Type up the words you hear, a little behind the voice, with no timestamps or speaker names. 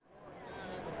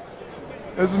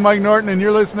This is Mike Norton, and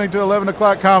you're listening to 11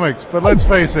 O'Clock Comics. But let's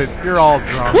face it, you're all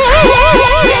drunk.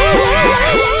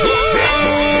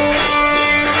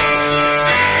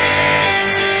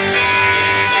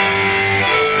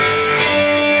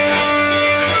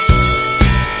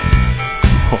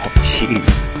 Oh,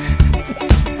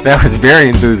 jeez. That was very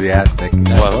enthusiastic.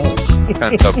 Well, that's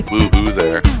kind of boo-boo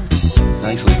there.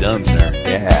 Nicely done, sir.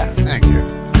 Yeah. Thank you.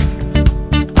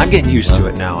 I'm getting used to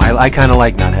it now. I kind of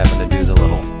like not having to do the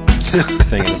little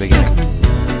thing in the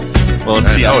beginning. Well, let's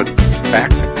see. It's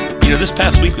taxing. You know, this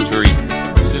past week was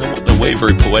in a way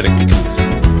very poetic because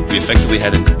we effectively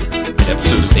had an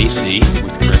episode of AC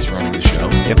with Chris running the show.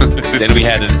 Yep. Then we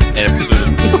had an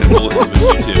episode of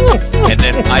YouTube. And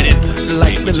then I didn't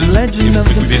participate, which is,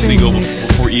 if we basically go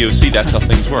before EOC, that's how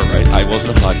things were, right? I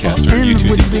wasn't a podcaster, you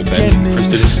two did Bullpen, and Chris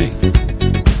did MC.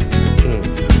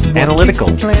 Analytical,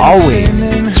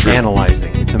 always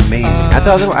analyzing. It's amazing. That's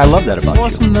how I love that about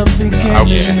you.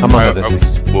 Among other I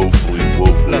things. was woefully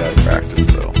out of practice,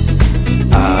 though.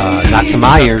 Not to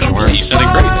my ears, weren't. You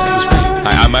sounded great, man. It was great.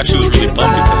 I'm actually really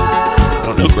bummed because I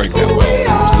don't know Greg that well.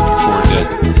 I was looking forward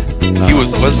to.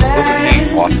 Wasn't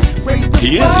he awesome?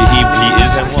 He is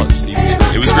and was. He was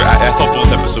great. It was great. I thought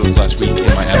both episodes last week in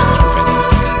my absence were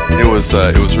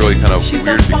fantastic. It was really kind of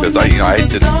weird because I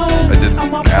didn't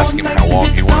ask him how long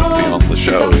he wanted to be on the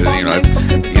show.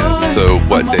 So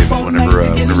what, David? Whenever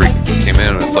he came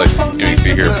in, it was like, you can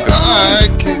be here.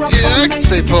 I can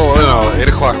stay till 8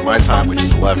 o'clock my time, which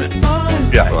is 11.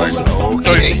 Yeah. Like,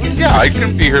 okay. So, I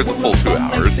can be here the full 2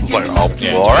 hours. It's like, all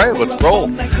right, let's roll.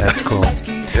 That's cool.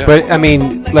 Yeah. But I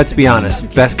mean, let's be honest.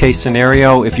 Best case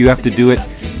scenario, if you have to do it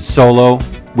solo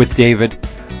with David,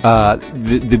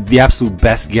 the absolute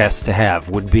best guest to have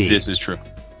would be This is true.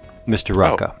 Mr.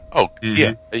 Rucka.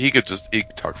 Yeah. He could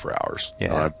talk for hours.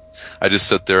 Yeah. I just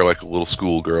sit there like a little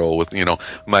schoolgirl with,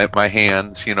 my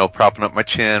hands, propping up my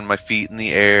chin, my feet in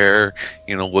the air,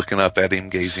 looking up at him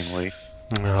gazingly.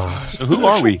 Oh. So who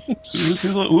are we?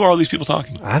 Who are all these people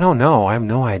talking? I don't know. I have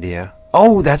no idea.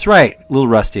 Oh, that's right. A little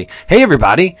rusty. Hey,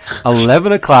 everybody.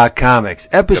 11 O'Clock Comics,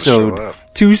 episode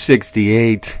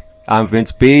 268. I'm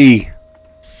Vince B.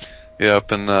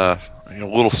 Yep, and a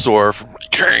little sore from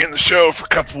carrying the show for a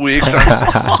couple weeks. No,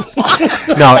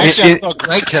 Actually, I thought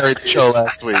Greg carried the show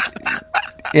last week.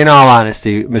 in all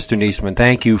honesty, Mr. Niesman,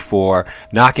 thank you for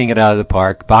knocking it out of the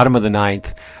park. Bottom of the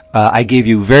ninth. I gave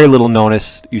you very little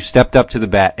notice. You stepped up to the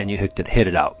bat and you hit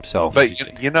it out. So,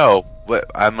 But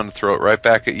I'm going to throw it right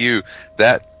back at you.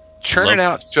 That turning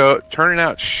out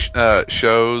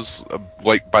shows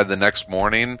like by the next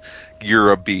morning,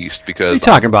 you're a beast because. what are you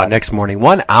talking about next morning?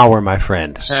 1 hour, my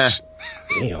friend.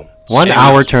 Damn. 1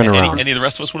 hour turnaround. Any of the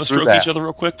rest of us want to stroke each other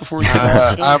real quick before we get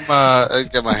I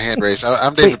got my hand raised.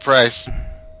 I'm David Price.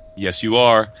 Yes, you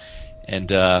are.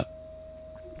 And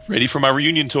ready for my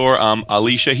reunion tour. I'm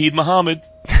Ali Shaheed Muhammad.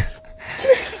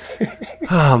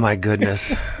 Oh, my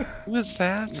goodness. Who is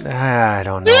that? I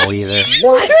don't know either.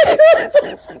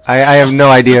 I have no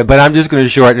idea, but I'm just going to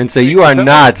shorten and say you are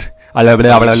not Muhammad.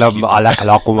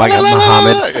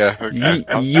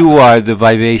 You are the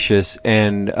vivacious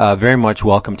and very much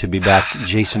welcome to be back,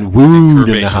 Jason Wood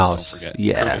in the house. Don't forget.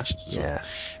 Yeah, Curvaceous. yeah.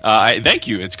 Thank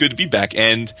you. It's good to be back.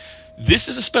 And this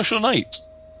is a special night.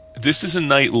 This is a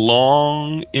night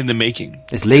long in the making.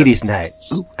 It's ladies' night.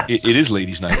 It is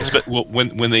ladies' night. But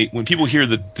when people hear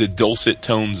the dulcet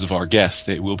tones of our guests,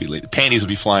 they will be late. Panties will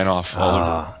be flying off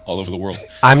all over the world.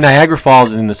 I'm Niagara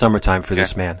Falls in the summertime for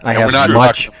this man. I have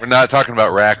We're not talking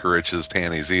about Rackerich's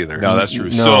panties either. No, that's true.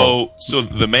 No. So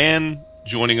the man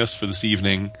joining us for this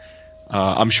evening,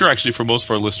 I'm sure actually for most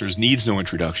of our listeners needs no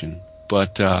introduction.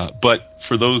 But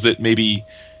for those that maybe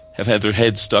have had their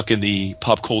heads stuck in the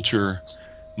pop culture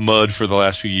mud for the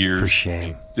last few years. For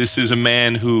shame. This is a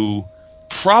man who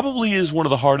probably is one of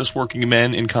the hardest working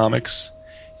men in comics.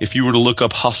 If you were to look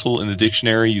up hustle in the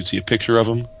dictionary, you'd see a picture of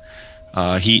him.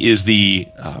 He is the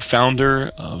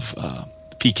founder of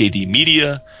PKD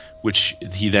Media, which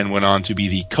he then went on to be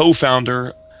the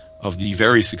co-founder of the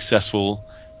very successful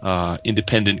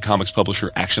independent comics publisher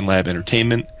Action Lab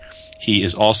Entertainment. He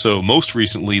is also most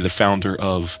recently the founder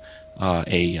of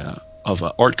an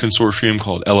art consortium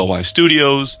called LOI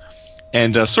Studios.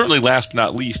 And certainly last but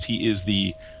not least, he is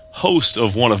the host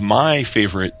of one of my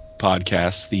favorite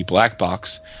podcasts, The Black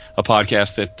Box, a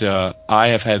podcast that I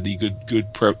have had the good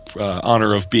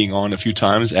honor of being on a few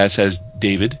times, as has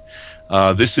David.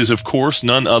 This is, of course,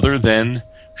 none other than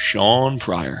Sean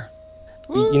Pryor.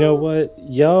 You know what?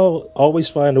 Y'all always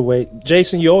find a way.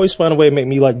 Jason, you always find a way to make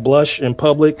me like blush in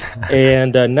public,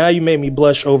 and now you made me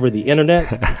blush over the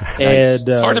internet. And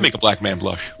it's hard to make a black man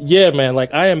blush. Yeah, man.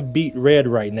 Like I am beat red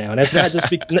right now, and that's not just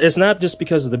it's not just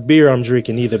because of the beer I'm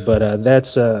drinking either. But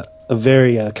that's a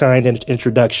very kind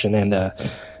introduction, and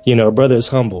you know, brother is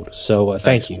humbled. So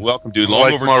thank you. Welcome, dude.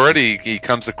 Like him already, he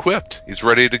comes equipped. He's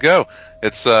ready to go.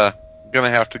 It's going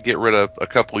to have to get rid of a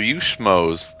couple of you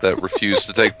schmoes that refuse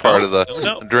to take part of the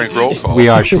drink roll call. We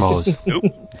are schmoes. Nope.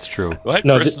 It's true. Go ahead,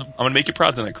 Chris. I'm going to make you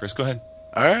proud tonight, Chris. Go ahead.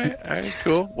 All right,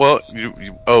 cool. Well,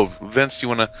 Vince, you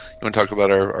want to talk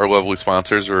about our lovely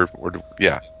sponsors, or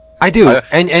yeah? I do.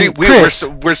 See, Chris,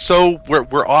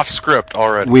 we're off script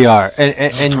already. We are.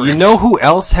 And you know who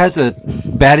else has a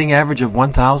batting average of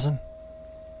 1,000?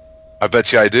 I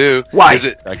bet you I do. Why? Is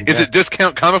it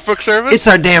Discount Comic Book Service? It's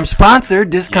our damn sponsor,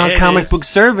 Discount Comic Book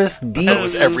Service. That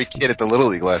was every kid at the Little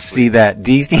League last week. See that?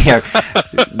 They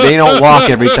don't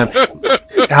walk every time.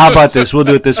 How about this? We'll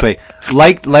do it this way.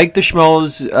 Like the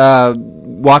schmoes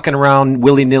walking around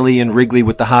willy-nilly in Wrigley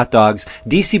with the hot dogs,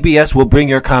 DCBS will bring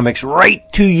your comics right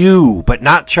to you, but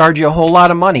not charge you a whole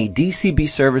lot of money.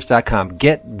 DCBService.com.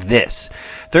 Get this.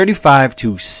 35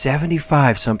 to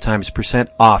 75 sometimes %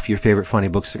 off your favorite funny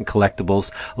books and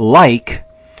collectibles, like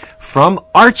from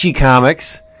Archie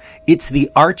Comics. It's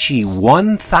the Archie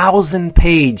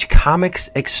 1,000-page comics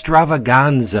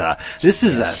extravaganza. This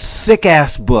is a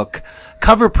thick-ass book.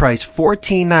 Cover price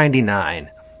 $14.99.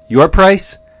 Your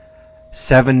price?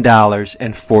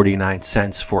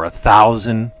 $7.49 for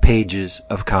 1,000 pages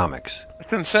of comics.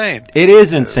 That's insane. It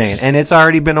is insane, and it's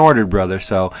already been ordered, brother.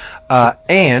 So,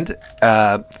 and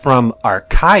from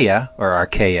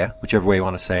Archaea, whichever way you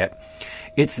want to say it,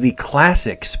 it's the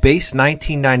classic Space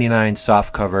 1999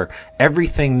 softcover,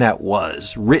 Everything That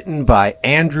Was, written by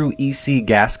Andrew E.C.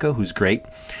 Gasca, who's great,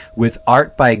 with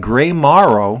art by Gray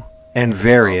Morrow and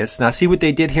various. Now, see what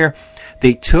they did here?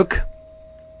 They took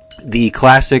the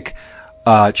classic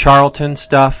Charlton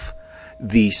stuff,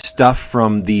 the stuff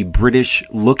from the British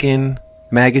Look-In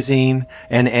magazine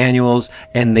and annuals,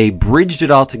 and they bridged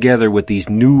it all together with these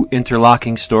new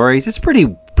interlocking stories. It's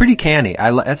pretty canny.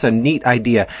 That's a neat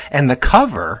idea. And the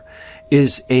cover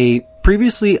is a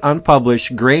previously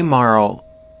unpublished Gray Morrow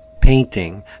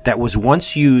painting that was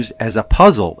once used as a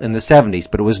puzzle in the 70s,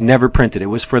 but it was never printed. It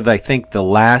was for, I think, the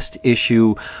last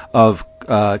issue of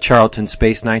Charlton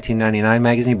Space 1999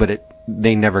 magazine, but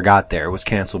they never got there. It was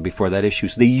canceled before that issue.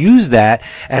 So they used that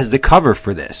as the cover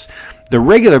for this. The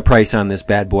regular price on this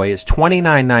bad boy is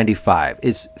 $29.95.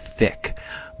 It's thick.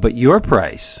 But your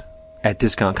price at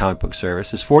Discount Comic Book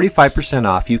Service is 45%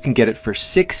 off. You can get it for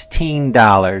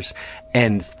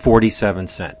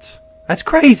 $16.47. That's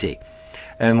crazy.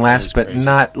 And last but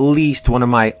not least, one of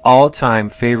my all-time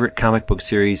favorite comic book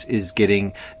series is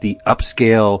getting the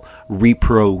upscale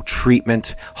repro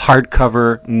treatment,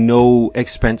 hardcover, no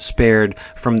expense spared,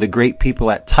 from the great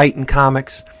people at Titan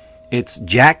Comics. It's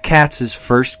Jack Katz's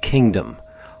First Kingdom,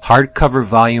 hardcover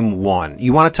volume 1.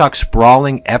 You want to talk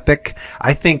sprawling epic?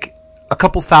 I think a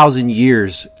couple thousand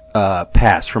years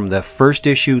passed from the first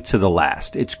issue to the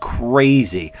last. It's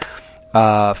crazy.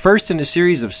 First in a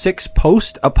series of 6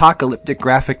 post-apocalyptic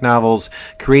graphic novels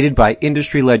created by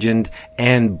industry legend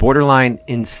and borderline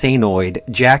insanoid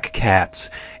Jack Katz.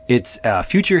 It's a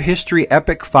future history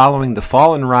epic following the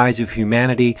fall and rise of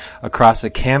humanity across a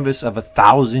canvas of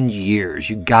 1,000 years.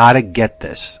 You gotta get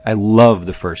this. I love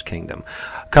The First Kingdom.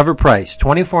 Cover price,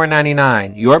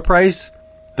 $24.99. Your price,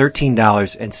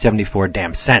 $13.74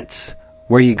 damn cents.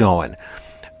 Where you going?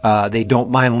 They don't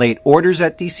mind late orders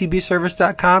at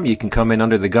DCBService.com. You can come in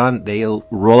under the gun. They'll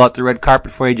roll out the red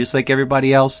carpet for you just like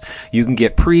everybody else. You can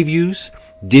get previews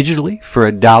digitally for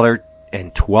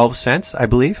 $1.12, I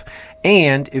believe.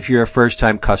 And if you're a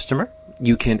first-time customer,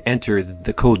 you can enter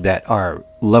the code that our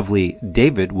lovely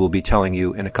David will be telling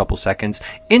you in a couple seconds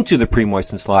into the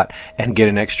pre-moistened slot and get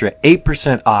an extra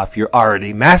 8% off your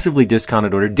already massively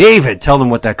discounted order. David, tell them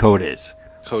what that code is.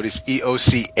 Code is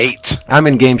EOC8. I'm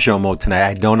in game show mode tonight.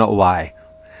 I don't know why,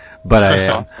 but I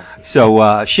am. Awesome.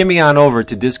 So shimmy on over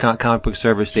to Discount Comic Book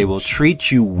Service. They will treat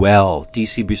you well.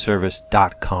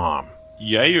 DCBService.com.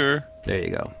 Yeah. There you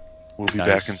go. We'll be Nice.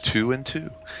 back in 2 and 2.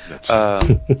 That's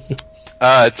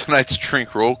Tonight's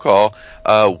drink roll call.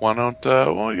 David,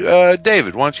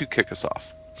 why don't you kick us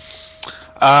off?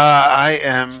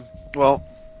 I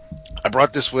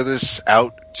brought this with us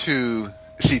out to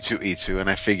C2E2, and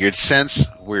I figured since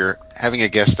we're having a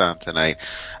guest on tonight,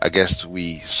 a guest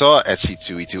we saw at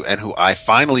C2E2 and who I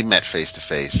finally met face to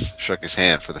face, shook his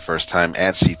hand for the first time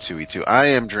at C2E2, I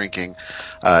am drinking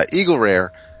Eagle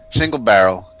Rare Single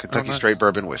Barrel Kentucky nice. Straight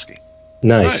Bourbon Whiskey.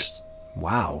 Nice.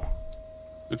 Wow.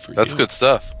 Good for That's you. good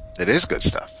stuff. It is good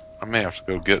stuff. I may have to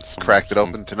go get some. Cracked it some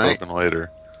open tonight. Open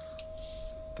later.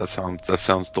 That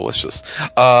sounds delicious.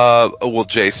 Well,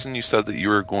 Jason, you said that you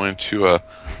were going to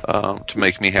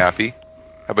make me happy.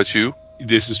 How about you?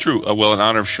 This is true. Well, in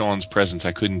honor of Sean's presence,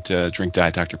 I couldn't drink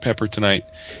Diet Dr. Pepper tonight.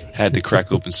 Had to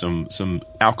crack open some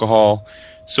alcohol.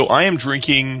 So I am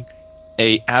drinking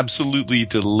a absolutely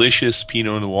delicious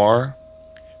Pinot Noir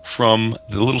from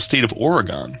the little state of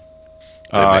Oregon.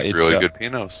 They make really good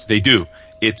Pinots. They do.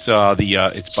 It's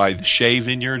it's by the Shea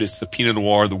Vineyard. It's the Pinot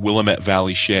Noir, the Willamette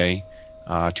Valley Shea,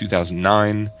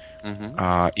 2009.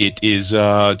 Mm-hmm. It is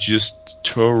just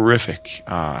terrific.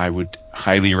 I would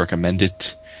highly recommend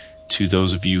it to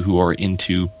those of you who are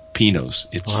into Pinots.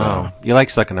 It's Wow. You like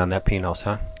sucking on that Pinots,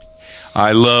 huh?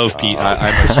 I love I'm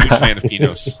a huge fan of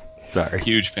Pinots. Sorry.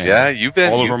 Huge fan. Yeah, you've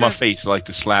been all over my face. I like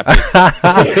to slap it.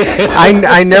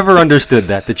 I never understood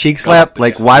that. The cheek slap,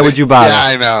 like, why would you bother?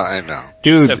 Yeah, I know.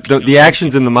 Dude, Except the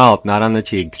action's in the mouth, not on the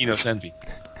cheek. Pinots envy.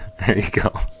 There you go.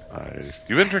 Nice.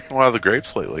 You've been drinking a lot of the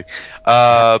grapes lately.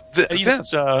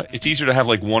 Vince, It's easier to have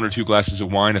like 1 or 2 glasses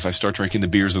of wine. If I start drinking the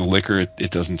beers or the liquor,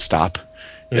 it doesn't stop.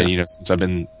 Yeah. And since I've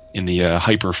been in the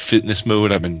hyper fitness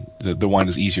mode, the wine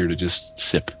is easier to just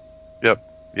sip. Yep.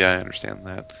 Yeah, I understand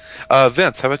that.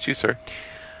 Vince, how about you, sir?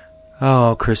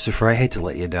 Oh, Christopher, I hate to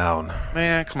let you down.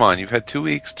 Man, come on. You've had 2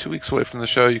 weeks away from the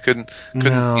show. You couldn't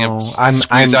No, squeeze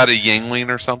I'm- out a Yingling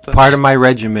or something? Part of my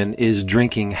regimen is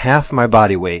drinking half my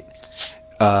body weight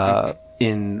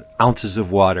in ounces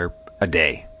of water a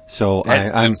day. So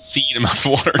That's an I'm obscene amount of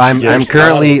water. I'm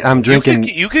currently drinking.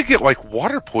 You could get like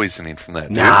water poisoning from that,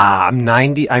 dude. Nah,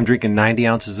 I'm drinking 90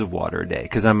 ounces of water a day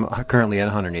because I'm currently at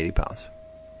 180 pounds.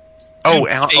 Oh,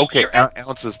 Dude, okay. you're-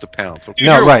 Ounces to pounds. Okay. Dude,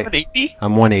 No, you're right. 180?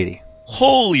 I'm 180.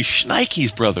 Holy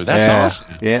shnikes, brother. That's yeah,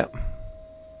 awesome. Yeah,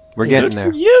 we're getting Good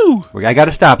there. for you. I got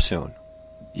to stop soon.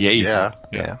 Yeah. Yeah.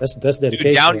 Yeah. That's Dude,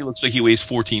 dedication. Downey looks like he weighs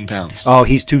 14 pounds. Oh,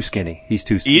 he's too skinny. He's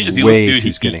too He is. way Dude,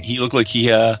 too skinny. He looked like he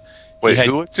Wait, he had-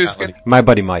 who looked too skinny? My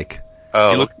buddy Mike.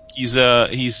 Oh, He looked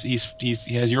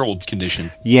he has your old condition.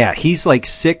 Yeah, he's like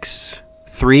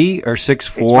 6'3" or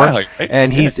 6'4", Twilight, right?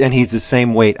 and he's the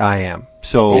same weight I am.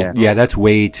 So yeah, that's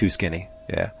way too skinny.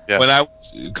 Yeah. Yeah. When a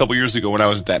couple years ago, when I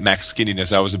was at that max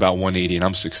skinniness, I was about 180 and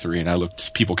I'm 6'3",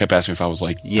 and people kept asking me if I was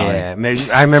like Yeah, dying. maybe,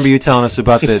 I remember you telling us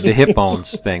about the hip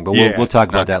bones thing, but Yeah, we'll talk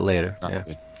about not- that later. Not Yeah.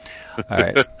 good. All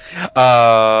right.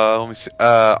 let me see.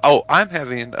 I'm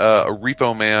having a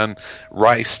Repo Man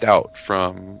Rye Stout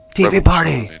from TV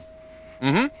party.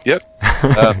 Mm-hmm. Yep.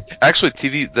 Actually,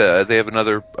 they have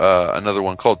another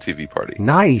one called TV Party.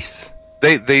 Nice.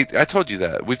 I told you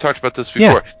that. We've talked about this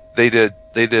before. Yeah.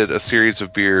 They did a series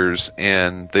of beers,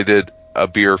 and they did a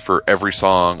beer for every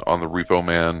song on the Repo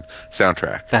Man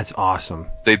soundtrack. That's awesome.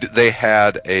 They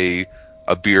had a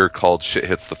beer called Shit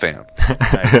Hits the Fan.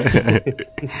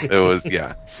 It was,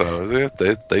 yeah. So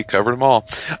they covered them all.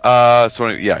 So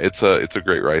anyway, yeah, it's a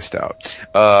great rye stout.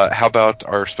 How about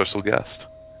our special guest?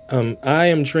 I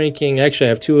am drinking. Actually, I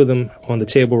have 2 of them on the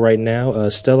table right now.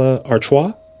 Stella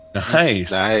Artois,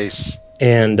 Nice. Nice.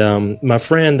 and my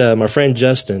friend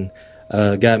Justin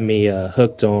got me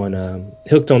hooked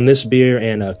on this beer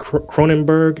and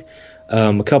Kronenberg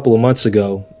a couple of months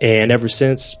ago, and ever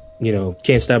since,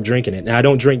 can't stop drinking it. Now, I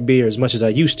don't drink beer as much as I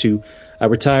used to. I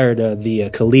retired the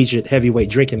collegiate heavyweight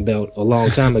drinking belt a long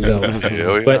time ago.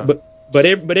 Hell yeah. But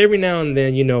every now and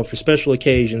then, for special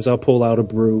occasions, I'll pull out a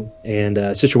brew, and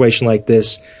a situation like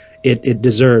this, it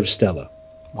deserves Stella.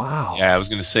 Wow. Yeah, I was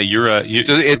going to say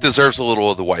It deserves a little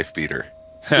of the wife beater.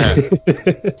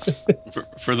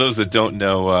 for those that don't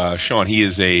know, Sean, he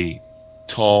is a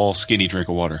tall, skinny drink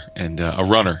of water and a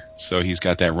runner, so he's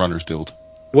got that runner's build.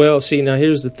 Well, see, now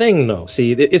here's the thing, though.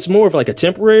 See, it's more of like a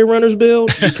temporary runner's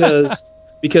build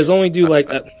because only do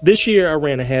this year I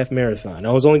ran a half marathon.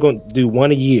 I was only going to do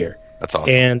one a year. That's awesome.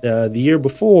 And the year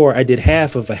before, I did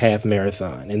half of a half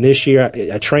marathon. And this year,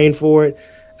 I trained for it.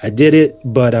 I did it,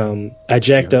 but I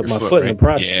jacked up my foot in the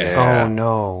process. Yeah. Oh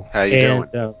no. How you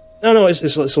doing? No,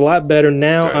 it's a lot better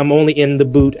now. Good. I'm only in the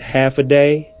boot half a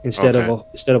day instead of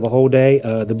a whole day.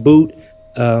 The boot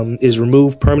is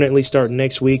removed permanently starting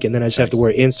next week, and then I just have to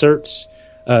wear inserts,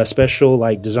 special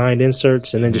designed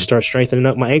inserts, and then just start strengthening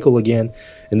up my ankle again,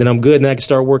 and then I'm good, and I can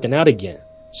start working out again.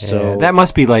 So Yeah, that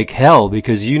must be like hell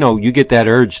because you get that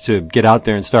urge to get out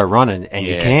there and start running and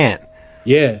you can't.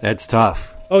 yeah. That's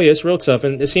tough. Oh yeah, it's real tough.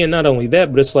 And seeing not only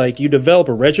that, but it's like you develop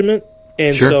a regiment.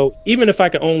 And Sure. so even if I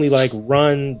could only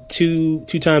run two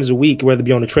times a week, whether it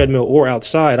be on the treadmill or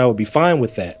outside, I would be fine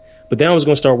with that. But then I was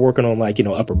going to start working on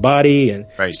upper body and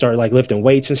start lifting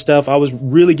weights and stuff. I was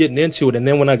really getting into it. And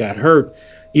then when I got hurt,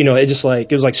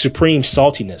 it was like supreme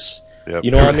saltiness. Yep.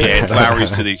 You know what I mean? Yeah, it's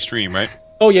Lowry's to the extreme, right?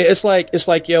 Oh yeah, it's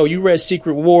like, yo, you read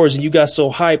Secret Wars and you got so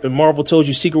hype, and Marvel told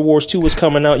you Secret Wars 2 was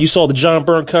coming out. You saw the John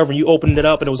Byrne cover and you opened it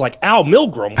up and it was like Al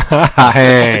Milgrom.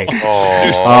 Hey.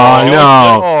 Oh,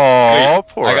 no. Oh,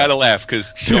 poor. I gotta laugh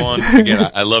because Sean,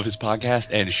 again, I love his podcast,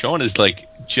 and Sean is like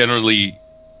generally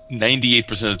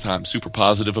 98% of the time super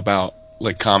positive about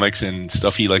like comics and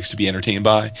stuff he likes to be entertained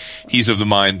by. He's of the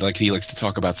mind like he likes to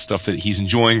talk about stuff that he's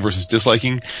enjoying versus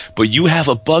disliking. But you have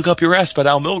a bug up your ass about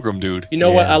Al Milgrom, dude. You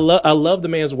know what? I love the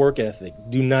man's work ethic.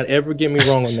 Do not ever get me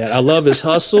wrong on that. I love his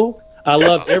hustle. I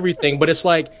love everything. But it's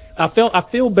like I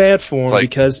feel bad for him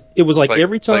because it was like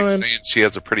every time it's like saying she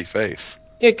has a pretty face.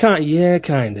 it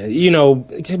kind of, you know,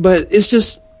 but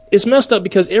it's messed up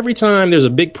because every time there's a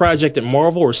big project at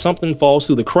Marvel or something falls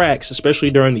through the cracks,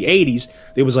 especially during the 80s,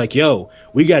 it was like, yo,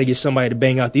 we got to get somebody to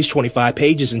bang out these 25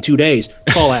 pages in 2 days.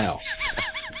 Call Al.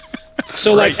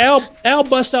 So like Al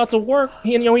busts out to work,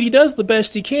 you know, he does the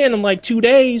best he can in like 2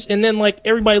 days, and then like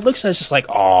everybody looks at it, it's just like,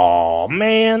 oh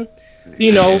man,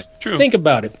 you know, think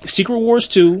about it. Secret Wars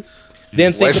 2,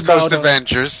 then think West about Coast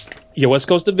Avengers. Yeah, West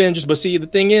Coast Avengers. But see, the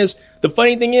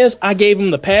funny thing is, I gave him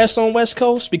the pass on West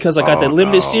Coast because I got that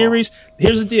limited series.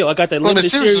 Here's the deal: I got that limited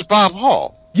series. Was Bob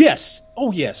Hall. Yes,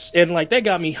 oh yes, and like that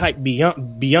got me hyped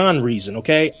beyond reason.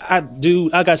 Okay, I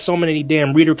got so many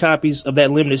damn reader copies of that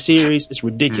limited series. It's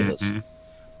ridiculous. Mm-hmm.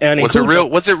 And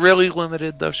Was it really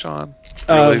limited though, Sean?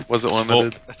 Really? Was it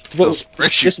limited? Well,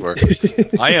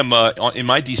 I am in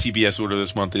my DCBS order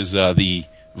this month is the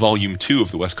Volume 2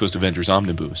 of the West Coast Avengers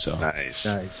Omnibus. So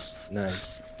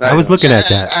Nice. I was looking at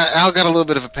that. Al got a little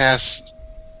bit of a pass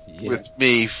with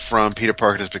me from Peter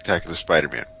Parker's Spectacular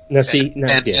Spider-Man. Now see, and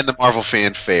the Marvel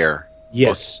Fanfare.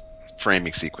 Yes.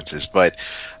 Framing sequences, but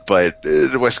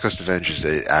the West Coast Avengers,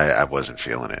 I wasn't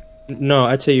feeling it. No,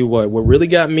 I tell you what really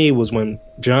got me was when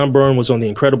John Byrne was on the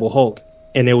Incredible Hulk,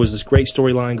 and there was this great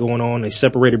storyline going on. They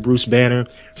separated Bruce Banner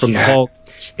from the Hulk,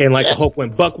 and like the Hulk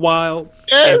went buck wild.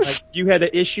 Yes. And, like, you had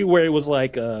the issue where it was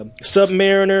like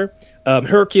Submariner,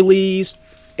 Hercules,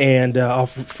 and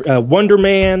Wonder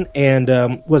Man,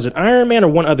 and was it Iron Man or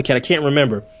one other cat? I can't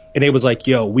remember. And it was like,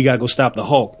 yo, we gotta go stop the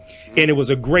Hulk, and it was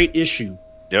a great issue.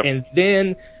 Yep. And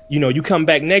then you come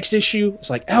back next issue, it's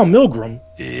like Al Milgrom.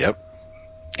 Yep.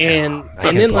 And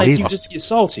then like you just get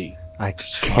salty. I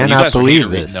cannot believe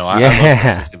this. No, I love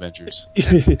West Coast Avengers.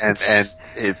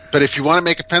 But if you want to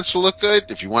make a pencil look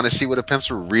good, if you want to see what a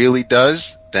pencil really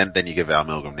does, then you give Al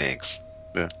Milgrom the inks.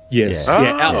 Yeah. Yes. Yeah.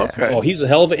 Yeah. Al, okay. Oh, he's a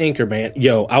hell of an inker, man.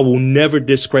 Yo, I will never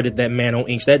discredit that man on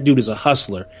inks. That dude is a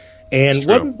hustler.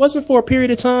 And wasn't for a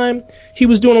period of time he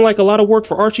was doing like a lot of work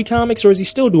for Archie Comics, or is he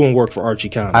still doing work for Archie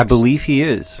Comics? I believe he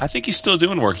is. I think he's still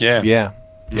doing work. Yeah. Yeah.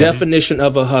 Definition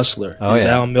of a hustler is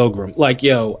Al Milgrom. Like,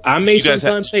 yo, I may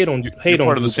sometimes hate on You're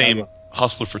part of the same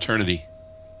hustler fraternity.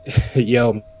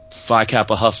 Yo, Phi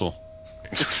Kappa hustle.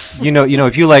 You know,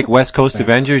 if you like West Coast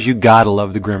Avengers, you gotta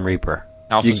love the Grim Reaper.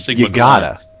 Alpha Sigma You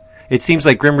gotta. Gamma. It seems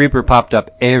like Grim Reaper popped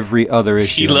up every other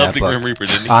issue. He in loved that the book. Grim Reaper,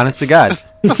 didn't he? Honest to God.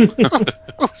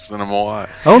 Send them a lot.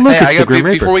 Oh, look, Hey, it's the Grim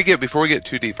Reaper. before we get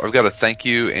too deep, I've got a thank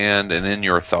you and an in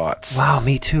your thoughts. Wow,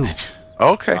 me too.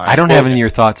 Okay. I don't have any of your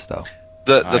thoughts though.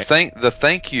 The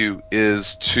thank you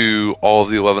is to all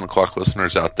of the 11 o'clock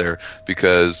listeners out there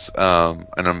because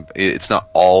it's not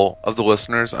all of the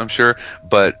listeners, I'm sure,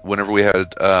 but whenever we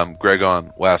had Greg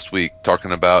on last week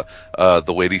talking about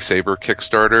the Lady Saber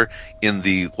Kickstarter, in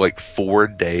the 4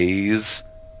 days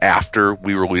after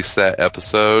we released that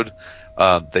episode,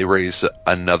 they raised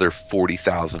another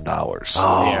 $40,000.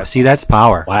 Oh, see, that's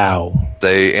power. wow.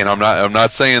 I'm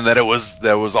not saying that was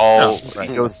all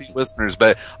EOC listeners,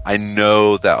 but I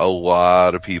know that a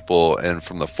lot of people, and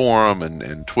from the forum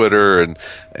and Twitter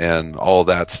and all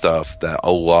that stuff, that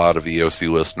a lot of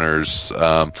EOC listeners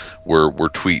were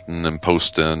tweeting and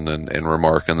posting and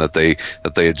remarking that they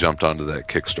had jumped onto that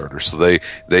Kickstarter. So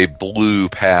they blew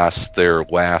past their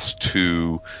last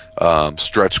two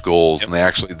stretch goals, and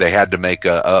they had to make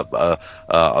a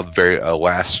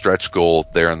last stretch goal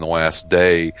there in the last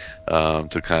day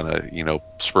to kind of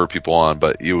spur people on.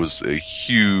 But it was a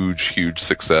huge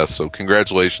success. So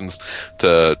congratulations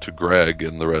to Greg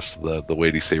and the rest of the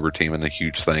Lady Saber team, and a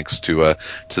huge thanks to the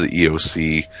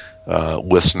EOC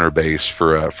listener base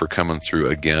for coming through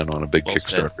again on a big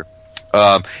Kickstarter.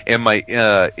 And my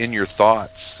in your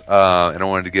thoughts, and I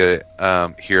wanted to get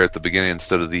it here at the beginning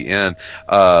instead of the end.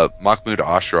 Mahmoud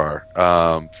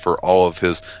Ashrar, for all of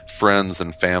his friends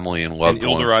and family and loved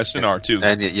ones. And Ilderai Sinar too.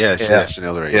 And yes, and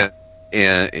Ilderai. Yeah.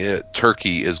 And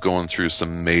Turkey is going through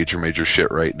some major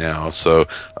shit right now. So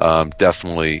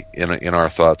definitely in our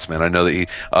thoughts, man. I know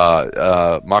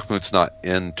that Mahmoud's not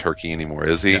in Turkey anymore,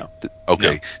 is he? No.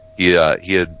 Okay. No.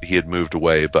 he had moved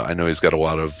away, but I know he's got a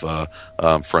lot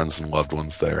of friends and loved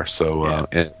ones there. So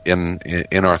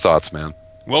in our thoughts, man.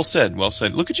 Well said. Well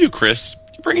said. Look at you, Chris.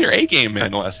 You're bringing your A game,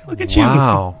 man. Look at you.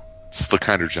 Wow. It's the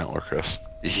kinder, gentler Chris.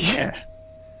 Yeah.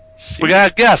 We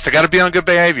got a guest. I got to be on good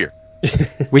behavior.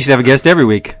 We should have a guest every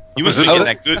week. You must be getting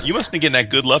that good. You must be getting that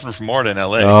good loving from Marta in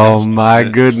L.A. Oh my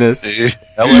goodness!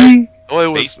 LA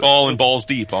was Baseball and balls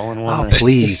deep, all in one. Oh, night.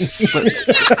 please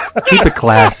keep it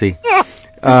classy.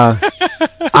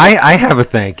 I have a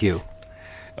thank you.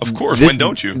 Of course. When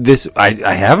don't you?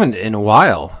 I haven't in a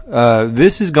while.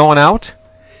 This is going out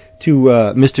to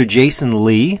Mr. Jason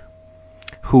Lee,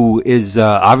 who is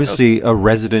obviously a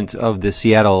resident of the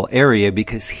Seattle area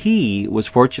because he was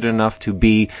fortunate enough to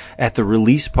be at the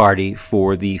release party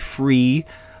for the free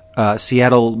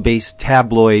Seattle-based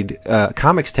tabloid,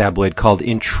 comics tabloid called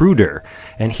Intruder.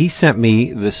 And he sent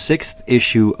me the 6th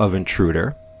issue of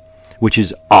Intruder, which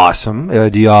is awesome.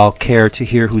 Do y'all care to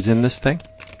hear who's in this thing?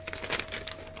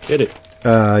 Get it.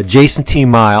 Jason T.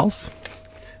 Miles.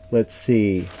 Let's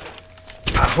see.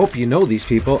 I hope you know these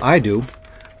people. I do.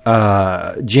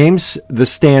 James the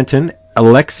Stanton,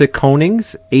 Alexa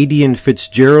Konings, Adian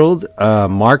Fitzgerald,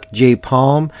 Mark J.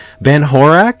 Palm, Ben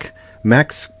Horak,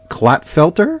 Max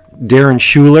Klotfelter, Darren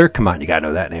Schuler. Come on, you gotta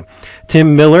know that name.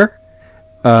 Tim Miller.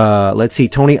 Let's see,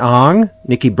 Tony Ong,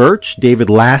 Nikki Birch, David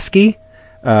Lasky,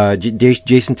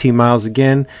 Jason T. Miles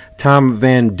again, Tom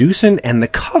Van Dusen, and the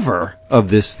cover of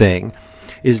this thing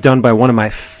is done by one of my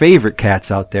favorite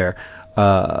cats out there.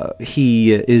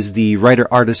 He is the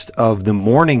writer-artist of the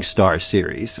Morning Star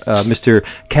series, Mr.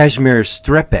 Kazimierz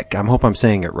Strepek. I hope I'm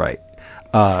saying it right.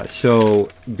 So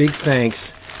big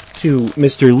thanks to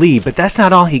Mr. Lee, but that's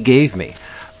not all he gave me.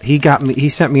 He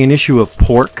sent me an issue of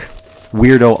Pork,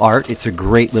 Weirdo Art. It's a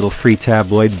great little free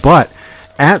tabloid, but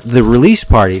at the release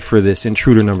party for this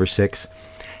Intruder number 6,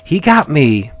 he got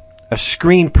me a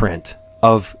screen print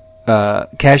of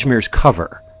Kazimier's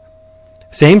cover.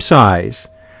 Same size.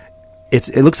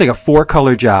 It looks like a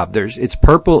 4-color job. It's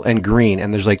purple and green,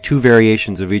 and there's like 2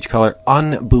 variations of each color.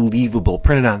 Unbelievable.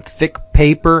 Printed on thick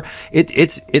paper.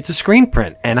 It's a screen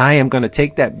print, and I am going to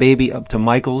take that baby up to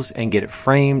Michael's and get it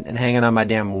framed and hanging on my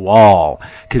damn wall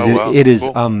because it is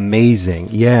cool. Amazing.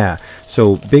 Yeah.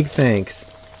 So big thanks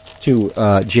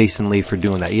to Jason Lee for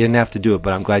doing that. You didn't have to do it,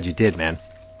 but I'm glad you did, man.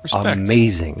 Respect.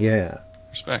 Amazing. Yeah.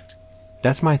 Respect.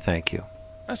 That's my thank you.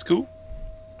 That's cool.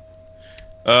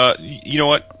 You know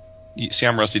what? See,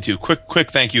 I'm rusty too.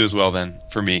 Quick thank you as well then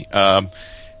for me.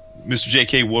 Mr.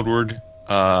 J.K. Woodward,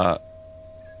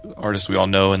 artist we all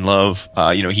know and love.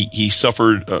 He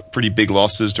suffered pretty big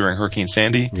losses during Hurricane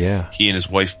Sandy. Yeah. He and his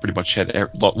wife pretty much had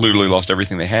literally lost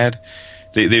everything they had.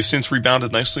 They've since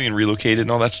rebounded nicely and relocated and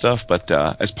all that stuff. But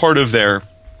as part of their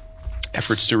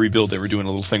efforts to rebuild, they were doing a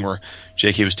little thing where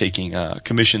J.K. was taking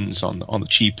commissions on the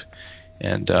cheap,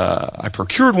 and I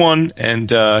procured one, and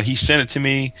he sent it to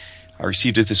me. I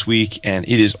received it this week, and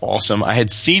it is awesome. I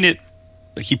had seen it,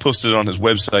 like he posted it on his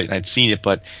website, and I'd seen it,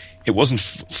 but it wasn't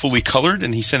fully colored,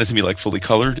 and he sent it to me like fully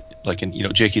colored, like in,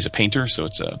 JK's a painter, so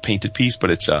it's a painted piece, but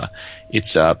it's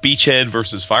Beachhead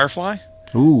versus Firefly.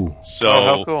 Ooh. So,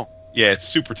 how cool. Yeah, it's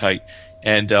super tight.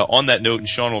 And on that note, and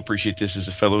Sean will appreciate this as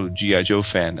a fellow G.I. Joe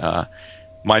fan,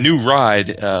 my new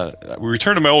ride, we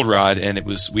returned to my old ride, and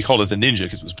we called it the Ninja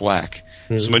because it was black.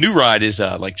 Mm-hmm. So my new ride is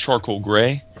like charcoal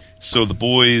gray. So the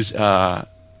boys, I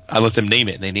let them name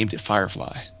it, and they named it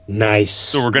Firefly. Nice.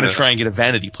 So we're going to try and get a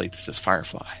vanity plate that says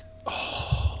Firefly.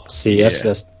 Oh, see,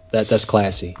 that's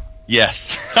classy.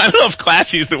 Yes. I don't know if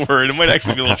classy is the word. It might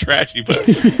actually be a little trashy, but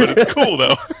it's cool,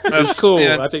 though. It's cool.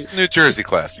 Yeah, I think New Jersey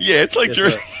classy. Yeah, it's like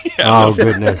Jersey. Yeah, oh,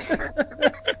 goodness.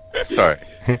 Sorry.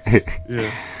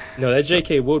 Yeah. No, that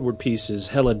J.K. Woodward piece is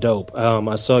hella dope.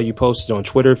 I saw you posted on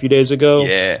Twitter a few days ago.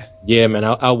 Yeah. Yeah, man,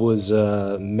 I was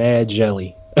mad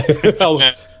jelly. I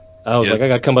was like, I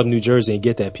gotta come up to New Jersey and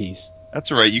get that piece. That's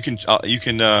all right. You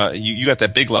got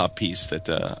that Big Lob piece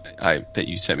that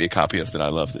you sent me a copy of that I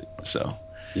loved it. So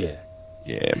yeah,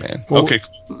 man. Well, okay,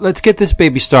 let's get this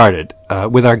baby started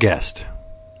with our guest.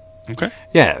 Okay.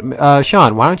 Yeah,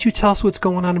 Sean, why don't you tell us what's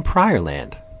going on in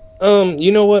Pryorland?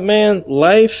 You know what, man?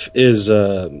 Life is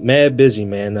mad busy,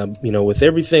 man. With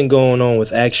everything going on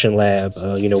with Action Lab,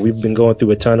 we've been going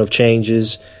through a ton of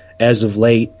changes as of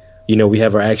late. We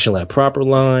have our Action Lab Proper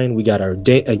line. We got our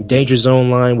Danger Zone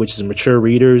line, which is a mature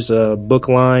readers book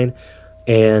line.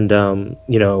 And,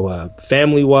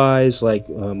 family-wise, like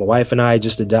my wife and I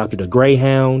just adopted a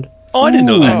Greyhound. Oh, I didn't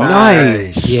know that.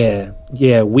 Nice.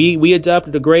 Yeah. We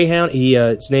adopted a Greyhound.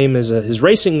 His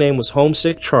racing name was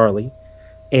Homesick Charlie.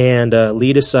 And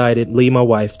Lee, my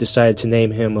wife, decided to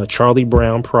name him Charlie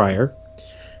Brown Pryor.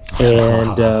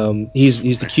 And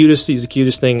he's the cutest. He's the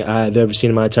cutest thing I've ever seen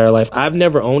in my entire life. I've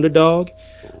never owned a dog.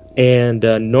 And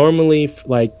normally,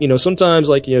 like, you know, sometimes,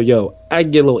 like, I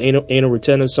get a little anal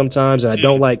retention sometimes, and I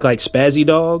don't like spazzy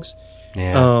dogs.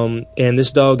 Yeah. And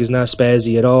this dog is not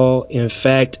spazzy at all. In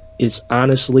fact, it's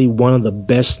honestly one of the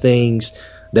best things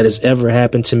that has ever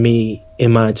happened to me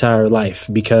in my entire life,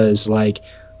 because, like,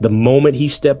 the moment he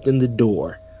stepped in the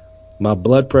door, my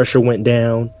blood pressure went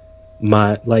down,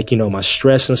 my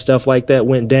stress and stuff like that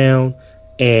went down,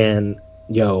 and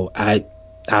I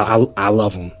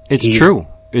love him. It's true.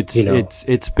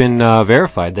 It's been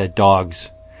verified that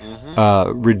dogs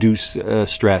reduce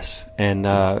stress and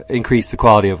increase the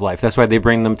quality of life. That's why they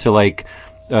bring them to like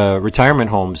retirement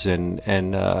homes and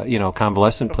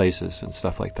convalescent places and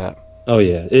stuff like that. Oh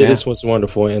yeah, it's what's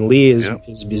wonderful. And Lee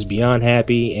is beyond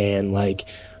happy, and like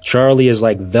Charlie is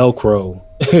like Velcro.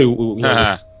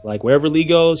 Like wherever Lee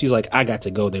goes, he's like, I got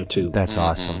to go there too. That's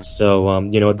awesome. So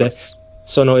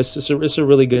So no, it's a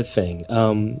really good thing.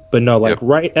 But no, like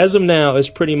right as of now, it's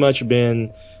pretty much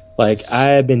been like I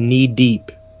have been knee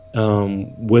deep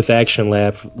with Action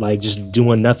Lab, like just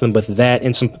doing nothing but that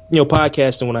and some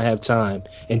podcasting when I have time,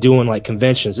 and doing like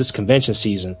conventions. This convention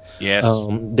season, yes.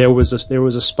 There was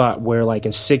a spot where like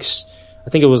in I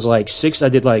think it was like 6. I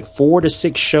did like 4 to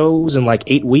 6 shows in like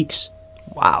 8 weeks.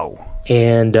 Wow.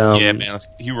 And yeah, man,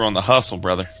 you were on the hustle,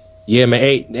 brother. Yeah, man.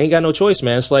 Hey, they ain't got no choice,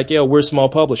 man. It's like, we're a small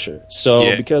publisher.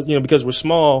 So because we're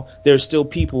small, there's still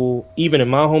people, even in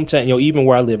my hometown, even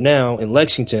where I live now in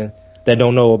Lexington, that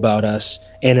don't know about us,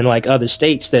 and in like other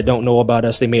states that don't know about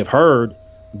us. They may have heard,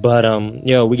 but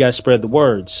we gotta spread the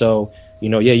word. So you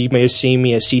may have seen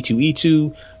me at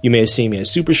C2E2. You may have seen me at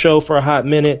Super Show for a hot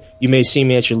minute. You may have seen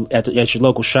me at your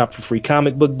local shop for Free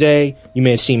Comic Book Day. You may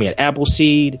have seen me at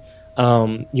Appleseed.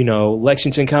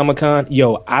 Lexington Comic Con.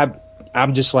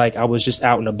 I'm just like, I was just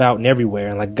out and about and everywhere,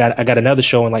 and like I got another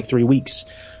show in like 3 weeks.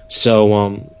 So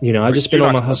I've just been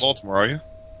on my hustle. Baltimore, are you?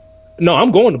 No,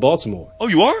 I'm going to Baltimore. Oh,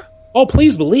 you are? Oh,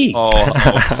 please believe. Oh,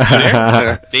 see you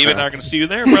there? David and I are going to see you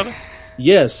there, brother.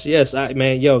 Yes,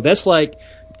 that's like.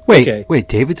 Wait,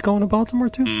 David's going to Baltimore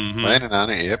too? Mm-hmm. Planning on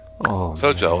it, yep. Oh,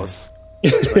 so jealous. Are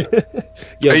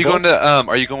you going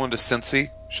to Cincy,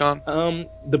 Sean?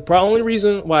 The only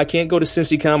reason why I can't go to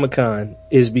Cincy Comic Con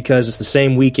is because it's the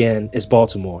same weekend as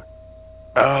Baltimore.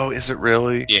 Oh, is it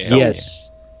really? Yeah. Yes.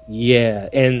 Yeah,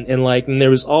 and there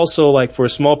was also like for a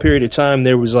small period of time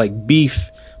there was like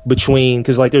beef between,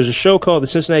 because like there's a show called the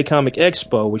Cincinnati Comic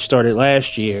Expo which started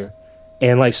last year,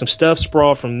 and like some stuff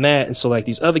sprawled from that, and so like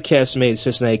these other cats made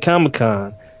Cincinnati Comic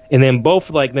Con. And then both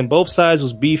sides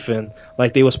was beefing,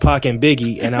 like they was Pac and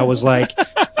Biggie, and I was like,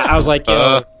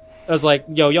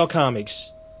 yo, y'all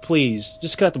comics, please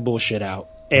just cut the bullshit out.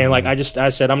 And like I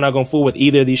said, I'm not gonna fool with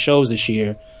either of these shows this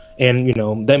year, and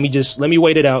let me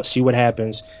wait it out, see what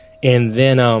happens. And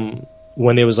then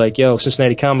when it was like, yo,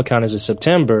 Cincinnati Comic Con is in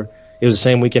September, it was the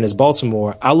same weekend as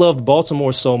Baltimore. I loved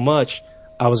Baltimore so much,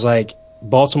 I was like,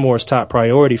 Baltimore is top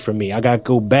priority for me. I gotta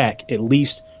go back at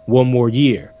least one more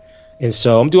year. And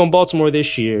so I'm doing Baltimore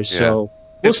this year, so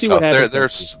we'll see what happens.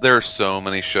 There are so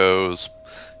many shows,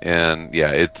 and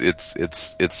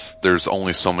it's there's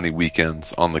only so many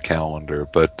weekends on the calendar.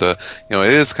 But it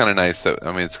is kind of nice that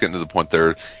it's getting to the point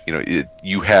there.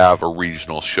 You have a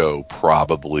regional show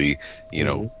probably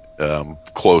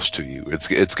close to you.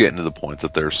 It's getting to the point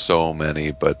that there's so many,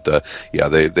 but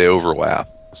they overlap.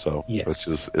 So, which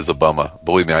is a bummer.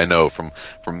 Believe me, I know from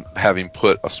having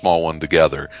put a small one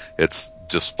together, it's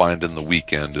just finding the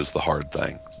weekend is the hard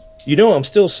thing. I'm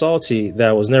still salty that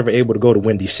I was never able to go to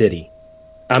Windy City.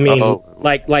 I mean,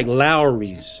 like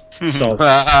Lowry's salty.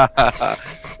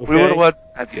 We would have loved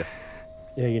to have you.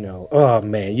 Yeah, oh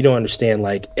man, you don't understand.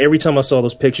 Like every time I saw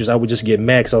those pictures, I would just get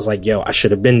mad because I was like, yo, I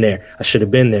should have been there.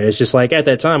 It's just like at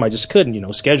that time, I just couldn't,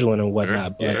 scheduling and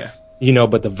whatnot. But,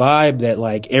 but the vibe that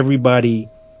like everybody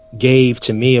gave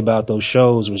to me about those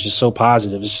shows was just so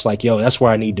positive. It's just like, yo, that's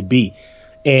where I need to be.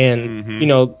 And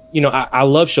I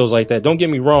love shows like that. Don't get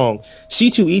me wrong.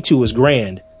 C2E2 is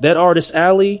grand. That Artist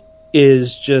Alley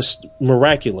is just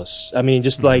miraculous. I mean,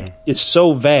 just like it's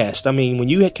so vast. I mean, when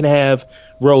you can have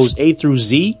rows A through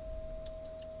Z,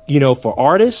 for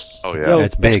artists,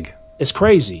 it's big. It's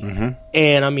crazy.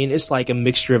 And I mean, it's like a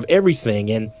mixture of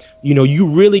everything. And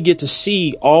you really get to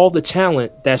see all the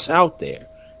talent that's out there.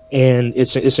 And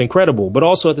it's incredible. But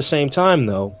also at the same time,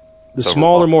 though, the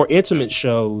smaller, more intimate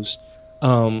shows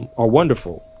are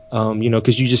wonderful.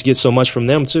 Because you just get so much from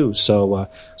them too. So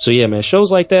yeah, man,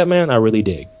 shows like that, man, I really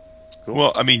dig. Cool.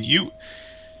 Well, I mean,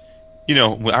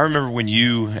 I remember when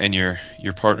you and your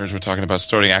partners were talking about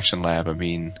starting Action Lab. I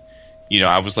mean,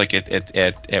 I was like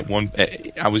I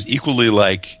was equally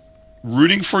like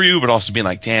rooting for you, but also being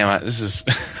like, damn, this is,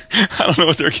 I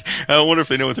wonder if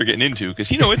they know what they're getting into.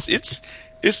 Because,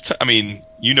 I mean,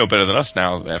 you know better than us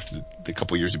now after the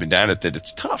couple of years you've been down it that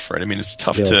it's tough, right? I mean, it's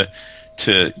tough to,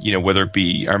 whether it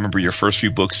be, I remember your first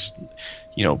few books,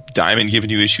 Diamond giving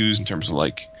you issues in terms of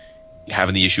like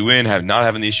having the issue in, not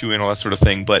having the issue in, all that sort of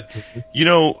thing. But,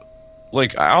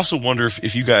 I also wonder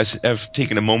if you guys have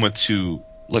taken a moment to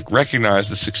like recognize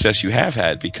the success you have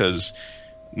had, because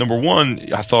number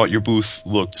one, I thought your booth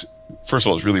looked, first of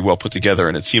all, it was really well put together,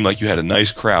 and it seemed like you had a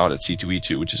nice crowd at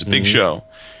C2E2, which is a big show.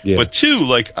 Yeah. But two,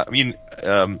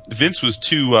 Vince was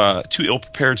too ill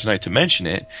prepared tonight to mention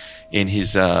it in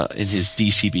his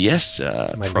DCBS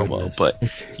promo. Goodness. But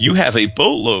you have a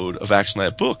boatload of Action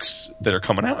Lab books that are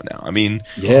coming out now. I mean,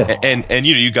 and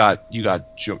you got Jamal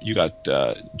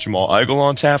Igle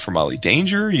on tap for Molly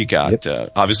Danger. You got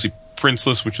obviously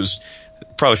Princeless, which was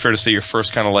probably fair to say your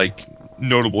first kind of like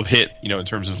notable hit, in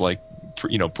terms of like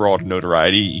broad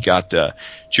notoriety. You got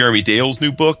Jeremy Dale's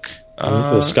new book,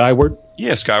 Skyward.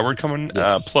 Yeah, Skyward coming.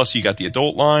 Yes. Plus, you got the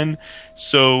adult line.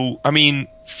 So, I mean,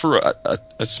 for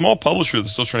a small publisher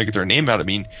that's still trying to get their name out, I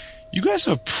mean, you guys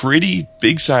have a pretty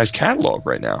big size catalog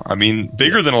right now. I mean,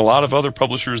 bigger than a lot of other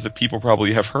publishers that people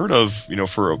probably have heard of,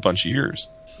 for a bunch of years.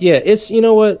 Yeah, it's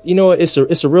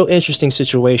it's a real interesting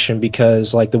situation,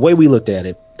 because like the way we looked at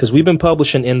it, because we've been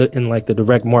publishing in the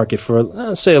direct market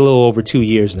for say a little over 2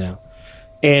 years now,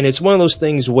 and it's one of those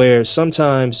things where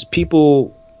sometimes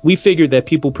we figured that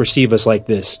people perceive us like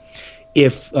this.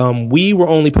 If we were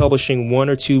only publishing 1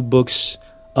 or 2 books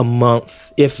a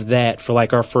month, if that, for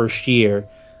like our first year,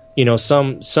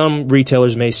 some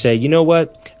retailers may say, you know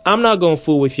what, I'm not going to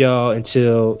fool with y'all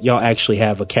until y'all actually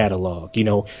have a catalog.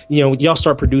 Y'all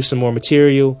start producing more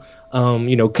material.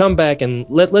 Come back and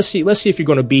let's see if you're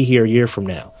going to be here a year from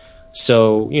now.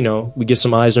 So, we get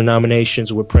some Eisner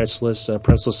nominations with Princeless.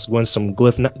 Princeless wins some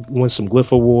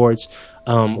Glyph awards.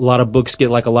 A lot of books get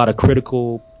like a lot of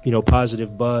critical,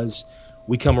 positive buzz.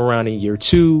 We come around in year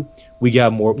 2. We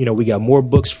got more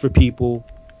books for people.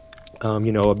 A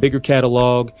bigger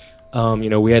catalog.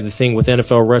 We had the thing with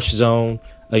NFL Rush Zone,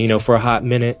 for a hot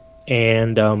minute,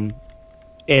 and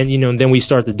then we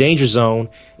start the Danger Zone,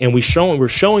 and we're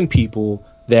showing people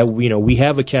that we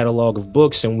have a catalog of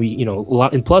books, and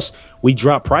and plus we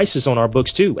drop prices on our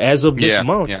books too. As of this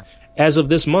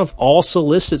month, all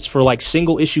solicits for like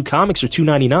single issue comics are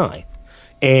 $2.99,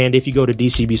 and if you go to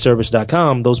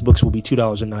dcbservice.com, those books will be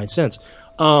 $2.09.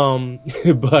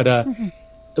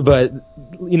 But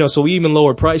so we even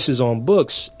lower prices on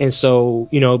books, and so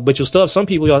but you'll still have some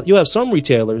people. You'll have some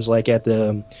retailers, like at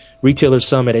the retailer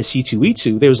summit at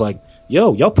C2E2. They was like,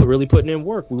 "Yo, y'all really putting in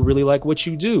work. We really like what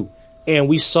you do." And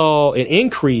we saw an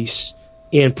increase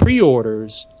in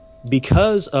pre-orders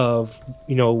because of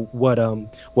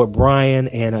what Brian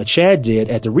and Chad did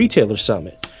at the retailer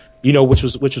summit, which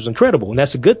was incredible, and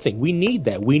that's a good thing. We need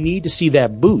that. We need to see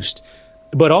that boost.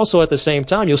 But also at the same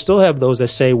time, you'll still have those that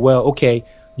say, "Well, okay,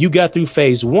 you got through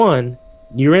phase 1,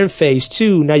 you're in phase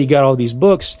 2, now you got all these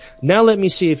books. Now let me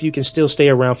see if you can still stay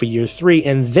around for year 3,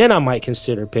 and then I might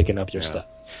consider picking up your stuff."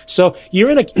 So you're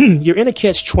in a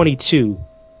catch-22.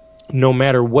 No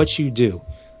matter what you do.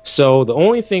 So the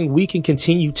only thing we can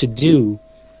continue to do,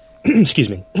 excuse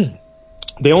me,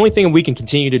 the only thing we can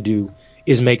continue to do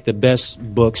is make the best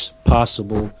books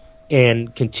possible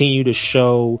and continue to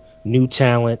show new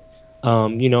talent,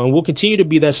 and we'll continue to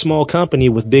be that small company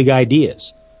with big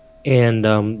ideas.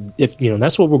 And if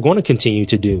that's what we're going to continue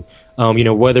to do,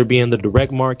 whether it be in the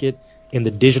direct market, in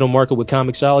the digital market with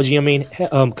Comixology. I mean,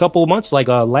 a couple of months, like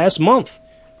last month,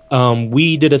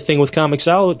 we did a thing with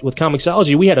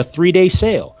Comixology. We had a 3-day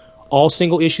sale. All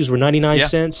single issues were 99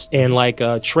 cents, and like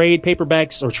trade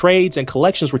paperbacks or trades and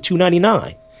collections were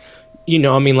 $2.99.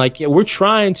 We're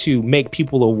trying to make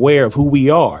people aware of who we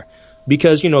are,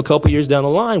 because a couple years down the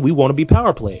line we want to be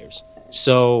power players.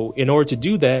 So in order to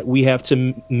do that, we have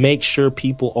to make sure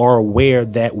people are aware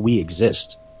that we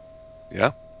exist.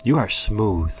 Yeah, you are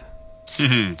smooth.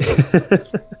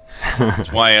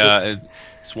 That's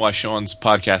why Sean's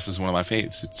podcast is one of my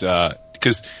faves. It's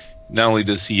because not only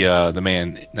does he not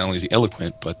only is he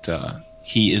eloquent, but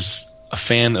he is a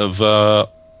fan of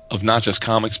not just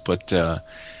comics, but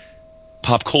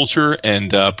pop culture,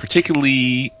 and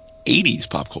particularly 80s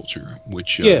pop culture,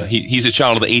 which he's a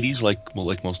child of the 80s, like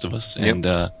most of us.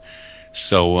 And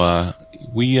so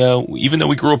we even though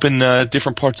we grew up in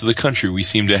different parts of the country, we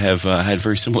seem to have had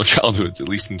very similar childhoods, at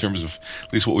least in terms of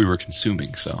at least what we were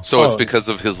consuming. So it's because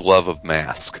of his love of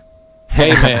Mask.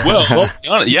 Hey man, well,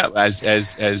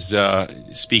 as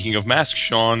speaking of Mask,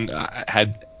 Sean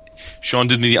Sean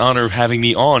did me the honor of having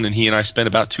me on, and he and I spent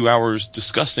about 2 hours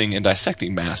discussing and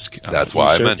dissecting Mask. That's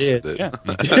why I sure mentioned did. it.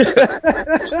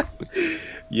 Yeah.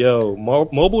 Yo,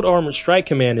 Mobile Armored Strike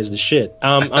Command is the shit.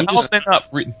 I'm How just.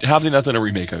 have they not done a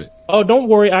remake of it? Oh, don't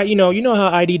worry. You know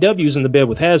how IDW's in the bed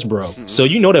with Hasbro, so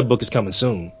you know that book is coming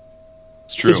soon.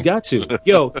 It's true. It's got to.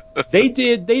 Yo, they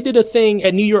did a thing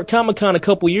at New York Comic Con a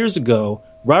couple years ago.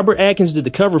 Robert Atkins did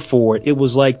the cover for it. It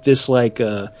was like this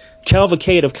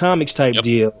cavalcade of comics type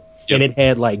deal, and it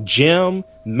had like Jim,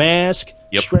 Mask,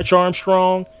 Stretch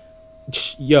Armstrong.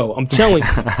 Yo, I'm telling you,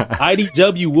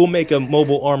 IDW will make a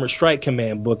Mobile Armored Strike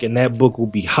Command book, and that book will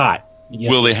be hot.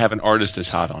 Yes, Will they have an artist that's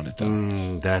hot on it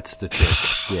though? That's the trick.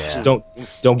 Yeah.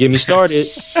 Don't get me started.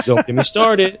 Don't get me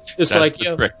started. It's That's like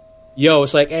the trick.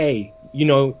 it's like, hey,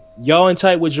 y'all in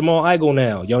tight with Jamal Igle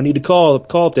now. Y'all need to call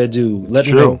up that dude. Let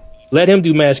him true. know. Let him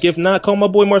do Mask. If not, call my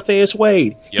boy Martheus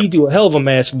Wade. Yep. He do a hell of a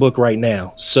Mask book right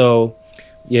now. So,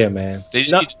 yeah, man. They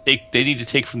just need to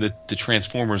take from the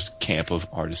Transformers camp of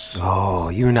artists. Oh,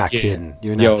 you're not kidding.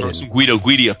 You're not Yo, kidding. Throw some Guido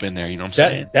Guidi up in there. You know what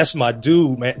I'm saying? That's my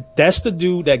dude, man. That's the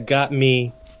dude that got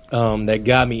me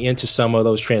into some of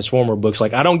those Transformer books.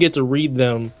 Like, I don't get to read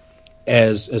them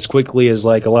as quickly as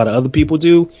like a lot of other people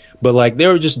do, but like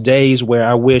there are just days where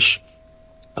I wish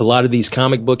a lot of these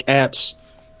comic book apps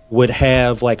would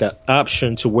have like an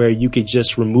option to where you could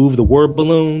just remove the word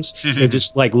balloons and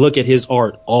just like look at his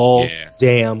art all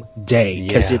damn day,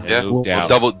 because Yeah. it's glorious.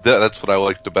 That's what I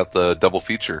liked about the double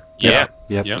feature. Yep.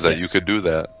 Is that you could do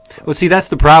that. Well, see, that's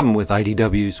the problem with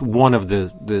IDW's. One of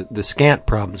the scant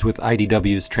problems with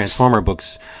IDW's Transformer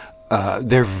books.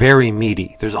 They're very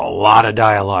meaty. There's a lot of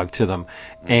dialogue to them,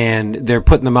 and they're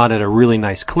putting them out at a really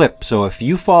nice clip. So if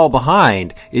you fall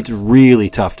behind, it's really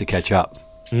tough to catch up.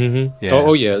 Mm-hmm. Yeah.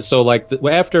 Oh yeah. So like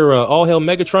after All Hail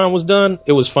Megatron was done,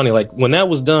 it was funny. Like when that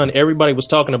was done, everybody was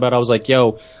talking about it. I was like,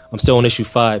 "Yo, I'm still on issue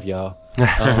 5, y'all."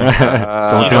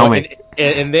 Don't tell me.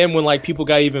 And then when like people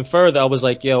got even further, I was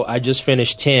like, "Yo, I just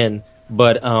finished 10,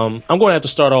 but I'm going to have to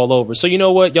start all over." So you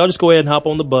know what? Y'all just go ahead and hop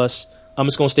on the bus. I'm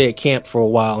just going to stay at camp for a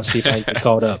while and see if I can get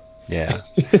caught up. Yeah.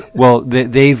 Well,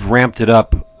 they've ramped it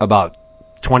up about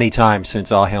 20 times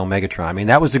since All Hail Megatron. I mean,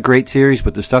 that was a great series,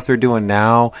 but the stuff they're doing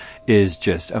now is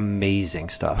just amazing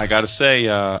stuff. I gotta say,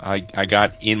 I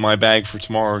got in my bag for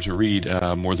tomorrow to read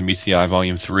More Than Meets the Eye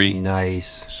Volume 3. Nice.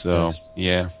 So,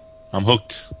 yeah, I'm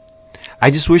hooked.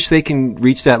 I just wish they can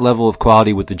reach that level of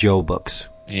quality with the Joe books.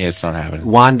 Yeah, it's not happening.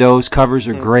 Wando's covers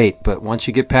are great, but once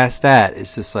you get past that,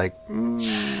 it's just like...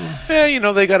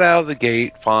 Yeah, they got out of the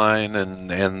gate fine,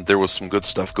 and there was some good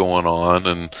stuff going on,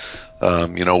 and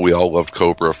we all loved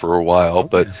Cobra for a while,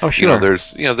 but sure.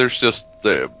 there's just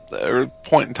a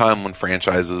point in time when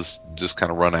franchises just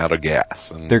kind of run out of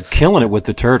gas, and They're killing it with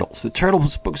the Turtles. The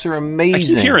Turtles books are amazing. I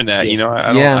keep hearing that.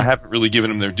 Yeah. I haven't really given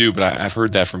them their due, but I've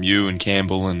heard that from you and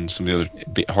Campbell and some of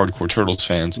the other hardcore Turtles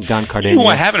fans. Don Cardenas. Who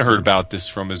I haven't heard about this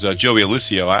from is Joey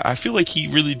Alicio. I feel like he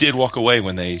really did walk away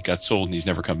when they got sold, and he's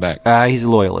never come back. He's a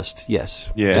loyalist, yes.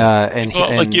 Yeah. And, He's a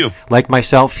lot like you. Like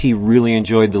myself, he really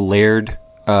enjoyed the Laird.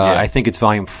 I think it's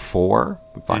volume 4.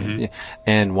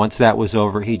 And once that was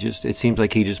over, it seems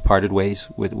like he just parted ways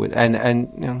with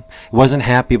and wasn't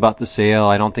happy about the sale.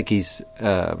 I don't think he's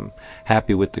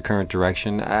happy with the current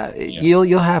direction.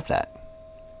 You'll have that,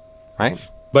 right?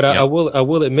 But I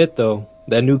will admit though,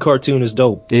 that new cartoon is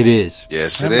dope. It is.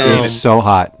 Yes, it It's is. so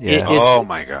hot. Yeah. Oh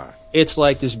my god. It's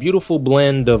like this beautiful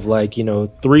blend of like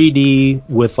 3D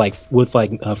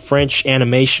with French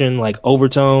animation, like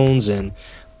overtones, and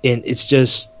it's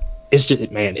just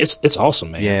man, it's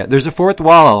awesome, man. Yeah, there's a fourth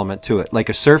wall element to it, like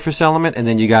a surface element, and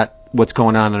then you got what's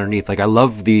going on underneath. Like I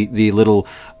love the little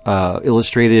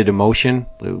illustrated emotion.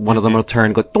 One of them will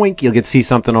turn, go doink. You'll get to see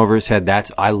something over his head.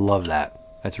 I love that.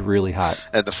 That's really hot.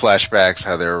 And the flashbacks,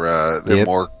 how they're Yep.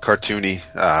 more cartoony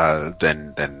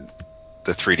than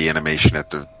the 3D animation that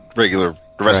the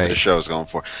rest of the show is going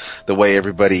for. The way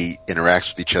everybody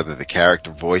interacts with each other, the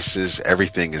character voices,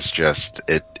 everything is just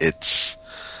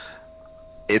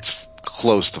it's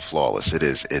close to flawless. It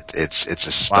is. It's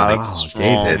a stunning.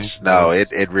 Wow, Dave.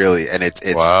 It really, and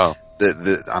it's wow.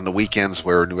 the on the weekends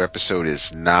where a new episode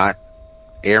is not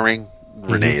airing,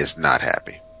 Renee is not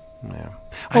happy. Yeah.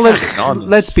 Well,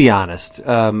 let's be honest.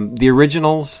 The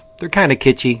originals, they're kind of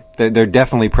kitschy. They're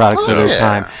definitely products of their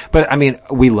time. But I mean,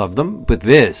 we love them. But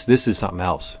this is something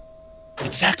else.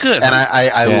 It's that good. And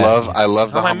I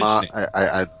love the How am I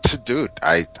homage. Dude,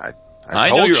 I I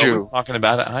know told you're you. always talking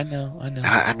about it. I know. And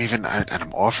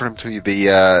I'm offering them to you.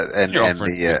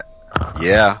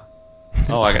 Yeah.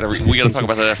 Oh, we gotta talk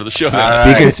about that after the show.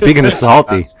 Speaking of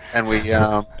salty, And we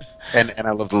and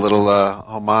I love the little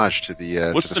homage to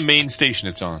the. What's the main station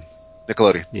it's on?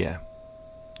 Nickelodeon? yeah.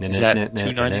 Is that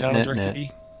 $2.99 on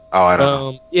DirecTV? Oh, I don't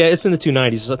know. Yeah, it's in the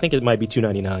 290s. I think it might be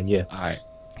 $2.99. Yeah. All right.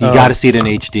 You got to see it in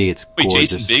HD. It's Wait, gorgeous.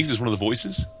 Jason Biggs is one of the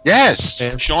voices?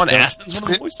 Yes. Sean Astin's one of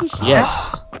the voices?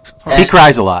 Yes. He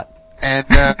cries a lot. And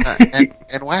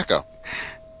Wacko.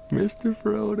 Mr.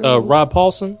 Frodo. Rob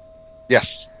Paulson.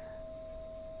 Yes.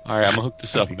 All right, I'm gonna hook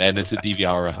this up and add it to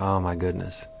DVR. Oh my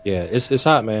goodness. Yeah, it's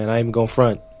hot, man. I ain't even gonna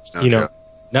front. No You know,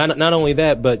 joke. not only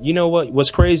that, but you know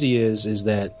what's crazy is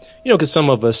that, you know, because some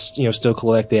of us, you know, still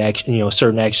collect the action, you know,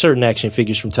 certain action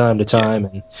figures from time to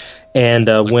time, and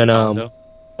when Mondo?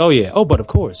 oh yeah, but of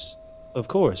course,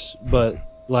 but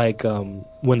like when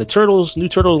the new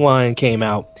Turtles line came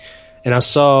out, and I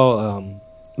saw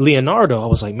Leonardo, I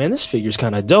was like, man, this figure's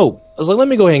kind of dope. I was like, let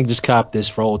me go ahead and just cop this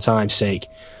for old time's sake,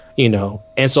 you know.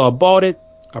 And so I bought it.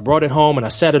 I brought it home and I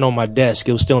sat it on my desk.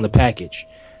 It was still in the package.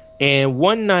 And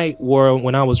one night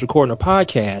when I was recording a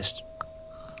podcast,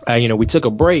 you know, we took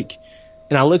a break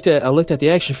and I looked at the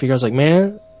action figure. I was like,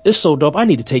 man, it's so dope. I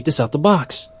need to take this out the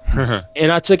box.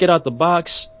 And I took it out the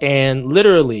box, and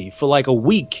literally for like a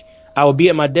week, I would be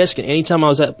at my desk, and anytime I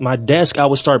was at my desk, I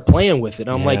would start playing with it.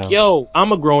 I'm like, yo,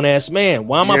 I'm a grown ass man.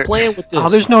 Why am I playing with this? Oh,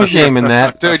 there's no shame in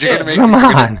that. Dude, you're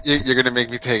gonna make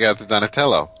me take out the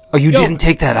Donatello. Oh, you didn't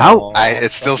take that out?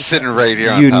 It's still sitting right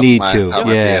here on You top need of to.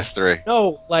 my Yeah. PS3.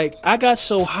 No, like I got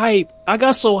so hype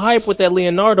with that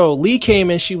Leonardo. Lee came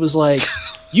in, she was like,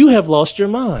 you have lost your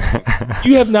mind.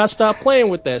 You have not stopped playing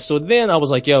with that. So then I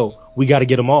was like, yo, we got to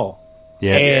get them all.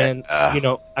 Yeah. And, you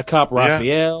know, I copped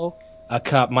Raphael, I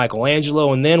copped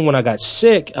Michelangelo, and then when I got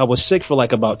sick, I was sick for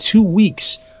like about 2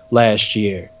 weeks last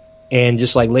year, and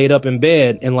just like laid up in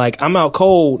bed, and like I'm out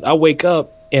cold, I wake up,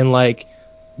 and like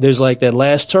there's like that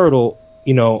last turtle,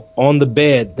 you know, on the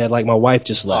bed that like my wife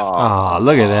just left. Oh,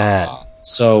 look at that.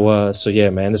 So yeah,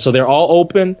 man. So they're all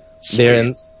open.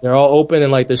 They're all open,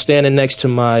 and like they're standing next to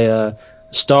my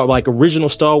original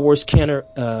Star Wars Kenner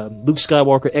Luke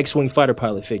Skywalker X-wing fighter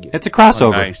pilot figure. It's a crossover.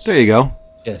 Oh, nice. There you go.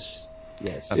 Yes.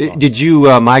 That's awesome. Did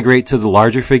you migrate to the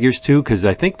larger figures too? Because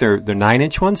I think they're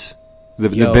 9-inch ones. The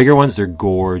bigger ones, they're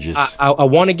gorgeous. I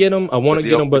want to get them.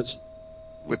 But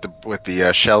With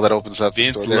the shell that opens up.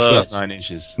 Vince the store loves there. 9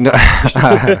 inches. No.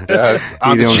 Yes.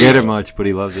 He don't get it much, but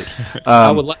he loves it.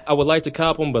 I would like to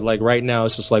cop them, but like right now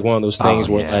it's just like one of those things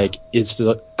where like it's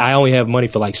I only have money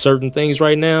for like certain things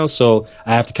right now, so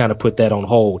I have to kind of put that on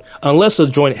hold unless a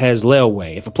joint has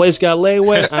layaway. If a place got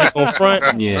layaway, I ain't gonna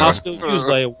front. Yeah. I'll still use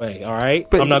layaway. All right,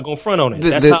 But I'm not gonna front on it.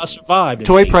 the- That's how I survived.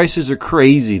 Toy prices are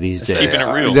crazy these days. keeping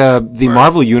it real. The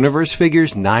Marvel Universe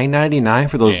figures, $9.99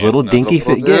 for those Yeah, little it's nuts. dinky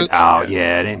Little figures. dudes? Oh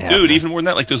yeah, it ain't happening. Dude, even more than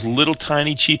that, like those little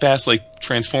tiny cheap ass like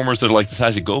Transformers that are like the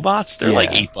size of GoBots, they're like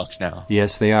Yeah. $8 now.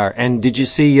 Yes, they are. And did you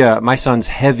see? My son's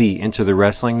heavy into the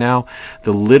wrestling now.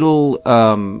 The little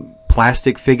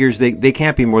plastic figures, they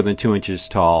can't be more than 2 inches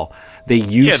tall. They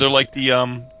use Yeah, they're like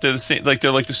they're the same, like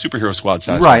they're like the superhero squad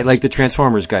size. right, ones. like the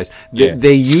Transformers guys. Yeah.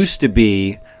 They used to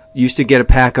get a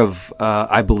pack of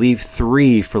I believe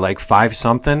 3 for like $5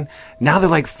 something. Now they're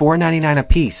like $4.99 a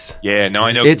piece. Yeah, no,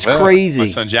 I know. It's crazy. My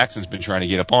son Jackson's been trying to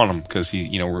get up on them because he's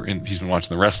been watching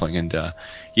the wrestling, and toys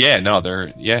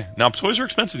are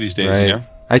expensive these days. Right. You know,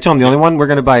 I told him the only one we're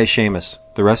going to buy is Sheamus.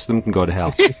 The rest of them can go to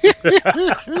hell.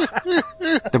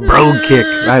 The Brogue Kick.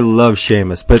 I love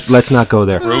Sheamus, but let's not go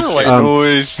there. White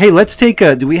noise. Hey, let's take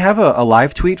do we have a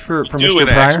live tweet for Mr. and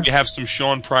Pryor? actually have some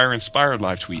Sean Pryor inspired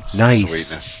live tweets. Nice.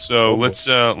 Sweetness. So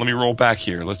let me roll back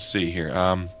here. Let's see here.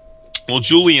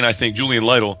 Julian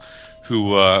Lytle,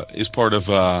 who is part of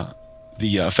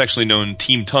the affectionately known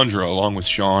Team Tundra, along with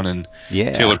Sean and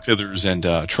Yeah. Taylor Pithers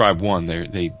and Tribe One.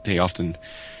 They often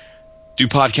do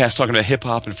podcasts talking about hip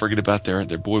hop and forget about their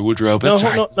boy Woodrow. But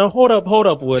No, hold up,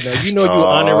 Wood. Now, you know you're an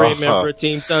honorary member of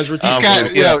Team Tundra.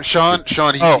 Sean,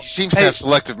 he seems to have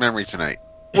selective memory tonight.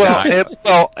 Well, I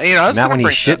was Not going when to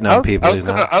he's shitting on people, he's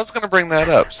not. I was going to bring that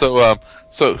up. So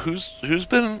who's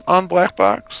been on Black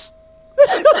Box?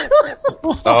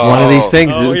 One of these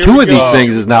things, here two we of these go.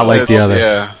 things is not like the other.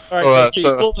 Yeah. All right, Well, keep-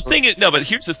 so- well, the thing is, no, but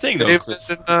here's the thing, though, If Chris.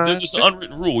 it's, There's an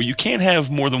unwritten rule: you can't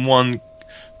have more than one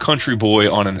country boy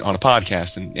on a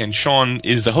podcast, and Sean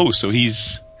is the host, so you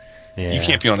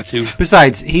can't be on it too.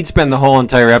 Besides, he'd spend the whole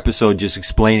entire episode just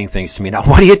explaining things to me. Now,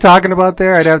 what are you talking about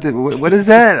there? I'd have to. What is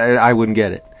that? I wouldn't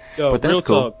get it. Yo, But that's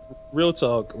cool. Real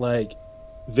talk. Like,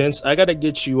 Vince, I got to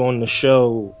get you on the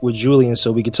show with Julian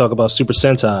so we could talk about Super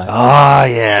Sentai. Oh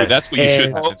yeah, So that's what you should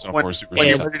And- have. It's on for Super When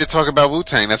you're Sentai. ready to talk about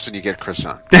Wu-Tang, that's when you get Chris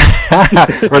on.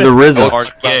 or the Rizzo.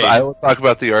 I will talk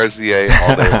about the RZA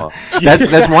all day long.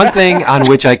 That's one thing on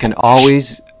which I can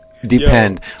always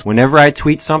depend. Whenever I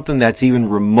tweet something that's even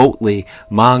remotely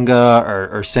manga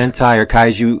or Sentai or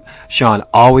Kaiju, Sean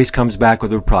always comes back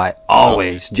with a reply.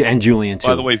 Always. And Julian, too.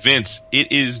 By the way, Vince,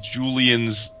 it is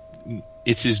Julian's...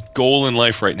 It's his goal in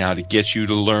life right now to get you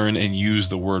to learn and use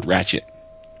the word ratchet.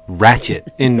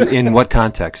 Ratchet. In what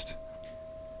context?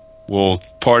 Well,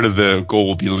 part of the goal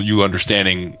will be you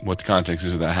understanding what the context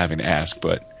is without having to ask,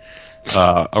 but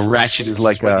a ratchet is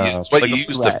like It's what like you a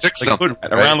use rat, to fix like a something. hood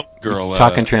rat, around the girl.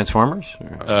 Talking Transformers?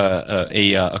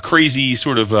 A crazy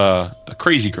sort of a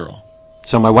crazy girl.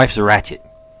 So my wife's a ratchet.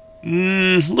 A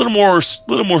little more.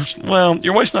 Well,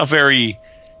 your wife's not very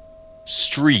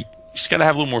street. She's got to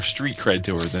have a little more street cred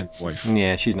to her than wife.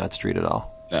 Yeah, she's not street at all.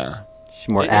 Nah. She's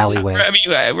more alleyway. I mean,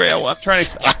 I'm trying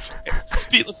to.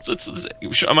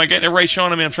 Am I getting it right,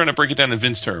 Sean? I mean, I'm trying to break it down in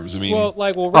Vince terms. I mean,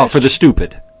 For the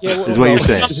stupid. Yeah, is what you're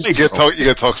saying. You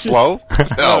gotta talk slow?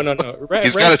 No.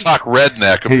 He's got to talk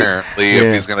redneck, apparently,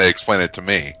 if he's going to explain it to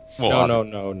me. well,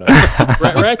 No.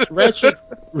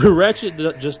 Ratchet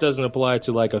just doesn't apply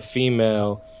to like a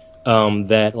female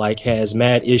that like has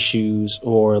mad issues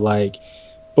or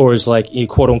is like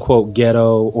quote unquote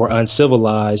ghetto or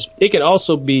uncivilized. It can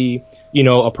also be,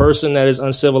 a person that is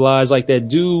uncivilized, like that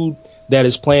dude that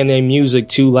is playing their music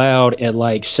too loud at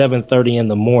like 7:30 in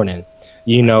the morning.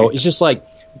 It's just like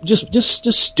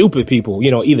just stupid people.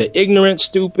 Either ignorant,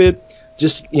 stupid,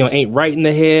 just ain't right in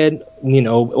the head.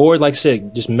 Or like I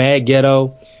said, just mad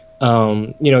ghetto.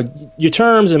 Your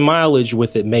terms and mileage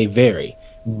with it may vary,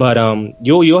 but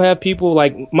you'll have people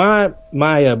like my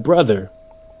brother.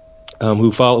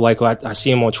 Who follow, like, I see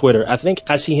him on Twitter. I think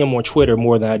I see him on Twitter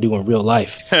more than I do in real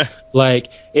life.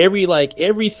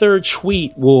 every third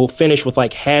tweet will finish with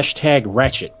like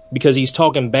 #ratchet because he's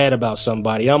talking bad about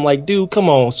somebody. I'm like, dude,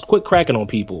 come on, quit cracking on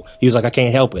people. He was like, I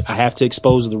can't help it. I have to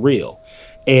expose the real.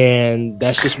 And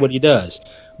that's just what he does.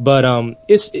 But,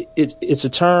 it's a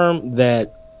term that,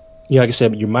 like I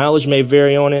said, your mileage may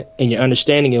vary on it and your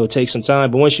understanding, it will take some time.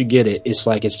 But once you get it, it's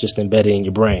like, it's just embedded in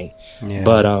your brain. Yeah.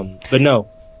 But no.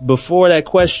 Before that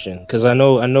question, because I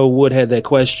know Wood had that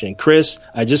question, Chris,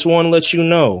 I just want to let you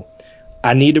know,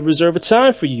 I need to reserve a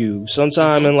time for you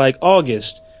sometime in like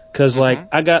August, because like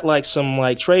I got like some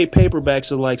like trade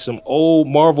paperbacks of like some old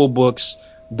Marvel books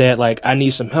that like I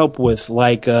need some help with,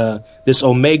 like this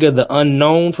Omega the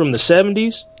Unknown from the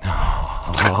 70s.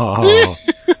 Oh.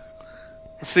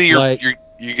 See, you're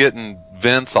getting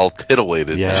Vince all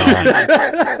titillated.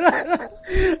 Yeah.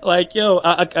 Like,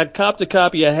 I copped a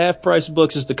copy of Half Price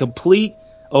Books. It's the complete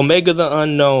Omega the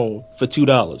Unknown for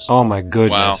 $2. Oh my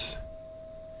goodness. Wow.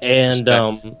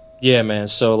 And yeah, man.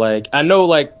 So like I know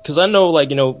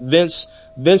Vince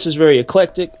is very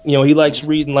eclectic. He likes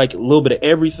reading like a little bit of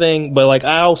everything, but like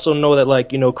I also know that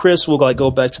like, Chris will like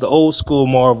go back to the old school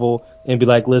Marvel and be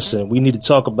like, listen, we need to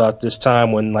talk about this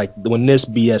time when this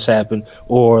BS happened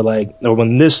or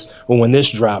when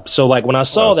this dropped. So like when I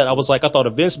saw that, I was like, I thought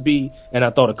of Vince B and I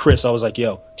thought of Chris. I was like,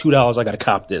 yo, $2, I got to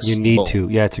cop this. You need to.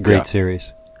 Yeah, it's a great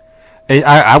series.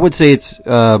 I would say it's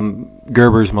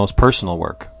Gerber's most personal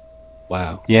work.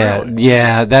 Wow. Yeah, Really?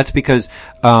 yeah. That's because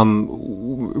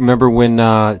remember when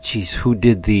who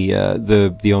did the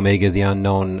Omega the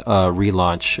Unknown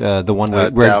relaunch? The one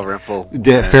where Dalrymple,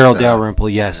 Farrell Dalrymple.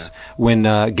 Yes, yeah. When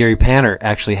Gary Panner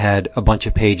actually had a bunch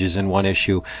of pages in one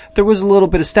issue, there was a little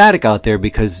bit of static out there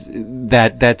because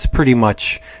that's pretty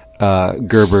much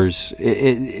Gerber's.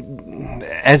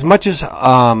 As much as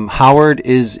Howard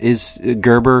is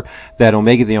Gerber, that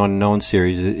Omega the Unknown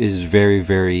series is very,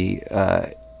 very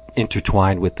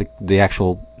intertwined with the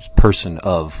actual person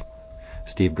of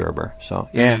Steve Gerber. So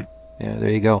yeah, there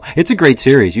you go. It's a great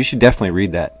series. You should definitely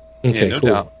read that. Okay, no cool.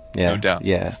 doubt. Yeah, No doubt.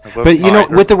 Yeah, but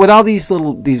with all these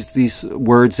these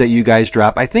words that you guys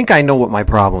drop, I think I know what my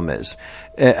problem is.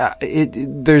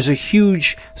 There's a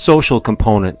huge social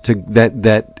component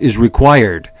that is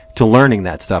required to learning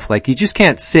that stuff. Like you just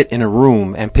can't sit in a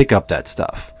room and pick up that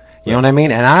stuff. You know what I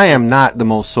mean? And I am not the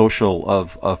most social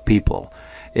of people.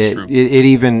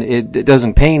 It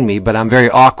doesn't pain me, but I'm very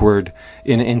awkward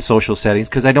in social settings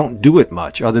because I don't do it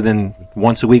much other than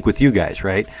once a week with you guys,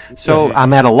 right? So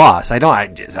I'm at a loss.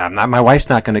 I'm not, my wife's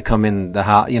not going to come in the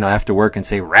house, after work and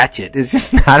say ratchet. It's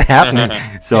just not happening.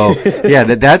 So yeah,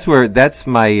 that's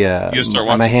my,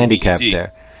 my handicap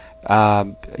there.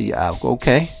 Yeah,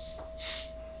 okay.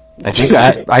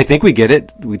 I think we get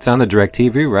it. It's on the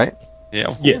DirecTV, right? Yeah,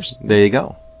 of course. Yes. There you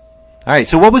go. All right.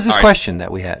 So what was this question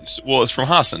that we had? Well, it's from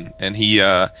Hassan, and he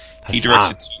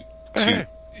directs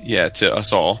it to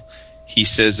us all. He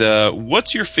says,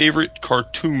 "What's your favorite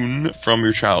cartoon from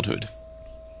your childhood?"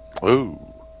 Ooh.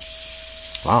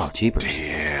 Wow, cheaper.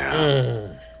 Yeah.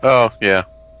 Oh, yeah.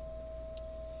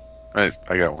 I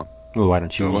got one. Well, why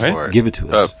don't you Go for it. give it to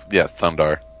us? Yeah,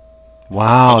 Thundar.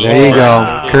 Wow, there you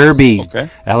go. Kirby. Okay.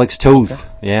 Alex Toth.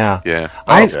 Yeah. Yeah.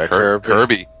 I- Yeah,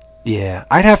 Kirby. Yeah.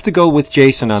 I'd have to go with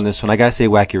Jason on this one. I gotta say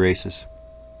Wacky Races.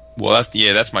 Well,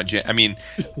 that's my jam. I mean,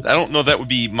 I don't know if that would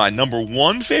be my number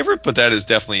one favorite, but that is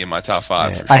definitely in my top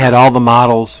 5. For I sure. had all the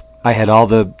models. I had all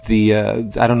the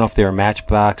I don't know if they were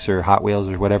Matchbox or Hot Wheels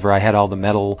or whatever. I had all the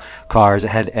metal cars. I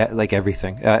had like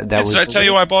everything. Did I tell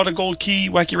you I bought a gold key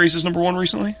Wacky Races number 1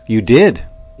 recently? You did.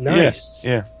 Nice.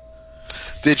 Yeah.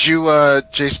 Did you,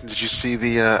 Jason? Did you see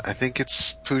the? I think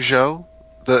it's Peugeot,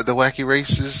 the Wacky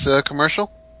Races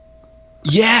commercial.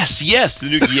 Yes. The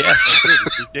new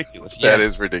it's ridiculous. Yes. That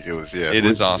is ridiculous. Yeah, It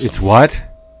is awesome. It's what?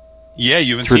 Yeah,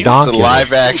 you haven't It's seen redonkulous. It's a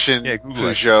live action Yeah, Google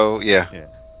it. Peugeot. Yeah. it.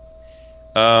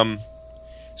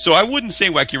 So I wouldn't say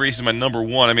Wacky Races is my number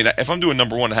 1. I mean, if I'm doing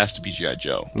number 1, it has to be G.I.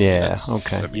 Joe. Yeah,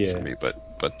 okay. That'd be Yeah. for me.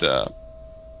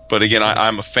 But again,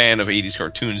 I'm a fan of 80s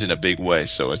cartoons in a big way,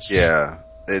 so it's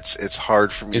It's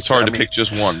hard for me. it's hard to pick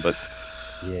just one. But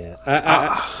Yeah.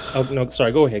 Oh, no,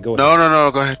 sorry. Go ahead. No.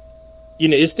 Go ahead. You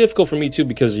know, it's difficult for me too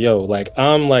because like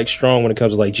I'm like strong when it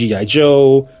comes to like G.I.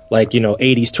 Joe, like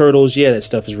 80s Turtles. Yeah, that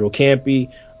stuff is real campy.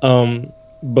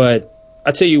 But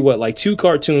I tell you what, like 2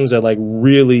 cartoons that like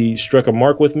really struck a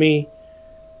mark with me,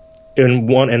 and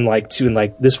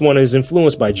this one is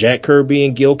influenced by Jack Kirby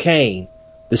and Gil Kane,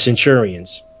 the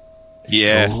Centurions.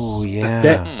 yes, Oh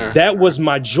yeah. That was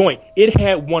my joint. It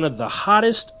had one of the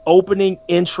hottest opening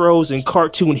intros in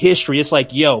cartoon history. It's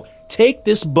like, yo, take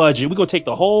this budget. We're gonna take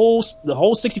the whole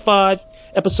 65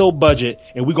 episode budget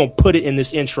and we're gonna put it in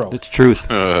this intro. It's truth.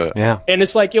 Yeah. And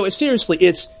it's like, yo,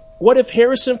 it's what if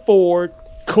Harrison Ford,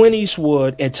 Clint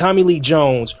Eastwood, and Tommy Lee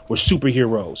Jones were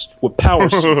superheroes with power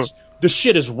suits? The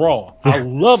shit is raw. I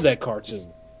love that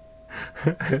cartoon.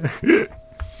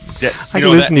 I can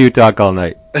listen to you talk all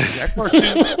night. that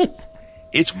cartoon.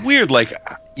 It's weird. Like,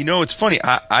 it's funny.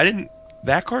 I didn't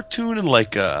that cartoon and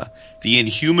like the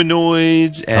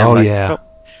Inhumanoids and Oh, like, yeah.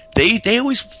 they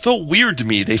always felt weird to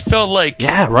me. They felt like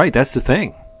Yeah, right. That's the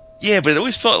thing. but it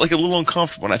always felt like a little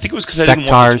uncomfortable. And I think it was because I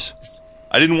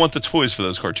didn't want the toys for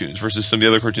those cartoons versus some of the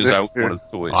other cartoons I wanted the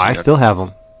toys. I still have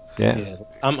them. Yeah. Yeah,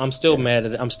 I'm still mad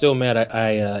at it. I'm still mad.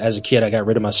 I as a kid I got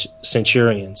rid of my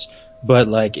Centurions, but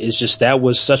like it's just that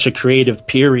was such a creative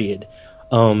period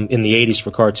in the 80s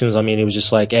for cartoons. I mean, it was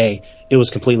just like, hey, it was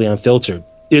completely unfiltered.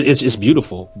 It's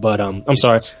beautiful, but I'm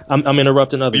sorry, I'm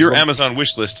interrupting others. Your Amazon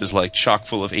wish list is like chock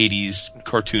full of 80s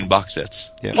cartoon box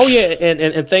sets. Yeah. Oh yeah,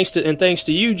 and thanks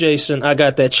to you, Jason, I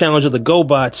got that Challenge of the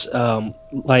GoBots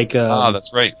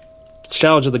That's right.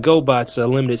 Challenge of the GoBots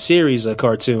limited series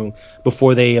cartoon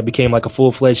before they became like a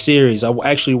full-fledged series. I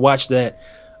actually watched that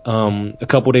a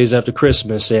couple days after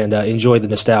Christmas and enjoyed the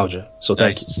nostalgia. So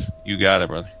thank you. You got it,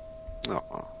 brother. Oh.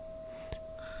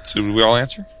 So did we all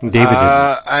answer? David didn't.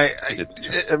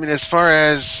 I mean, as far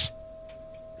as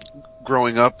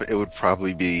growing up, it would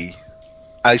probably be.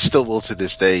 I still will to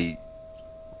this day.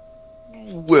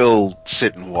 Will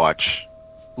sit and watch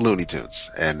Looney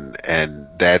Tunes, and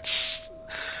that's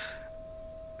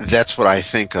what I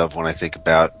think of when I think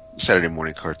about Saturday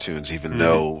morning cartoons. Even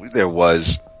though there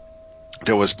was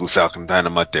Blue Falcon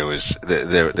Dynamite, there was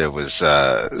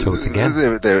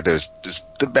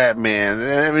the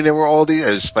Batman. I mean, there were all these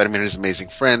Spider-Man and His Amazing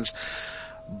Friends.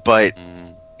 But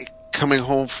coming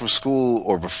home from school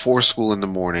or before school in the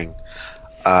morning,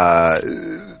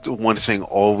 one thing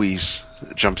always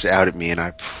jumps out at me, and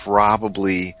I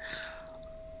probably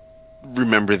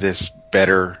remember this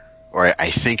better, or I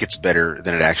think it's better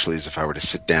than it actually is if I were to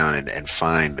sit down and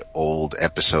find old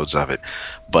episodes of it.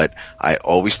 But I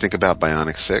always think about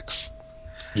Bionic 6.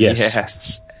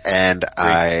 Yes. And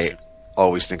I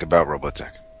always think about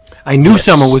Robotech. I knew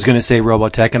someone was going to say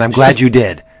Robotech, and I'm glad you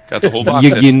did. Got the whole box.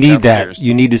 You need downstairs. that.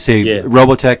 You need to say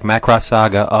Robotech, Macross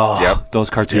Saga. Oh, Yep. those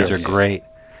cartoons are great.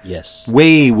 Yes.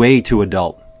 Way, way too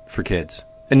adult for kids.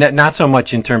 And that, not so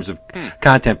much in terms of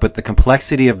content, but the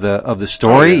complexity of the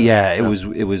story.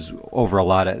 It was over a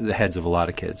lot of the heads of a lot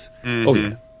of kids. Mm-hmm. Oh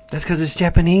yeah. That's because it's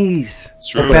Japanese. It's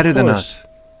true. They're better Of than course.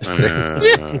 us.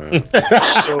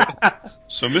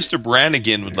 So Mr.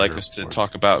 Brannigan would like us to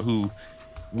talk about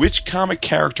which comic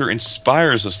character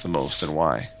inspires us the most and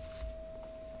why.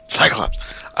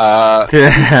 Cyclops.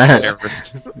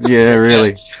 Yeah,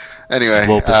 really. Anyway,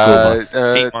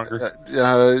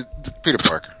 Peter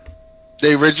Parker.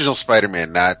 The original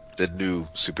Spider-Man, not the new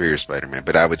Superior Spider-Man,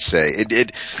 but I would say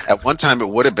it at one time it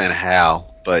would have been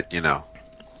Hal, but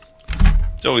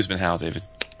It's always been Hal, David.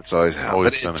 it's always Hal.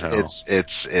 Always But been Hal.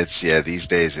 it's these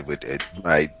days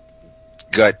my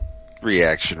gut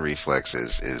reaction reflex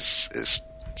is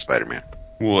Spider-Man.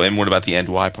 Well, and what about the end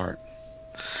Y part?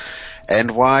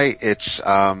 And why? It's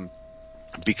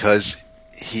because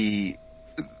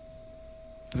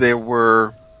there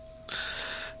were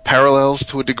parallels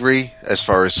to a degree as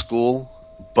far as school,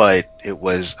 but it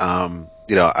was,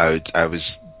 I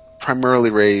was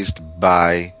primarily raised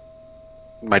by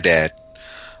my dad.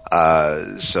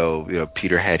 So,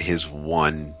 Peter had his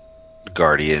one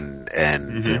guardian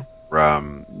and,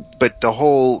 but the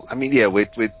whole,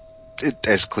 with it,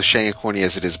 as cliche and corny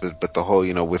as it is, but the whole,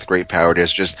 with great power,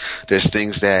 there's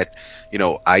things that,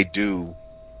 I do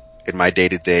in my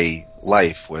day-to-day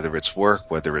life, whether it's work,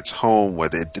 whether it's home,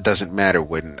 it doesn't matter,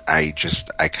 when I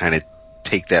kind of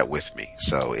take that with me.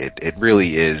 So it really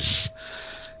is,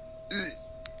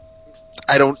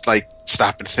 I don't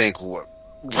stop and think, what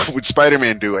would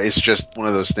Spider-Man do? It's just one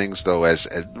of those things, though,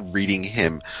 as reading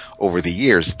him over the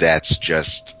years, that's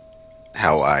just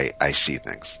how I see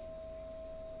things.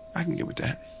 I can get with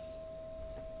that.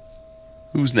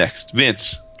 Who's next?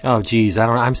 Vince. Oh, geez,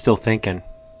 I'm still thinking.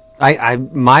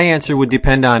 My answer would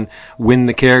depend on when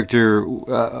the character,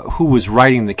 who was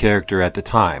writing the character at the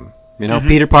time.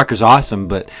 Peter Parker's awesome,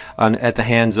 but at the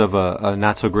hands of a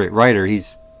not so great writer,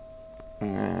 he's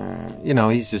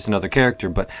just another character.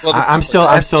 But I'm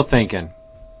still thinking.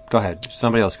 Go ahead,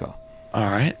 somebody else go. All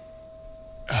right.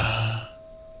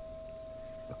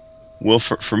 Well,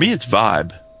 for me, it's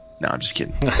Vibe. No, I'm just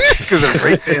kidding.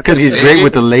 Because he's great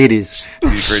with the ladies.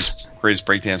 He's the greatest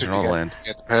breakdancer in all the land.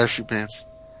 Got the parachute pants.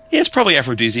 Yeah, it's probably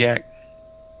aphrodisiac.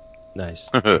 Nice.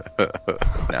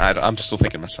 I'm still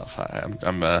thinking myself. I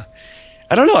don't know.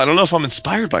 I don't know if I'm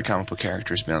inspired by comic book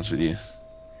characters, to be honest with you.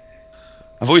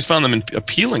 I've always found them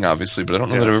appealing, obviously, but I don't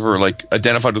know that I've ever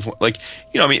identified with one.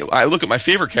 I look at my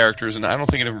favorite characters, and I don't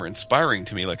think any of them are inspiring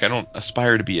to me. I don't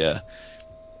aspire to be a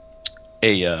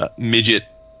midget,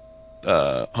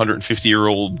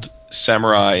 150-year-old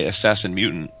samurai assassin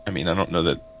mutant. I don't know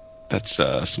that that's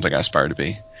something I aspire to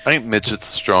be. I think midget's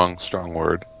a strong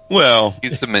word. Well,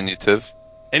 he's diminutive.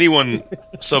 Anyone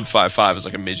sub 5'5" is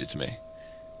like a midget to me.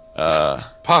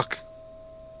 Puck.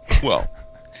 Well,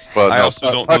 I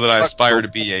also don't know that I aspire to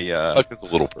be a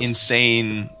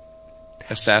insane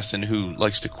assassin who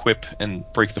likes to quip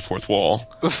and break the fourth wall.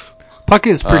 Puck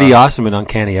is pretty awesome in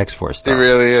Uncanny X-Force, though. He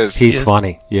really is. He's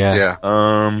funny. Yeah.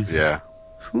 Yeah.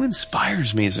 Who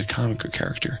inspires me as a comic book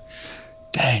character?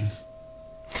 Dang.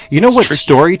 You know what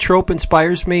story trope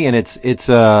inspires me, and it's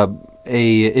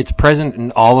present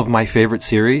in all of my favorite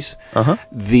series.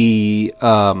 The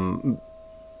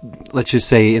let's just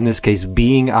say in this case,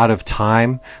 being out of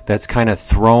time that's kind of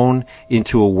thrown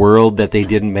into a world that they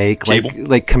didn't make,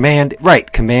 like Command.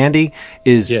 Right, Commandy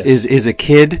is a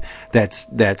kid that's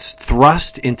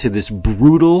thrust into this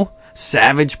brutal,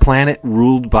 savage planet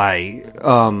ruled by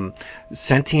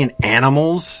sentient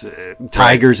animals,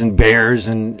 tigers and bears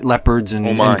and leopards and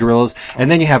gorillas. And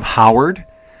then you have Howard,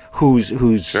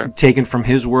 who's taken from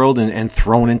his world and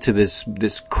thrown into this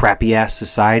crappy ass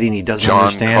society, and he doesn't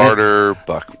understand Carter,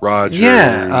 Buck Rogers.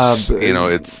 Yeah,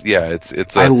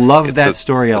 it's. I love that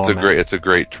story element. It's a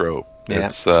great trope. Yeah.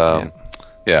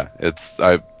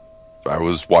 I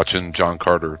was watching John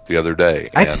Carter the other day.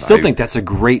 I still think that's a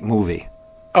great movie.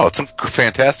 Oh, it's a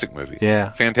fantastic movie.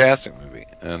 Yeah, fantastic movie,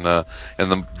 and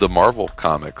the Marvel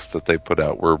comics that they put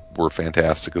out were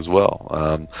fantastic as well.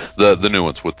 The new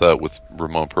ones with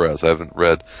Ramon Perez. I haven't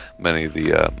read many of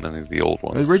the old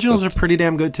ones. The originals are pretty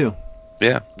damn good too.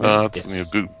 Yeah, it's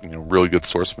good, really good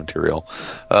source material.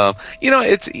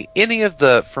 It's any of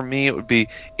the, for me it would be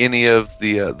any of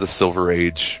the Silver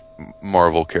Age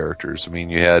Marvel characters. I mean,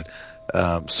 you had.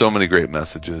 So many great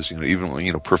messages,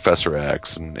 even Professor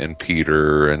X and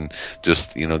Peter, and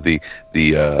just the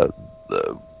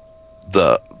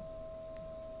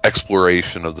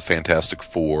exploration of the Fantastic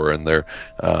Four and their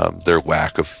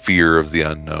lack of fear of the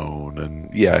unknown, and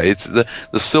it's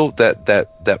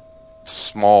that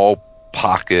small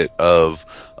pocket of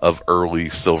early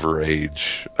Silver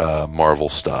Age Marvel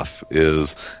stuff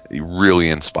is really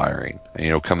inspiring.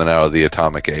 Coming out of the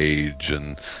Atomic Age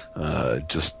and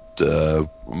just.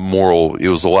 Moral. It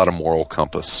was a lot of moral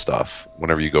compass stuff.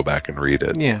 Whenever you go back and read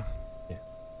it,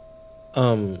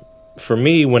 for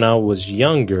me, when I was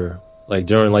younger,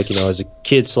 during as a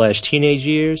kid / teenage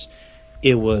years,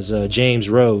 it was James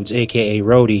Rhodes, aka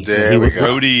Rhodey. There we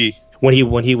go. Rhodey.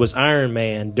 When he was Iron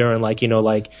Man during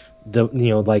the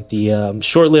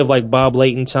short-lived Bob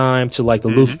Layton time to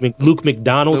the Luke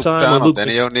McDonald time.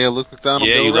 Denny O'Neil, Luke McDonald.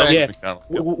 Yeah, you love Luke McDonald.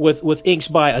 With inks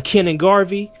by Akin and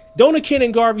Garvey. Don't Akin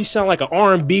and Garvey sound like an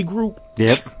R&B group?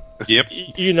 Yep. Yep.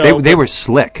 You know, They were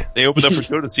slick. They opened up for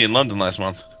Jodeci in London last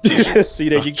month. see,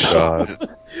 there you go.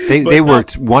 They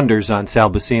worked wonders on Sal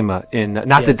Buscema.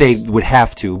 Not that they would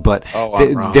have to, but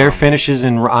their finishes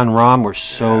on ROM were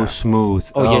so smooth.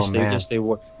 Yes, they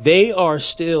were. They are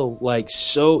still like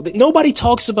so. Nobody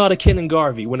talks about a Ken and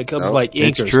Garvey when it comes to like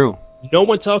inkers. It's true. No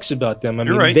one talks about them. I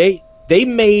mean, right. they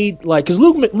made like because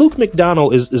Luke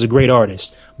McDonnell is a great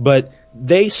artist, but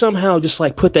they somehow just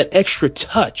like put that extra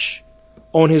touch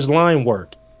on his line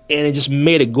work, and it just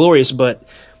made it glorious. But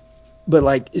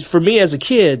like for me as a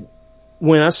kid,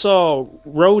 when I saw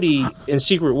Rhodey in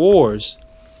Secret Wars,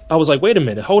 I was like, wait a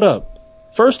minute, hold up.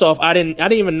 First off, I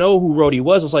didn't even know who Rhodey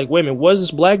was. I was like, wait a minute, what's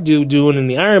this black dude doing in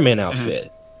the Iron Man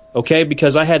outfit? Okay,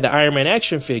 because I had the Iron Man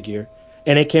action figure,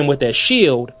 and it came with that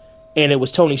shield, and it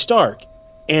was Tony Stark.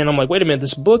 And I'm like, wait a minute,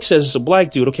 this book says it's a black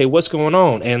dude. Okay, what's going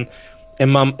on? And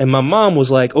my mom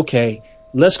was like, okay,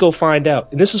 let's go find out.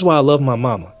 And this is why I love my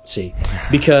mama, see,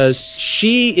 because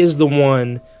she is the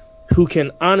one who I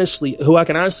can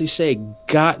honestly say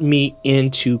got me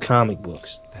into comic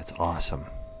books. That's awesome.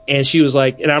 And she was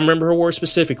like, and I remember her words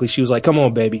specifically. She was like, "Come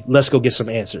on, baby, let's go get some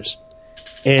answers."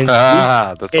 And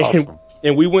that's awesome.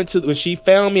 And we went to when she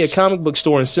found me a comic book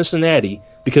store in Cincinnati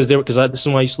because this is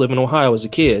when I used to live in Ohio as a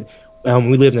kid.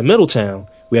 We lived in Middletown.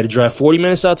 We had to drive 40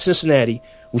 minutes out to Cincinnati.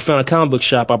 We found a comic book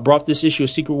shop. I brought this issue of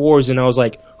Secret Wars, and I was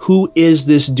like, "Who is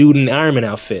this dude in the Iron Man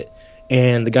outfit?"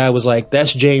 And the guy was like,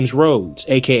 "That's James Rhodes,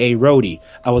 a.k.a. Rhodey."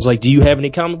 I was like, "Do you have any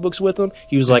comic books with him?"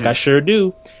 He was like, "I sure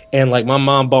do." And like my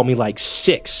mom bought me like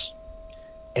 6.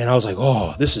 And I was like,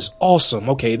 "Oh, this is awesome.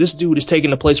 Okay, this dude is taking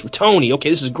the place for Tony. Okay,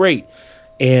 this is great."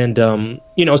 And,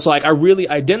 it's like I really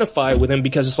identify with him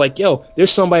because it's like, yo,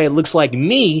 there's somebody that looks like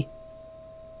me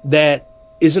that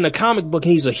is in a comic book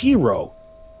and he's a hero.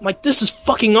 I'm like, this is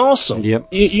fucking awesome. Yep.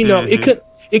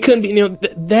 It couldn't be,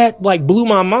 that like blew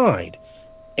my mind.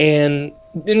 And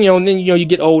then, you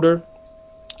get older.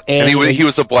 And he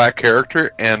was a black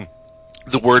character, and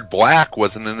the word black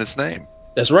wasn't in his name.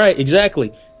 That's right,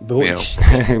 exactly.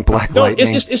 Black no,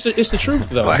 Lightning. It's the truth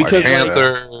though. Black because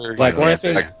Panther, Black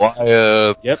Panther, Black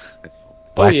Goliath. Yep.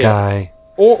 Black guy.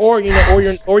 Or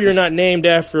you're not named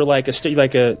after like a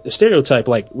stereotype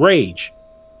like Rage.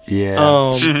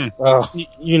 Yeah.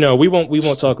 We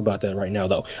won't talk about that right now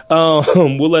though.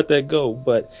 We'll let that go.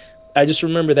 But I just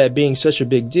remember that being such a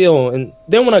big deal. And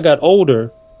then when I got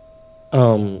older,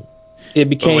 it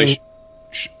became.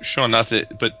 Sean,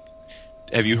 but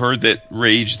have you heard that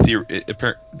Rage? There's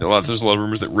a lot of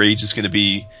rumors that Rage is going to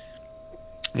be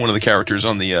one of the characters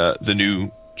on the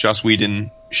new Joss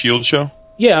Whedon Shield show.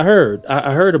 Yeah, I heard.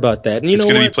 I heard about that. And it's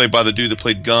going to be played by the dude that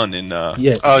played Gunn in.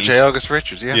 J. August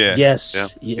Richards. Yeah.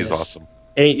 Yes. He's awesome.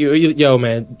 And yo,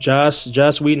 man,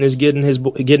 Joss Whedon is getting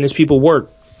his people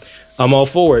work. I'm all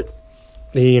for it.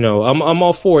 I'm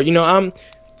all for it. I'm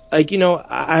like,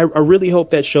 I really hope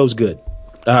that show's good.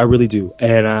 I really do,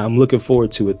 and I'm looking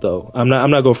forward to it. Though I'm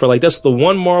not going for like that's the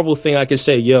one Marvel thing I can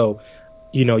say. Yo,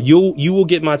 you will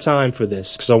get my time for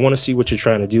this because I want to see what you're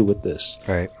trying to do with this.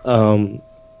 Right.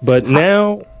 But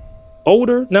now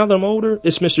that I'm older,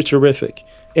 it's Mr. Terrific,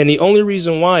 and the only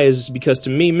reason why is because to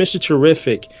me, Mr.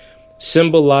 Terrific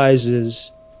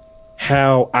symbolizes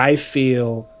how I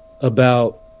feel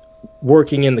about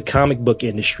working in the comic book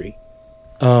industry.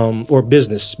 Or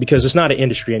business, because it's not an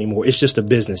industry anymore. It's just a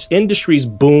business. Industries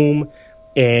boom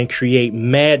and create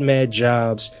mad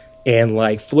jobs and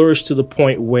like flourish to the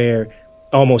point where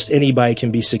almost anybody can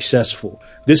be successful.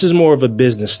 This is more of a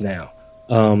business now.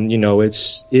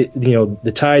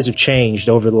 The tides have changed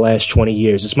over the last 20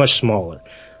 years. It's much smaller.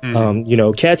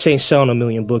 Cats ain't selling 1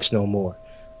 million books no more.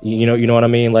 You know what I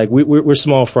mean? Like we're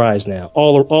small fries now,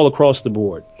 all across the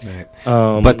board. Right.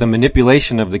 But the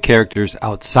manipulation of the characters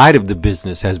outside of the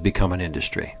business has become an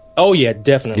industry. Oh yeah,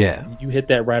 definitely. Yeah. You hit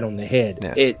that right on the head.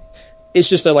 Yeah. It's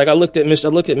just that like I looked at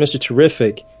Mr.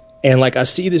 Terrific, and like I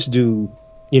see this dude.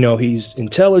 He's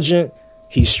intelligent,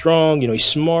 he's strong. He's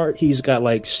smart. He's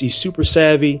super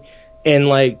savvy,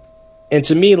 and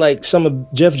to me like some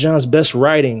of Jeff Johns' best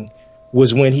writing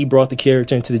was when he brought the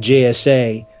character into the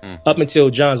JSA up until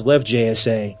Johns left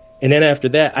JSA. And then after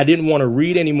that, I didn't want to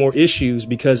read any more issues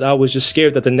because I was just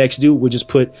scared that the next dude would just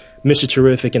put Mr.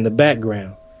 Terrific in the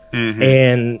background.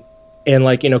 And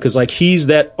cause like he's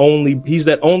that only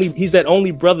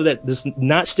brother that is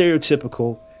not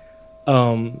stereotypical.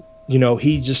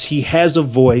 He has a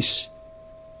voice,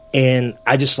 and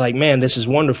I just like, man, this is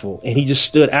wonderful. And he just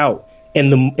stood out.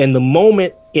 And the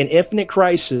moment in Infinite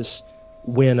Crisis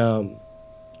when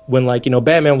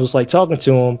Batman was like talking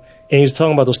to him and he was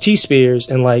talking about those T-Spears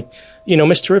and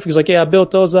Mr. Terrific is like, yeah, I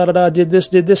built those, did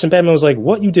this. And Batman was like,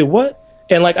 what? You did what?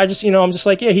 And like, I just, I'm just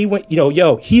like, yeah, he went,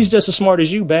 yo, he's just as smart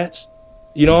as you, Bats.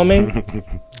 You know what I mean?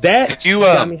 That Did you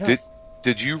got me hyped.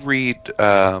 did you read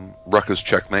Rucka's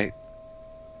Checkmate?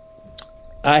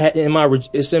 I had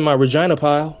it's in my Regina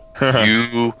pile.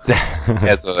 You,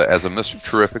 as a Mr.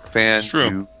 Terrific fan, It's true.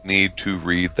 you need to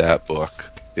read that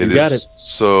book. You It got is it.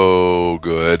 so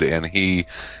good, and he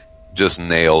just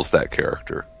nails that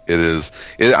character. It's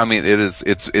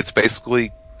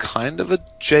basically kind of a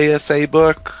JSA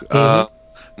book. And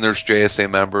there's JSA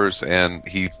members, and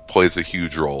he plays a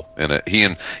huge role in it. He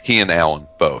and Alan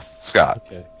both. Scott.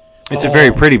 Okay. It's a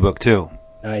very pretty book too.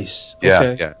 Nice. Yeah,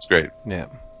 Okay. yeah, it's great. Yeah.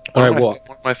 All right, one well,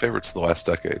 of my favorites of the last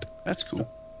decade. That's cool.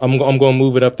 I'm going to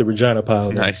move it up the Regina pile.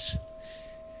 Then. Nice.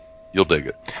 You'll dig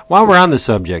it. While we're on the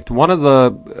subject, one of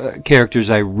the characters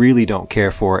I really don't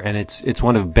care for, and it's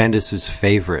one of Bendis's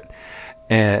favorite,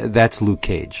 that's Luke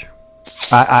Cage.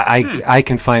 I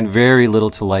can find very little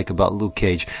to like about Luke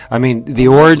Cage. I mean, the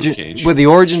origins Sweet of the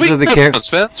Christmas,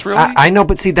 character. Vince, really? I know,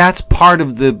 but see, that's part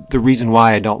of the reason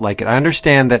why I don't like it. I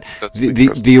understand that That's the, Sweet the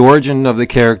Christmas. the origin of the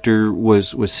character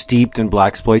was steeped in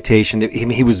blaxploitation.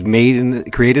 He was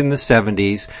created in the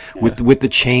 70s with the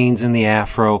chains and the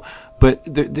afro, but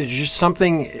there's just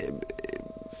something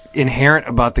inherent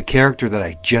about the character that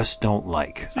I just don't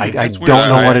like. I That's don't weird.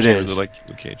 know I what it actually is. really like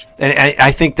Luke Cage. And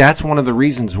I think that's one of the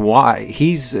reasons why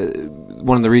he's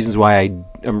one of the reasons why I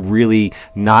am really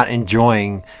not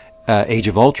enjoying Age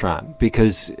of Ultron,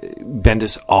 because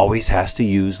Bendis always has to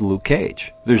use Luke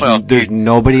Cage. There's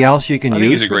nobody else you can I think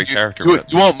use. he's a great character. You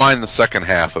but- won't mind the second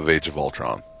half of Age of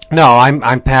Ultron. No, I'm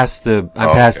past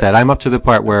past okay. that. I'm up to the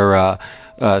part where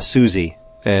Susie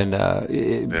and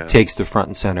takes the front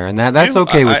and center, and that's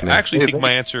okay with I me. actually think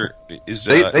my answer is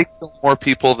They kill more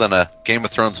people than a Game of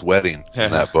Thrones wedding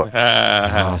in that book.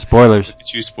 Oh, spoilers.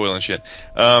 It's you spoiling shit.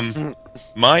 I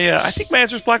think my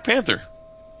answer is Black Panther.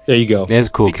 There you go. It's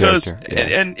a cool Because character.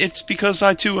 Yeah. and it's because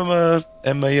I too am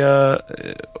a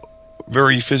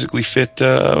very physically fit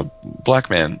black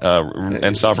man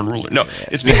and sovereign ruler. No,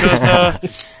 it's because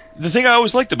the thing I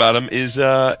always liked about him is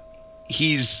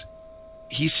he's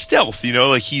stealth.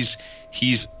 Like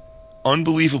he's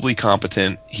unbelievably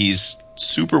competent. He's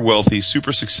super wealthy,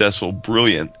 super successful,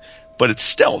 brilliant. But it's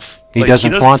stealth. He Like,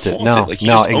 doesn't flaunt it. No, Like, he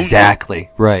no, just owns it. exactly.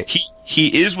 Right.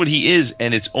 He is what he is,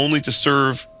 and it's only to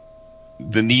serve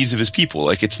the needs of his people.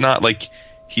 Like, it's not like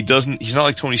he's not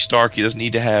like Tony Stark. He doesn't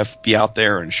need to be out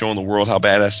there and showing the world how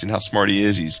badass and how smart he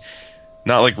is. He's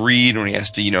not like Reed when he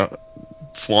has to,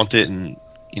 flaunt it and,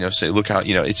 say, look how,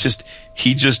 it's just,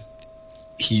 he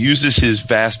uses his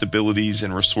vast abilities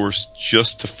and resource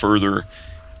just to further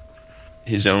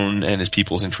his own and his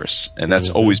people's interests. And that's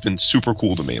always been super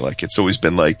cool to me. Like, it's always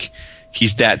been like,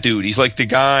 he's that dude. He's like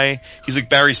he's like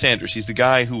Barry Sanders. He's the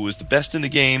guy who was the best in the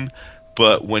game,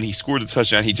 but when he scored the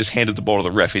touchdown, he just handed the ball to the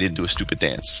ref. He didn't do a stupid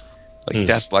dance. Like,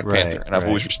 that's Black Right, Panther. And I've right.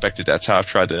 always respected that. That's how I've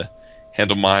tried to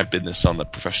handle my business on the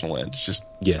professional end. It's just,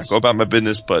 Yes. I go about my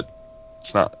business, but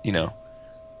it's not,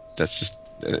 that's just,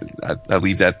 I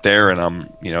leave that there, and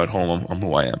I'm, at home, I'm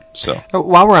who I am. So,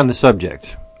 While we're on the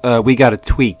subject, we got a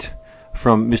tweet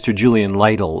from Mr. Julian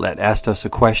Lytle that asked us a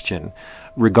question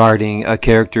regarding a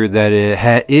character that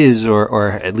is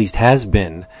or at least has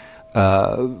been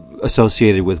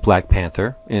associated with Black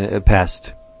Panther in the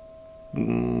past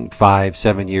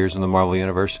 5-7 years in the Marvel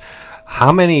Universe.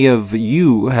 How many of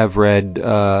you have read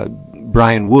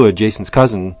Brian Wood, Jason's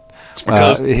cousin, my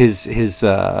cousin. his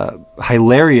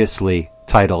hilariously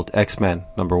titled X-Men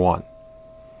 #1?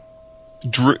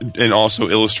 and also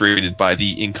illustrated by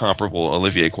the incomparable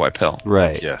Olivier Coipel.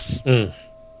 Right. Yes. Well,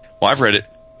 I've read it.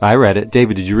 I read it.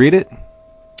 David, did you read it?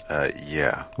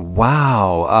 Yeah.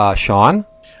 Wow. Sean?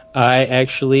 I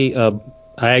actually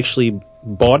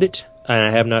bought it, and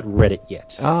I have not read it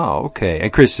yet. Oh, okay.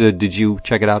 And Chris, did you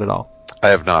check it out at all? I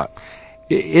have not.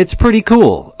 It's pretty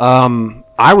cool.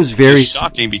 I was very It's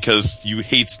shocking because you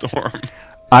hate Storm.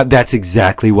 That's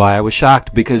exactly why I was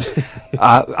shocked, because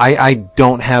I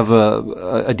don't have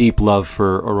a deep love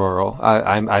for Aurora.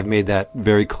 I've made that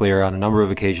very clear on a number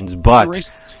of occasions, but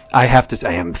racist. I have to say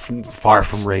I am far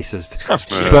from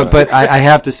racist. but I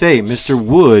have to say, Mr.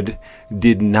 Wood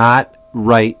did not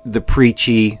write the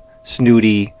preachy,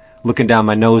 snooty, looking down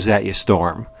my nose at you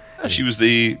Storm. She was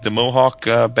the Mohawk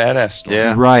badass Storm.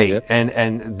 Yeah. Right, Yep.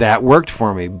 and that worked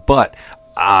for me. But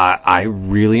I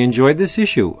really enjoyed this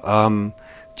issue.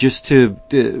 Just to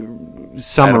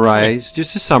summarize,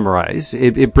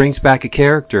 it brings back a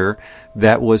character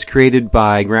that was created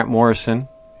by Grant Morrison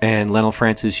and Lionel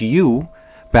Francis Yu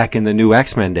back in the New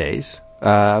X-Men days.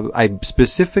 I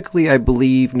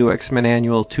believe New X-Men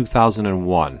Annual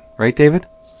 2001. Right, David?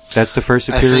 That's the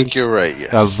first I appearance. think you're right.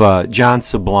 Yes. Of John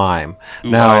Sublime.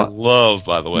 Who Now, I love,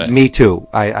 by the way. me too.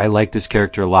 I like this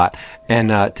character a lot, and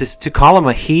to call him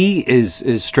a he is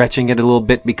stretching it a little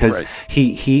bit because Right.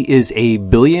 he is a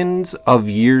billions of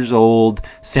years old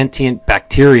sentient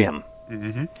bacterium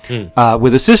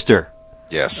with a sister,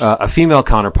 Yes. a female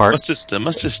counterpart.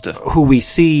 My sister. Who we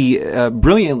see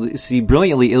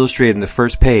brilliantly illustrated in the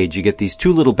first page. You get these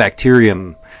two little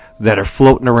bacterium that are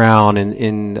floating around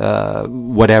in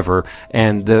whatever,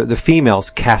 and the female's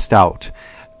cast out,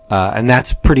 and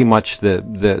that's pretty much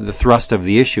the thrust of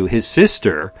the issue. His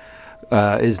sister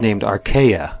is named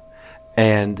Archaea,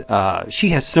 and she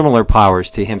has similar powers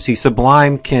to him. See,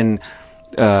 Sublime can.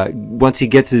 Once he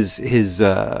gets his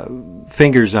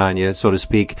fingers on you, so to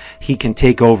speak, he can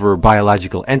take over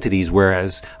biological entities,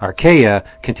 whereas Archaea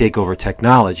can take over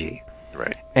technology.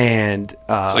 Right. And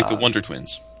It's like the Wonder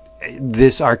Twins.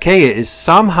 this Archaea is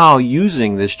somehow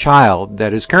using this child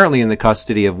that is currently in the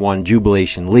custody of one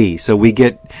Jubilation Lee. So we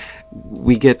get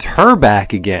her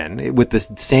back again with the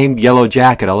same yellow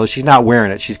jacket, although she's not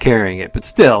wearing it, she's carrying it, but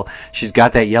still, she's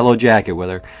got that yellow jacket with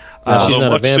her. She's Although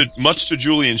not a much to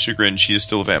Julian's chagrin, she is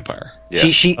still a vampire.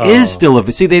 Yes. She is still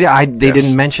a. See, they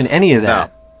didn't mention any of No,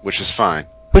 that. which is fine.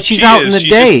 But she's She out is. in the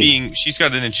She's day. Just she's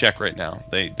got it in check right now.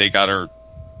 They got her.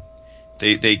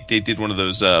 They did one of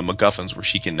those MacGuffins where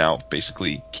she can now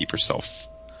basically keep herself.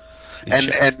 in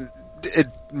And check.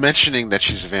 mentioning that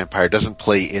she's a vampire doesn't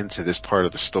play into this part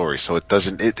of the story, so it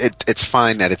doesn't. It's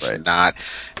fine that it's Right. not.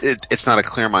 It's not a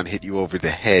Claremont hit you over the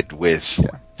head with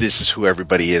this is who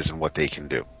everybody is and what they can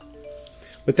do.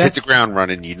 But Hit that's the ground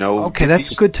running, you know. Okay,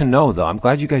 that's good to know, though. I'm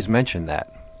glad you guys mentioned that.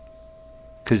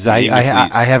 Because I Name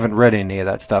it, please. haven't read any of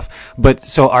that stuff. But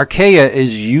so Archaea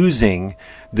is using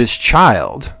this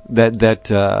child that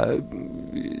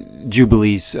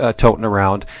Jubilee's toting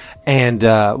around, and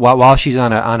while she's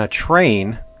on a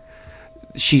train,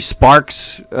 she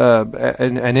sparks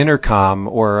an intercom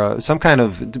or some kind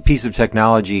of piece of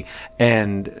technology,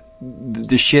 and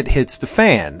the shit hits the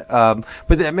fan.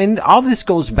 But I mean, all this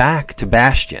goes back to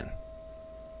Bastion.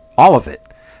 All of it.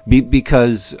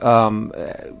 Because,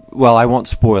 well, I won't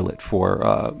spoil it for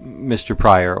Mr.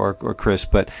 Pryor or Chris,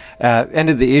 but end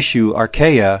of the issue,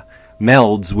 Archaea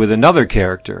melds with another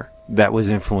character that was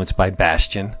influenced by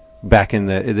Bastion back in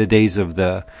the days of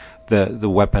the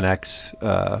Weapon X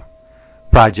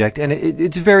project, and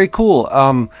it's very cool.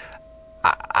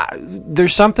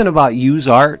 There's something about Yu's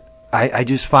art. I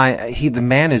just find the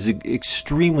man is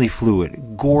extremely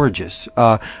fluid, gorgeous.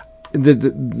 The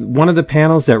one of the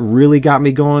panels that really got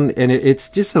me going, and it's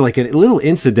just like a little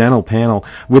incidental panel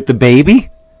with the baby,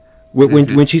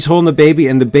 when she's holding the baby,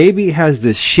 and the baby has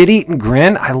this shit-eating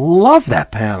grin. I love that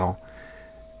panel.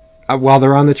 While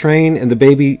they're on the train, and the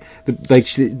baby,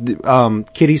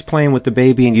 Kitty's playing with the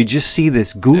baby, and you just see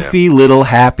this goofy little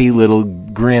happy little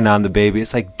grin on the baby.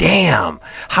 It's like, damn,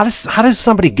 how does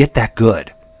somebody get that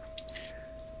good?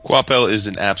 Quapel is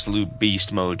an absolute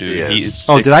beast mode, dude. Yes. He is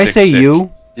Oh, did I say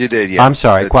you? You did, yeah. I'm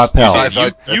sorry, That's- Quapel. I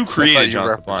thought- You I thought created you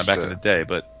John Sublime referenced back in the day,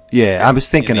 but Yeah, I was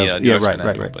thinking in the, of New York right.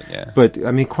 Annual, but yeah. But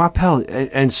I mean, Quapel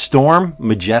and Storm,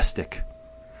 majestic.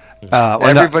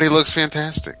 Everybody looks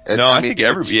fantastic. no, I mean, think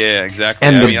it's- yeah, exactly.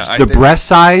 And I the, mean, the breast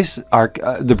size are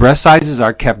the breast sizes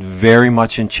are kept very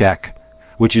much in check,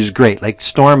 which is great. Like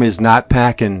Storm is not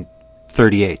packing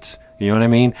 38s. You know what I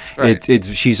mean? Right.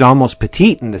 She's almost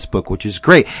petite in this book, which is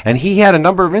great. And he had a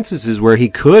number of instances where he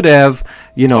could have,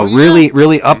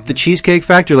 really upped the cheesecake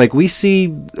factor. Like we see,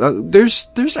 there's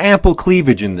ample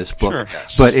cleavage in this book, Sure.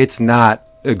 Yes. but it's not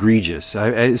egregious.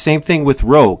 Same thing with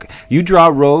Rogue. You draw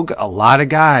Rogue, a lot of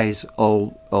guys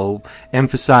will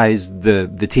emphasize the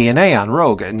TNA on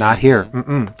Rogue, and not here.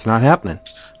 It's not happening.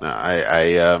 No,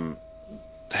 I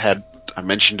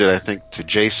mentioned it, I think, to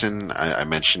Jason. I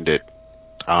mentioned it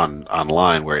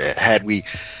online where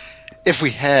if we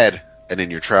had an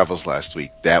In Your Travels last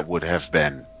week, that would have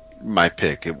been my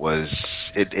pick. It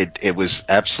was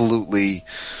absolutely.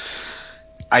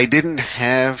 I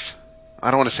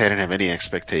don't want to say I didn't have any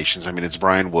expectations. I mean, it's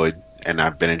Brian Wood, and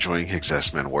I've been enjoying his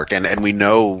X-Men work, and we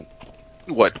know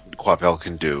what Quapel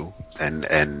can do, and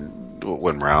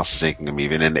when Morales is taking him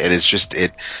even, and it's just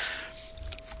it.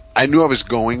 I knew I was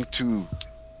going to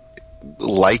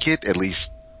like it, at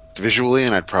least visually,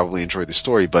 and I'd probably enjoy the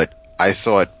story, but I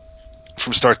thought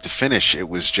from start to finish, it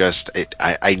was just,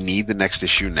 I need the next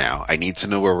issue now. I need to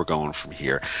know where we're going from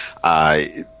here.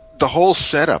 The whole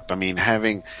setup, I mean,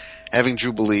 having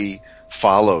Jubilee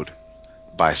followed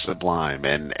by Sublime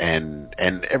and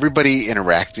everybody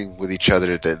interacting with each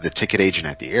other, the ticket agent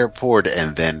at the airport,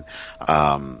 and then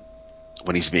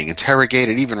when he's being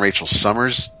interrogated, even Rachel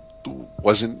Summers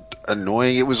wasn't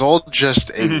annoying. It was all just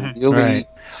a really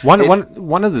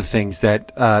One of the things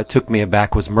that took me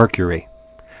aback was Mercury,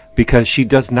 because she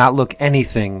does not look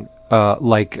anything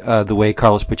like the way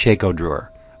Carlos Pacheco drew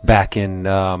her back in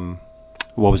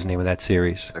what was the name of that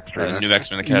series? New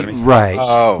X-Men Academy. Right.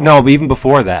 Oh. No, but even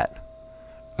before that.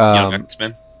 Young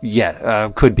X-Men. Yeah,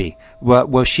 could be.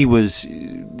 Well, she was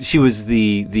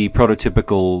the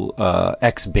prototypical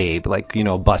ex-babe, like,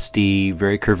 busty,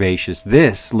 very curvaceous.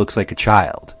 This looks like a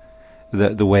child,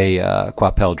 the way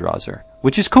Coipel draws her,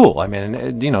 which is cool. I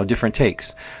mean, different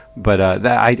takes. But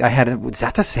was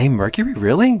that the same Mercury?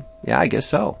 Really? Yeah, I guess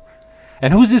so.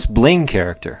 And who's this Bling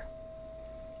character?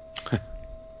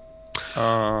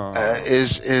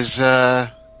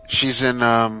 She's in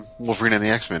Wolverine and the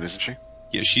X-Men, isn't she?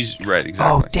 Yeah, she's right.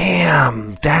 Exactly. Oh,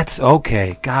 damn! That's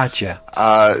okay. Gotcha.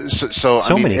 So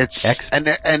I mean, many it's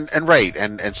and right,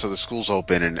 and so the school's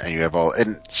open, and you have all,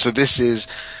 and so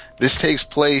this takes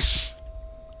place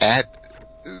at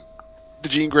the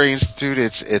Jean Grey Institute.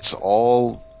 It's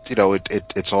all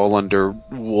it's all under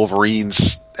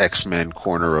Wolverine's X-Men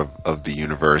corner of the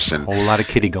universe, and a whole lot of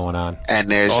kitty going on. And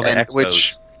there's all the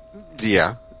X-Os.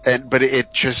 But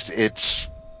it's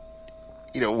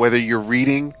whether you're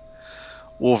reading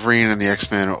Wolverine and the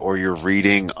X-Men or you're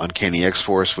reading Uncanny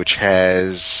X-Force, which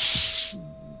has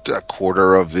a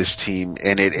quarter of this team,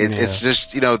 and it's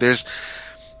just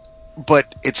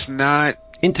but it's not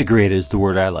integrated is the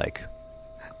word I like.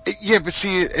 Yeah, but see,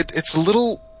 it's a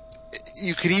little.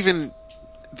 You could even.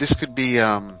 This could be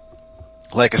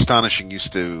like Astonishing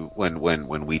used to when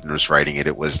Whedon was writing it.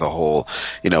 It was the whole,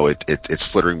 it's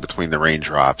flittering between the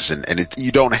raindrops, and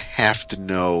you don't have to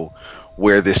know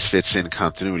where this fits in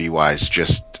continuity wise.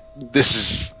 Just this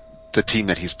is the team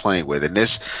that he's playing with, and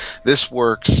this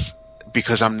works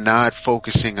because I'm not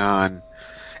focusing on.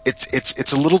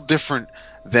 It's a little different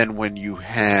than when you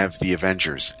have the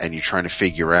Avengers and you're trying to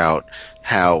figure out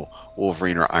how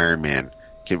Wolverine or Iron Man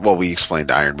can. Well, we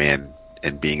explained Iron Man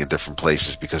and being in different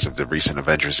places because of the recent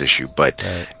Avengers issue, but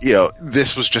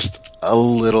this was just a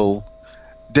little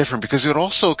different because it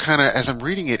also kind of, as I'm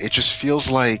reading it, it just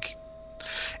feels like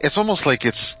it's almost like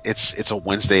it's a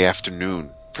Wednesday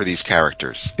afternoon for these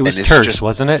characters. It was terse,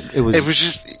 wasn't it? It was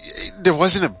just, there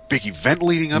wasn't a big event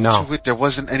leading up to it. There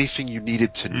wasn't anything you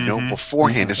needed to know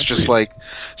beforehand. It's just like,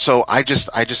 so I just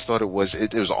thought it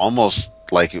was almost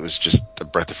like it was just a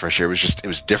breath of fresh air. It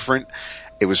was different.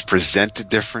 It was presented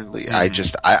differently.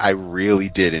 I really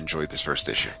did enjoy this first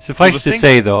issue. Suffice to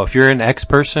say, though, if you're an X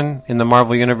person in the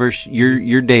Marvel Universe,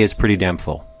 your day is pretty damn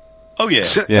full. Oh yeah,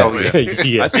 yeah.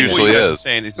 I think what you guys are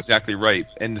saying is exactly right.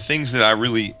 And the things that I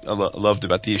really loved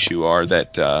about the issue are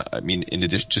that in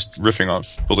addition, just building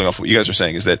off what you guys are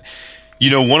saying, is that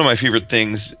one of my favorite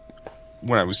things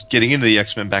when I was getting into the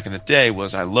X-Men back in the day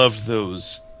was I loved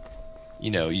those.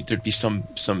 There'd be some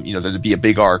there'd be a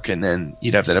big arc, and then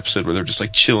you'd have that episode where they're just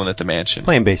like chilling at the mansion,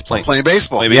 playing baseball, or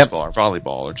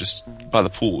volleyball, or just by the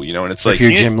pool, and it's like, if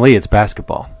you're Jim Lee, it's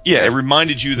basketball. Yeah, it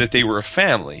reminded you that they were a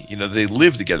family. They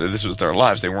lived together. This was their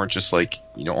lives. They weren't just like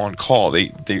on call.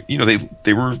 They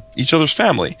were each other's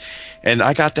family, and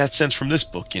I got that sense from this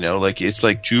book. Like it's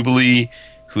like Jubilee,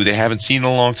 who they haven't seen in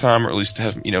a long time, or at least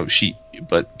have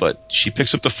but she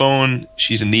picks up the phone.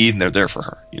 She's in need, and they're there for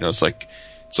her. It's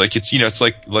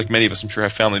like many of us, I'm sure,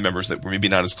 have family members that we're maybe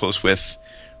not as close with,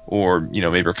 or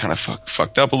maybe are kind of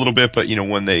fucked up a little bit. But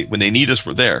when they need us,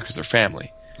 we're there because they're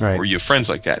family, right? Or you have friends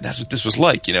like that. That's what this was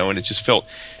like, and it just felt.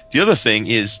 The other thing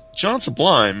is John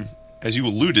Sublime, as you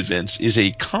alluded, Vince, is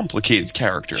a complicated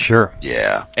character. Sure,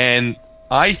 yeah. And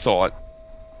I thought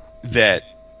that,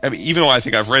 even though I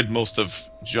think I've read most of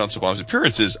John Sublime's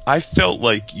appearances, I felt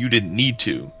like you didn't need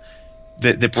to.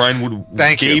 That Brian Wood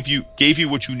gave you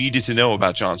what you needed to know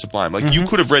about John Sublime. Like you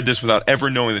could have read this without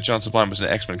ever knowing that John Sublime was an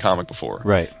X-Men comic before,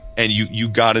 right? And you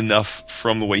got enough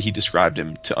from the way he described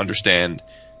him to understand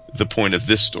the point of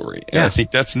this story. And I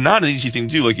think that's not an easy thing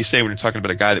to do, like you say, when you're talking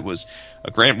about a guy that was a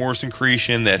Grant Morrison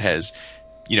creation that has,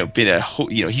 been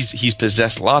he's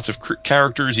possessed lots of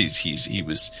characters. He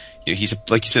was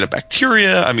like you said, a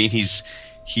bacteria. And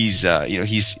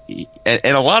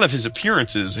a lot of his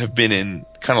appearances have been in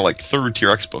kind of like third tier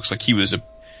X books. Like he was a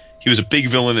big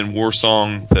villain in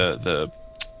Warsong, the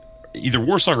either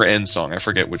Warsong or Endsong, I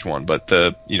forget which one, but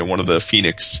one of the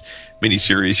Phoenix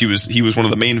miniseries. He was one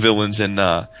of the main villains in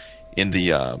the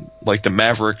like the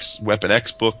Mavericks Weapon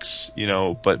X books,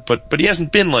 but he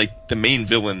hasn't been like the main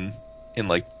villain in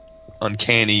like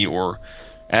Uncanny or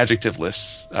Adjective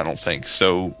lists, I don't think.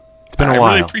 So it's been a while. I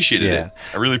really appreciated it.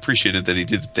 I really appreciated that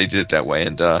they did it that way.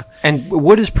 And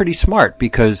Wood is pretty smart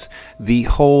because the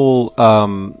whole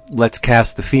let's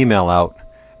cast the female out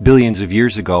billions of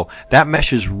years ago, that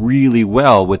meshes really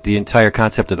well with the entire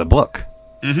concept of the book,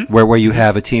 where you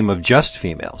have a team of just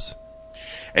females.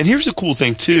 And here's the cool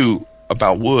thing too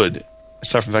about Wood,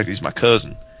 aside from the fact that he's my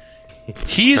cousin.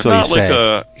 He's not like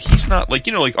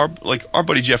our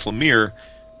buddy Jeff Lemire,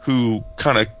 who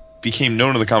kind of became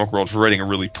known in the comic world for writing a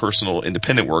really personal,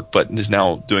 independent work, but is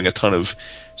now doing a ton of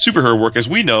superhero work. As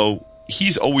we know,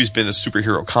 he's always been a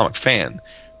superhero comic fan.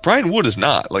 Brian Wood is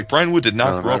not. Like, Brian Wood did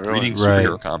not grow up reading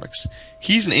superhero comics.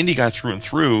 He's an indie guy through and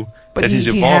through. But that he has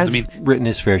evolved. has written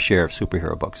his fair share of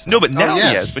superhero books. No, but now he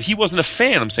has. But he wasn't a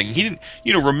fan. I'm saying he didn't.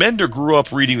 Remender grew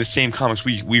up reading the same comics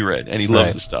we read, and he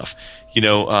loves the stuff.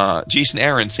 Jason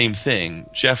Aaron, same thing.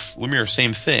 Jeff Lemire,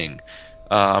 same thing.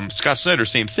 Scott Snyder,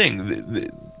 same thing.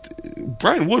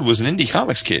 Brian Wood was an indie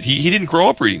comics kid. He didn't grow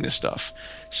up reading this stuff.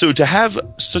 So to have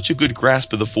such a good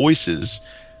grasp of the voices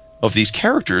of these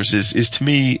characters is to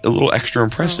me a little extra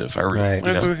impressive.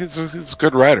 He's a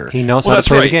good writer. He knows how to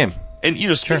play the game. And,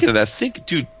 speaking of that,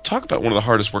 talk about one of the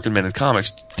hardest working men in comics.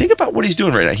 Think about what he's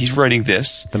doing right now. He's writing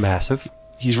this. The Massive.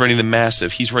 He's writing The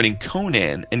Massive. He's writing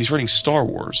Conan, and he's writing Star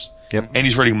Wars. Yep. And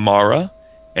he's writing Mara,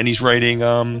 and he's writing,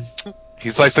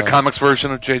 he's like the comics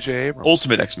version of J.J. Abrams.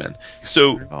 Ultimate X-Men.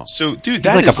 So, dude,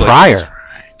 that is like a Pryor.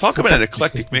 Talk about an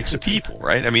eclectic mix of people,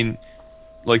 right? I mean,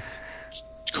 like,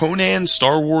 Conan,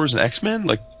 Star Wars, and X-Men?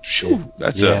 Like, shoo,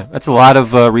 that's a lot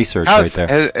of research right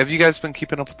there. Have you guys been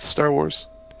keeping up with the Star Wars?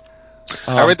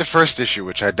 I read the first issue,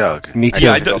 which I dug. Me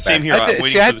too. Same here.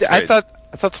 I thought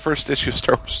the first issue of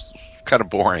Star Wars was kind of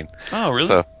boring. Oh, really?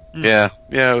 So,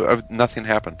 nothing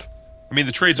happened. I mean,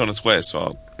 the trade's on its way, so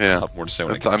I'll have more to say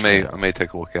when I may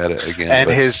take a look at it again. And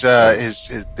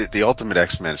the Ultimate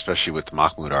X-Men, especially with the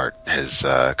Mahmoud art, has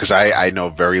because I know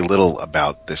very little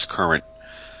about this current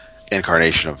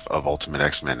incarnation of Ultimate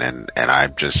X-Men, and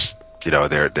I'm just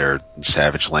they're in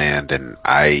Savage Land, and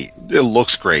it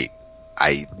looks great.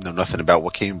 I know nothing about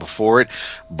what came before it,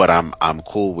 but I'm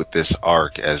cool with this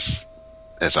arc as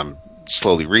I'm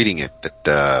slowly reading it.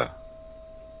 That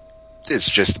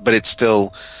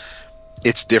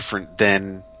it's different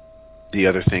than the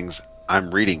other things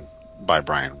I'm reading by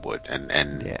Brian Wood, and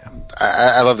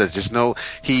I love that. Just know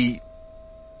he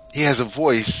has a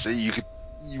voice.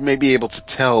 You may be able to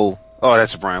tell, oh,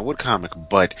 that's a Brian Wood comic,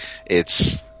 but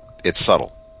it's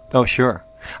subtle. Oh, sure.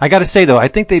 I got to say though, I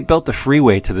think they built the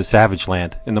freeway to the Savage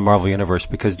Land in the Marvel Universe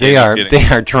because they are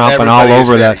tromping all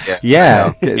over that.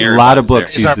 Yeah, a lot of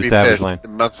books use the Savage Land. The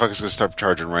motherfucker's gonna start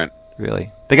charging rent.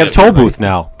 Really? They got a toll booth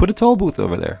now. Put a toll booth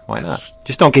over there. Why not?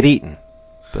 Just don't get eaten.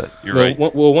 But you're right.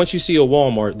 Well, once you see a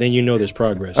Walmart, then you know there's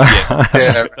progress.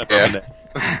 Yeah.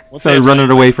 So running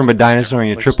away from a dinosaur and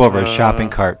you trip over a shopping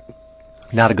cart.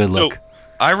 Not a good look. So,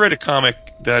 I read a comic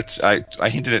that I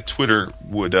hinted at Twitter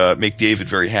would make David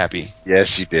very happy.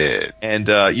 Yes, you did. And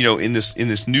in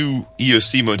this new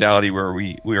EOC modality where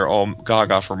we are all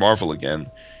gaga for Marvel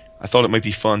again, I thought it might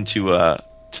be fun to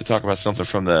talk about something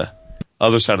from the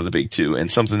other side of the big two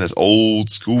and something that's old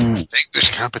school.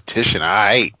 There's competition, all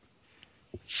right.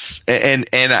 And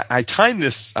I timed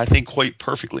this, I think, quite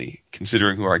perfectly,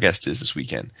 considering who our guest is this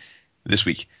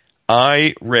week.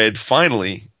 I read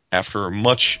finally, after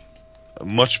much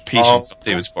patience on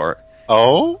David's part.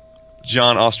 Oh?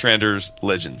 John Ostrander's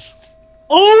Legends.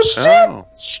 Oh, shit!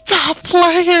 Stop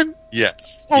playing!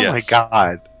 Yes. Oh, my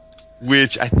God.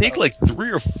 Which I think like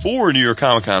 3 or 4 New York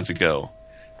Comic Cons ago,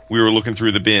 we were looking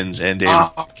through the bins, and David,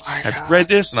 have you read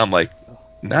this? And I'm like,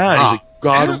 nah. He's like,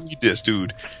 gotta read this,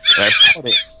 dude. And I bought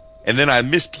it. And then I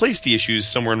misplaced the issues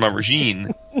somewhere in my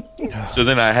regime, so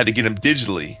then I had to get them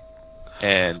digitally.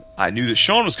 And I knew that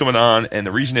Sean was coming on, and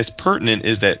the reason it's pertinent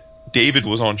is that David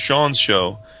was on Sean's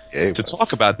show to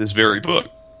talk about this very book.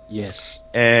 Yes.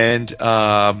 And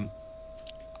I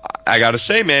gotta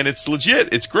say, man, it's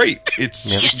legit. It's great. It's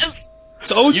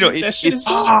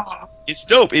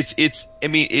dope. I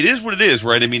mean, it is what it is,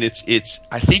 right? I mean, I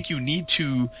think you need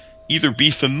to either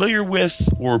be familiar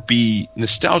with or be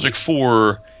nostalgic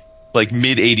for like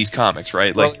mid 80s comics,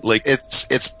 right?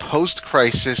 It's post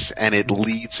Crisis, and it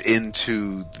leads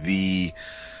into the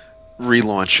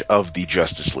relaunch of the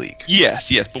Justice League. Yes.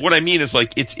 But what I mean is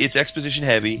like it's exposition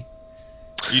heavy.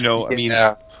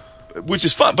 Which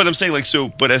is fun. But I'm saying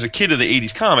but as a kid of the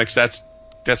 80s comics, that's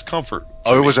comfort.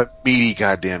 Oh, it was a meaty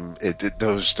goddamn.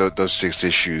 Those 6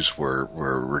 issues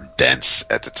were dense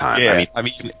at the time. Yeah,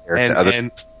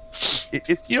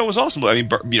 it was awesome. I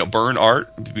mean, Byrne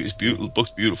art,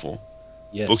 book's beautiful.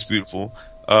 Yes. Book's beautiful.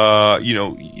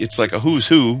 It's like a who's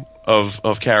who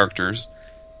of characters.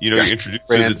 You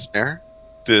introduced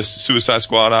this Suicide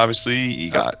Squad, obviously. You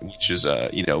got, which is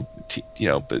but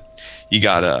you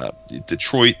got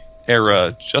Detroit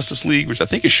era Justice League, which I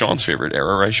think is Sean's favorite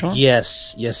era, right, Sean?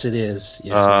 Yes, it is.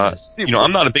 Yes, it is.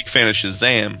 I'm not a big fan of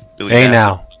Shazam. Billy Hey Batson.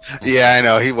 now. Yeah, I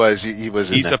know he was. He was.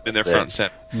 He's up in there front and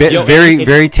center.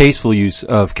 Very tasteful use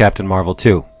of Captain Marvel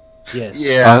too. Yes.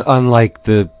 Yeah, Unlike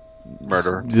the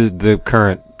murder. the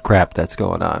current crap that's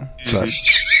going on.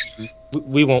 But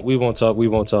We won't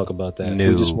talk about that. No.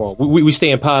 We just won't. We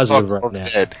staying positive right now.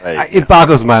 Dead, right, it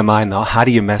boggles my mind though. How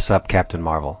do you mess up Captain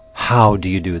Marvel? How do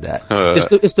you do that?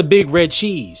 It's the big red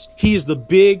cheese. He is the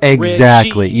big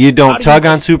Exactly. red cheese. You How don't do tug you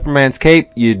on just- Superman's cape.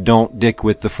 You don't dick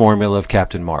with the formula of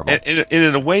Captain Marvel. And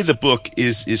in a way, the book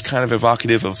is kind of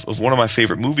evocative of one of my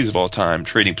favorite movies of all time,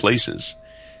 Trading Places,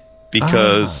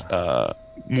 because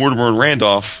Mortimer and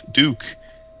Randolph Duke,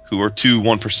 who are two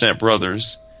 1%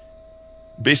 brothers,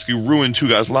 basically ruined two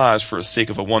guys' lives for the sake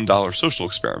of a $1 social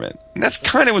experiment. And that's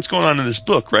kind of what's going on in this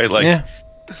book, right? Like, Yeah.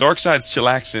 Darkseid's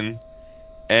chillaxing,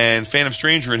 and Phantom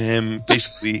Stranger and him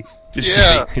basically this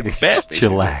Yeah. a bet. basically.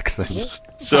 Chillaxing.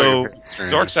 So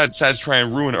Stranger. Darkseid decides to try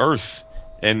and ruin Earth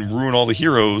and ruin all the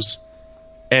heroes,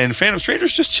 and Phantom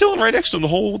Stranger's just chilling right next to him the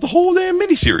whole damn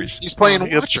miniseries. He's playing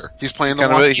Watcher. He's playing the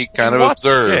Kind of, Watcher. he kind of Uatu.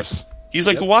 observes. Yeah. He's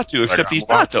like Uatu, except he's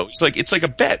not though. It's like a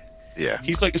bet. Yeah.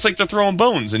 It's like they're throwing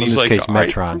bones, and In he's this like, case, all right,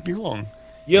 Metron. prove me wrong.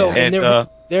 Yo, Yeah. and And,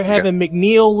 they're having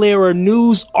McNeil Lehrer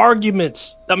news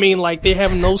arguments. I mean, like they're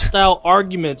having those style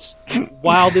arguments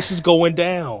while this is going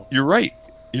down. You're right.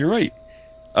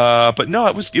 But no,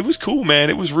 it was cool, man.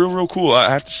 It was real cool. I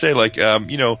have to say, like,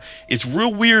 it's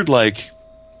real weird, like,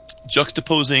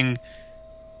 juxtaposing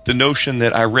the notion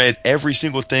that I read every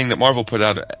single thing that Marvel put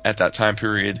out at that time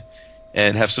period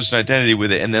and have such an identity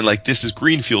with it, and then, like, this is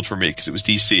Greenfield for me because it was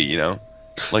DC, you know?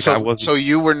 Like, I wasn't. So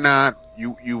you were not.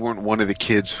 You weren't one of the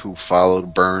kids who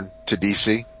followed Byrne to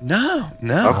DC. No.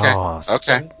 Okay. Oh,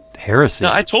 Okay. Heresy.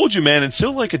 No, I told you, man,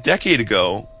 until like a decade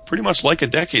ago, pretty much like a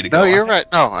decade ago. No, you're right.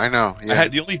 No, I know. I Yeah.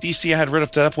 had the only DC I had read up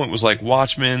to that point was like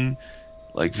Watchmen,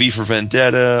 like V for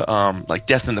Vendetta, like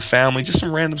Death in the Family, just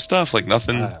some random stuff, like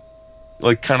nothing,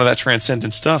 like kind of that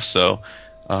transcendent stuff. So,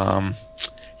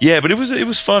 yeah, but it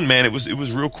was fun, man. It was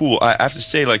real cool. I have to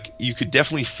say, like, you could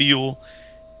definitely feel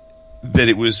that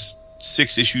it was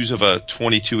 6 issues of a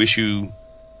 22 issue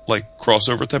like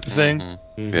crossover type of thing.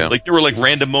 Yeah. Like there were like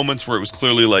random moments where it was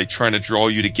clearly like trying to draw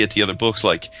you to get the other books.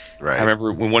 Like Right. I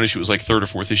remember when one issue was like 3rd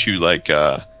or 4th issue, like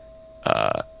because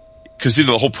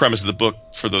the whole premise of the book,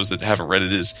 for those that haven't read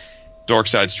it, is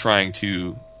Darkseid's trying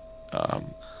to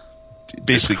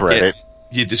basically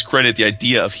discredit the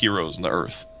idea of heroes on the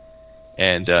Earth,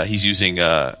 and he's using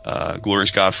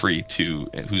Glorious Godfrey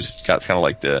who's got kind of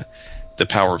like the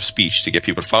power of speech to get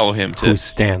people to follow him. Who's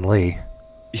Stan Lee?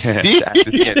 Yeah,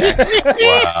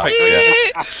 Wow.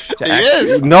 Yeah. He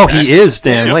is. No, he is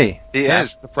Stan Lee. He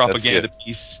It's is. a propaganda That's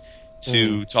piece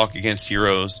to talk against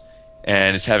heroes,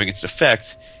 and it's having its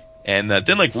effect. And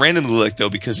then, like, randomly, like, though,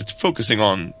 because it's focusing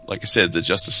on, like I said, the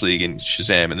Justice League and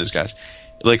Shazam and those guys,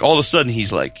 like, all of a sudden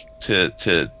he's like, to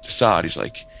Assad, he's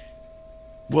like,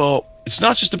 well, it's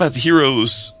not just about the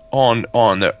heroes on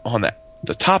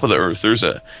the top of the Earth. There's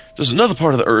another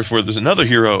part of the Earth where there's another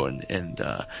hero, and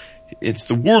it's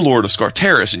the warlord of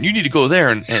Skartaris, and you need to go there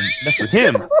and mess with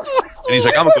him. And he's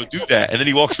like, I'm gonna go do that. And then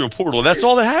he walks through a portal, and that's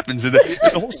all that happens. And that's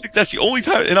the only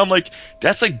time. And I'm like,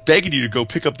 that's like begging you to go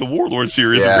pick up the Warlord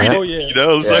series. Yeah. And read it, Oh, yeah. You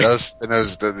know, it's Yeah,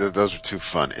 like, those were 2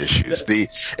 fun issues.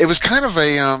 It was kind of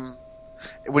a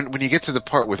when you get to the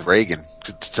part with Reagan,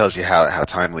 it tells you how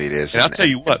timely it is. and I'll tell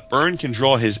you what, Byrne can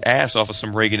draw his ass off of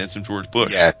some Reagan and some George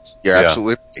Bush. Yeah, you're Yeah.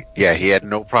 absolutely right. Yeah, he had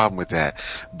no problem with that.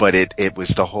 But it was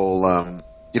the whole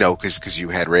because you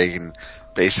had Reagan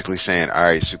basically saying, "All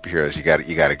right, superheroes, you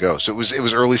got to go." So it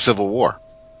was early Civil War.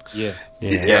 Yeah.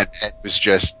 And it was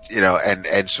just,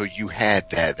 and so you had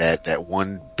that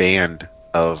one band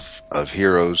of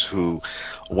heroes who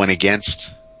went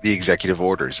against the executive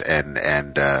orders and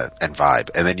Vibe,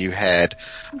 and then you had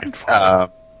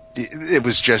it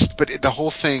was just, but the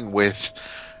whole thing with,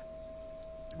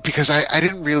 because I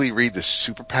didn't really read the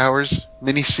Superpowers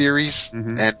miniseries,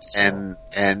 and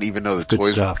even though the Good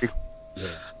toys stuff. were pretty,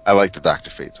 I like the Dr.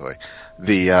 Fate toy,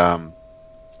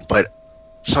 but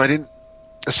so I didn't.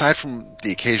 Aside from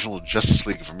the occasional Justice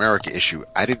League of America issue,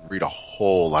 I didn't read a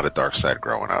whole lot of Darkseid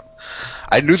growing up.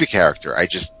 I knew the character, I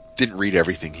just didn't read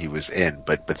everything he was in.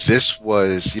 But this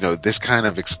was, this kind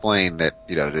of explained that,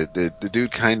 the dude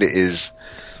kind of is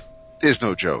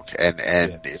no joke. And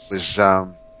it was, I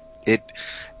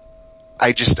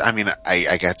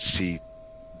got to see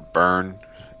Byrne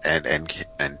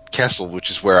and Kessel,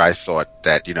 which is where I thought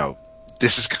that,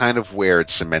 this is kind of where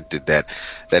it's cemented that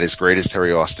as great as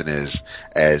Terry Austin is,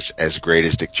 as great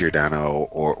as Dick Giordano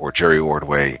or Jerry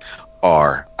Ordway,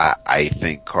 are. I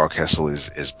think Carl Kessel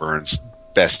is Byrne's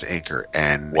best inker,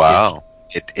 and Wow.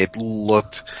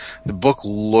 the book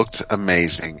looked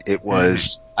amazing. It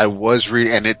was, I was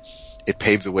reading, and it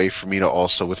paved the way for me to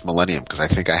also with Millennium, because I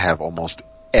think I have almost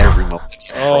every Millennium.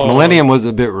 Oh. Millennium was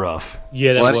a bit rough.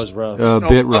 Yeah, that What? was rough. A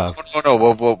bit rough. No.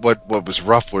 What was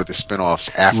rough were the spin-offs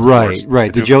afterwards.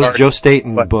 Right. The Joe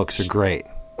Staten books are great.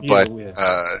 But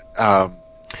Yeah.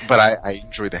 but I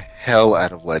enjoy the hell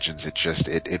out of Legends. It's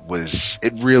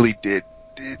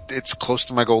close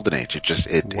to my golden age. It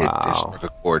struck a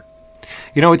chord.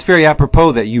 You know, it's very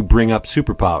apropos that you bring up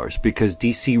superpowers because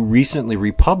DC recently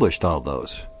republished all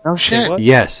those. Oh shit! What?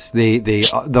 Yes,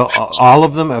 all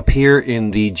of them appear in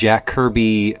the Jack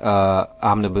Kirby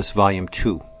Omnibus Volume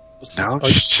 2. No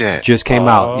shit! Just came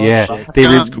out. Yeah, shit. they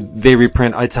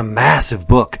reprint. It's a massive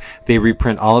book. They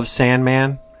reprint all of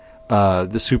Sandman, the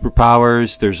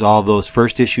superpowers. There's all those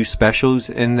first issue specials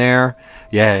in there.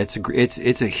 Yeah,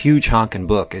 it's a huge honking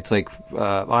book. It's like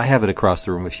I have it across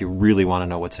the room if you really want to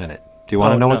know what's in it. Do you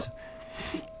want to know what's?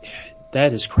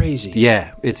 That is crazy.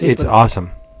 Yeah, it's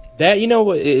awesome. That, you know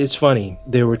what, it's funny.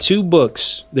 There were two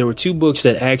books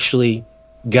that actually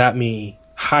got me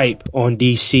hype on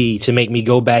DC to make me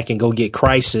go back and go get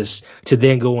Crisis to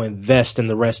then go invest in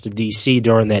the rest of DC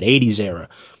during that 80s era.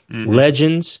 Mm-hmm.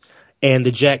 Legends and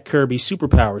the Jack Kirby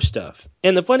superpower stuff.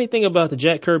 And the funny thing about the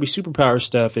Jack Kirby superpower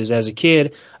stuff is as a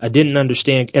kid, I didn't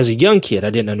understand, as a young kid,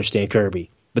 I didn't understand Kirby.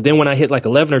 But then when I hit like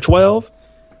 11 or 12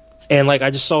 and like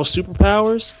I just saw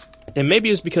superpowers, and maybe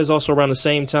it's because also around the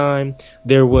same time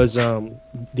there was the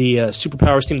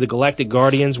superpowers team, the Galactic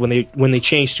Guardians, when they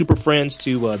changed Super Friends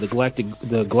to the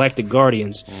Galactic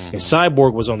Guardians, and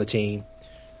Cyborg was on the team.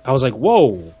 I was like,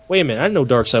 whoa, wait a minute! I didn't know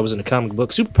Darkseid was in the comic book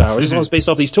superpowers. This is all based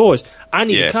off these toys. I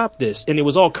need to cop this, and it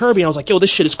was all Kirby. And I was like, yo, this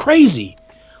shit is crazy.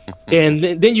 And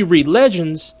then you read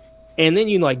Legends, and then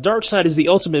you like Darkseid is the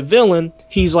ultimate villain.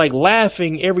 He's like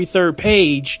laughing every third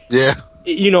page. Yeah.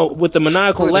 You know, with the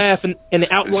maniacal laugh and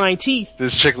the outlined teeth.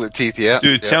 There's chiclet teeth, yeah.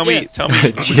 Dude, tell me, it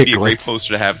would be a great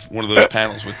poster to have one of those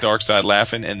panels with Darkseid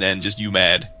laughing and then just you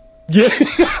mad. Yeah.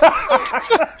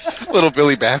 Little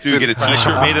Billy Batson. Dude, get a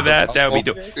T-shirt made of that. That would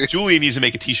be dope. Julian needs to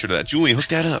make a T-shirt of that. Julian, hook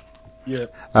that up. Yeah.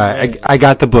 All right, I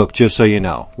got the book just so you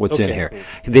know what's in here.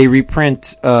 They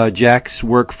reprint Jack's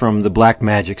work from the Black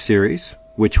Magic series,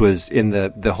 which was in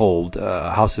the whole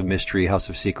House of Mystery, House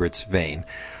of Secrets vein.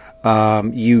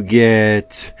 You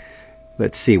get,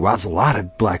 let's see, wow, that's a lot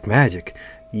of Black Magic.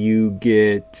 You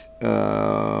get,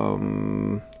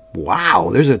 wow,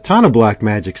 there's a ton of Black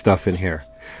Magic stuff in here.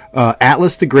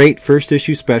 Atlas the Great, first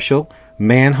issue special,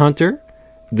 Manhunter,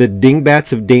 the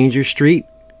Dingbats of Danger Street,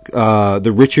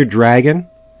 the Richard Dragon,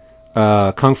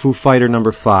 Kung Fu Fighter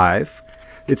number 5.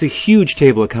 It's a huge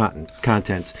table of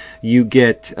contents. You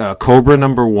get Cobra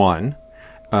number 1.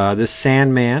 The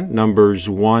Sandman, numbers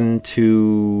 1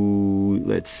 to,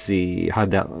 let's see,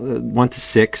 1 to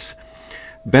 6.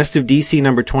 Best of DC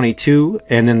number 22,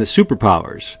 and then the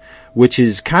Superpowers, which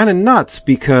is kind of nuts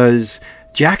because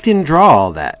Jack didn't draw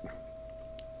all that.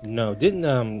 No, didn't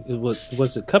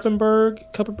was it Kuppenberg?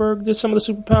 Kuppenberg did some of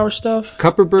the superpower stuff.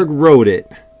 Kuppenberg wrote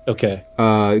it. Okay.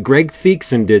 Greg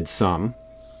Theakson did some.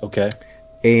 Okay.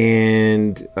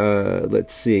 And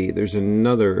let's see, there's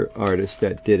another artist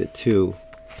that did it too.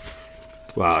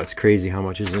 Wow, it's crazy how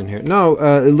much is in here. No,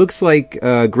 it looks like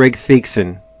Greg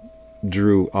Theakson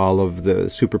drew all of the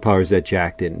superpowers that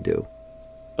Jack didn't do.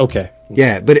 Okay.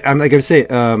 Yeah, but I'm like I say,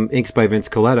 inks by Vince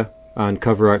Colletta on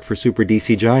cover art for Super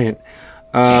DC Giant.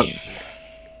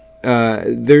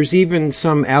 There's even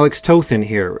some Alex Toth in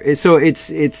here. So it's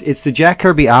the Jack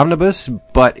Kirby Omnibus,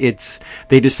 but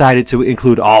they decided to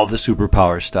include all the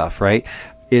superpower stuff, right?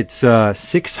 It's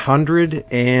 600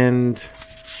 and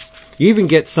you even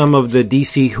get some of the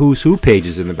DC Who's Who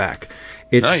pages in the back.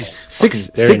 It's nice.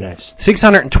 Very nice.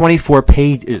 624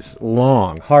 pages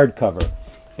long, hardcover,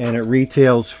 and it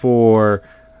retails for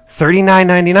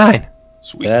 $39.99.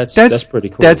 Sweet. That's pretty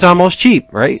cool. That's almost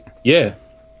cheap, right? Yeah.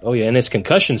 Oh yeah, and it's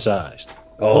concussion sized.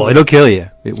 Oh, it'll kill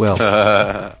you. It will.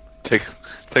 Take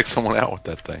someone out with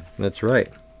that thing. That's right.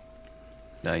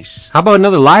 Nice. How about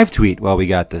another live tweet while we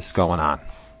got this going on?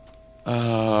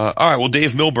 All right. Well,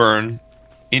 Dave Milburn,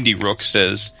 Indie Rook,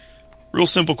 says, real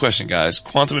simple question, guys.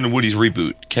 Quantum and Woody's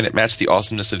reboot, can it match the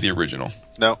awesomeness of the original?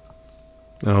 No.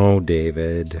 Oh,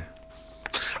 David.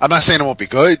 I'm not saying it won't be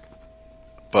good,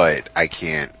 but I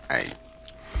can't.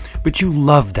 But you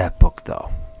love that book,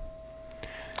 though.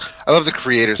 I love the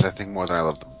creators, I think, more than I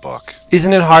love the book.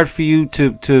 Isn't it hard for you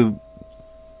to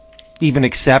even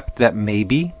accept that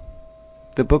maybe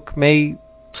the book may...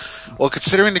 Well,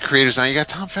 considering the creators now, you got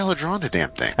Tom Fowler drawing the damn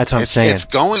thing. That's what I'm saying. It's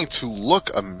going to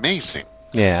look amazing.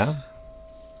 Yeah.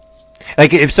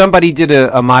 Like if somebody did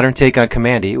a modern take on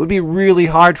Commandy, it would be really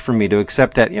hard for me to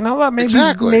accept that. You know what?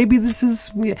 Maybe this is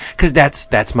because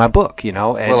that's my book. You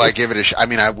know. And well, I give it a. I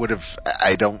mean, I would have.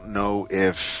 I don't know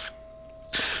if,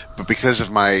 but because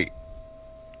of my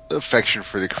affection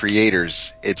for the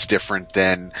creators, it's different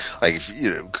than like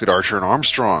if, could Archer and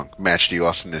Armstrong match the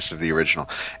awesomeness of the original?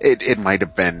 It might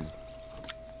have been.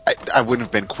 I wouldn't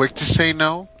have been quick to say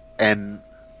no, and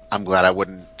I'm glad I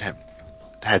wouldn't have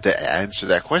had to answer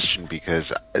that question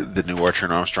because the new Archer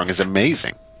and Armstrong is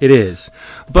amazing. It is,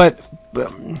 but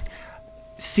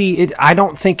see, I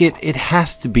don't think it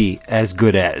has to be as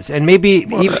good as, and maybe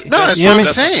no, that's what I'm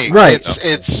saying. Right?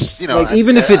 It's like,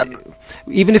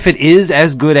 even if it is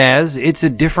as good as, it's a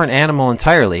different animal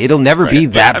entirely. It'll never be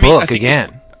that book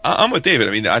again. I'm with David.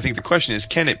 I mean, I think the question is,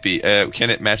 can it be? Can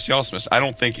it match the Awesomeness? I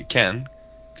don't think it can.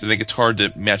 I think it's hard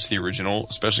to match the original,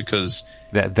 especially because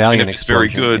that Valiant if it's very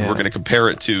good, we're going to compare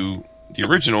it to the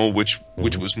original, which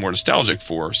was more nostalgic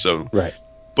for. So, right.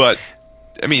 But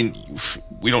I mean,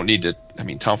 we don't need to. I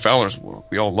mean, Tom Fowler's.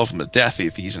 We all love him to death.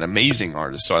 He's an amazing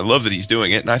artist, so I love that he's doing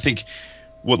it. And I think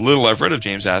what little I've read of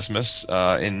James Asmus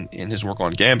in his work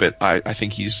on Gambit, I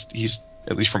think he's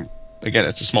at least from. Again,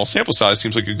 it's a small sample size.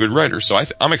 Seems like a good writer, so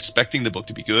I'm expecting the book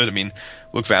to be good. I mean,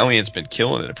 look, Valiant's been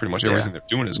killing it. Pretty much everything they're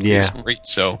doing is great.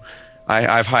 So I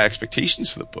have high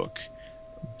expectations for the book,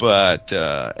 but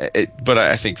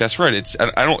I think that's right.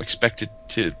 I don't expect it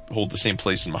to hold the same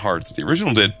place in my heart that the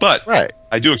original did, but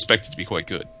I do expect it to be quite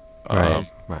good. Right.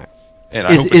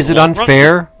 And is it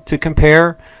unfair to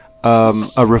compare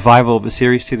a revival of a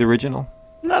series to the original?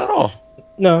 Not at all.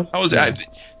 No.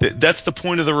 That's the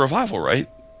point of the revival, right?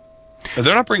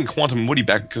 They're not bringing Quantum Woody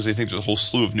back because they think there's a whole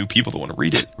slew of new people that want to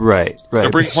read it. Right.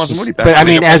 They're bringing Quantum Woody back. But I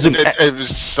mean, it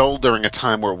was sold during a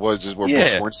time where books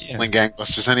weren't selling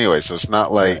gangbusters anyway, so it's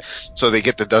not like so they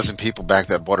get the dozen people back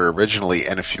that bought it originally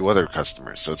and a few other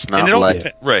customers. So it's not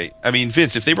like right. I mean,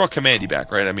 Vince, if they brought Commandy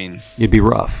back, right? I mean, it'd be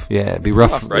rough. Yeah, it'd be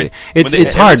rough. Right.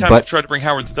 It's hard, but tried to bring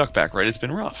Howard the Duck back, right? It's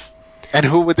been rough. And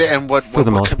who would they? And what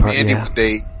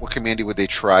Commandy would they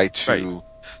try to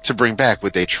bring back?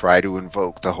 Would they try to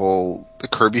invoke the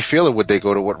Kirby feel, or would they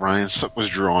go to what Ryan Sook was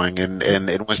drawing in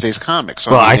Wednesday's comics?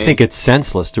 So, I think it's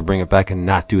senseless to bring it back and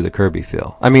not do the Kirby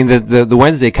feel. I mean, the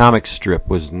Wednesday comic strip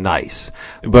was nice,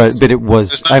 but it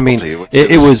was. I mean,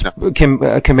 it was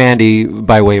Commandy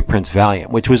by way of Prince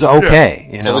Valiant, which was okay.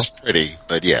 It was pretty,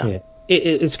 but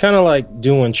it's kind of like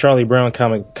doing Charlie Brown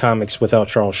comics without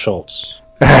Charles Schultz.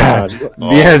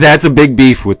 Yeah, that's a big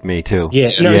beef with me too. Yeah,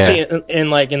 see,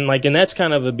 and that's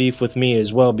kind of a beef with me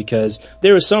as well because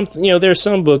there are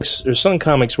some books or some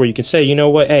comics where you can say, you know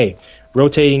what, hey,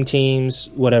 rotating teams,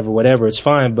 whatever, it's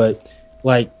fine. But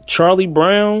like Charlie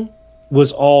Brown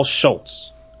was all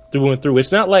Schultz through and through.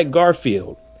 It's not like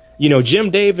Garfield. You know,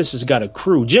 Jim Davis has got a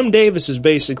crew. Jim Davis is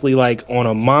basically like on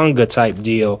a manga type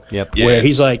deal where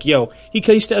he's like,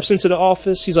 he steps into the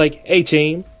office. He's like, hey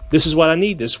team, this is what I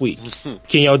need this week.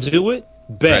 Can y'all do it?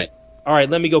 Bet. Right. All right,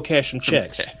 let me go cash some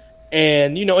checks.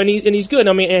 And he's good.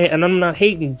 I mean, and I'm not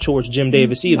hating towards Jim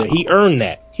Davis either. No. He earned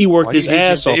that. He worked his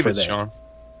ass off for that. Sean?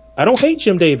 I don't hate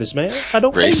Jim Davis, man. I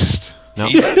don't racist. No.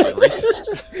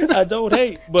 Racist. I don't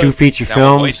hate. But 2 feature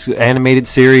films, animated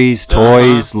series,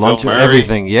 toys, lunch,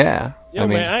 everything. Yeah. I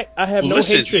mean, I have no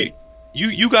hatred.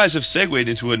 You guys have segued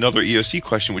into another EOC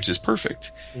question, which is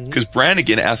perfect because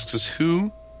Brannigan asks us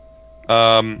who.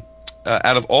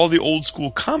 Out of all the old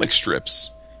school comic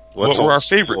strips, what were our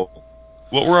favorites?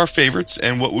 What were our favorites,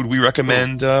 and what would we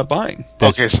recommend buying?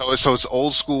 Okay, so it's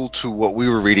old school to what we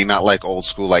were reading, not like old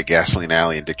school like Gasoline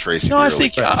Alley and Dick Tracy. No, I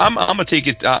think I'm gonna take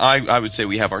it. I would say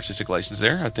we have artistic license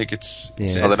there. I think it's.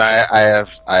 Well, then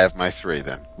I have my three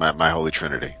then my holy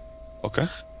trinity. Okay.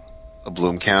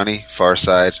 Bloom County, Far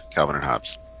Side, Calvin and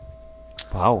Hobbes.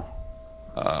 Wow.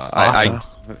 Awesome.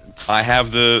 I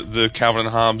have the Calvin and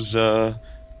Hobbes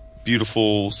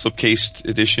beautiful slipcased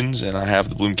editions, and I have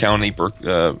the Bloom County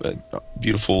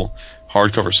beautiful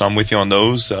hardcover. So I'm with you on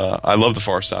those. I love the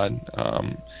Far Side.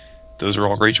 Those are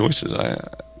all great choices.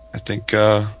 I think.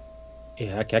 I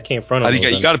can't front. I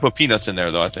think you got to put Peanuts in there,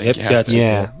 though. I think you have to.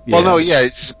 Yeah. Well, no,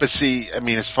 but see, I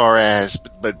mean, as far as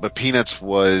but Peanuts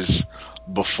was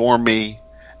before me,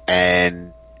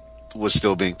 and was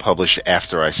still being published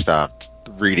after I stopped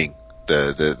reading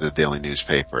the daily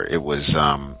newspaper. It was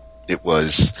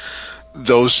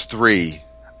those three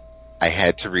I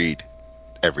had to read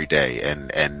every day,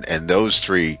 and those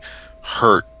three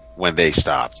hurt when they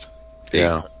stopped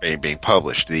being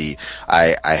published.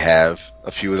 I have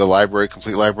a few of the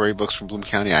complete library books from Bloom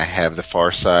County. I have the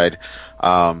Far Side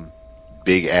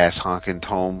big ass honkin'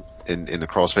 tome in the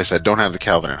crawl space. I don't have the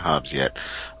Calvin and Hobbes yet,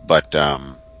 but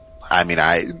I mean,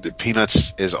 the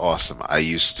Peanuts is awesome. I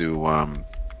used to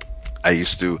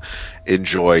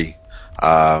enjoy.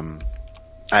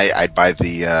 I'd buy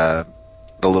the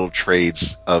little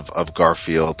trades of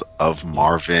Garfield, of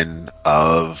Marvin,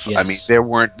 of. Yes. I mean, there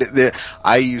weren't. There.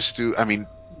 I used to. I mean,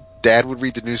 Dad would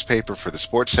read the newspaper for the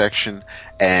sports section,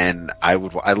 and I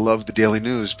loved the Daily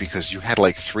News because you had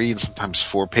like 3 and sometimes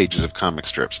 4 pages of comic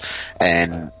strips,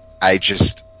 and I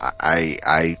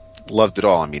loved it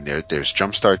all. I mean, there's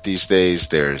Jumpstart these days.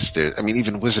 There's I mean,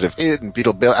 even Wizard of Id and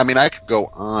Beetle Bailey. I mean, I could go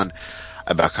on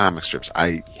about comic strips.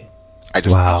 I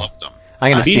just loved them.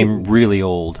 I'm gonna seem really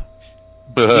old.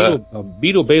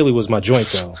 Beetle Bailey was my joint,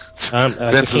 though.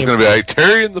 Vince is going to be like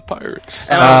Terry and the Pirates.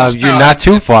 You're not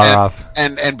too far off.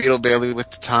 And Beetle Bailey with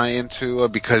the tie-in to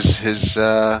because his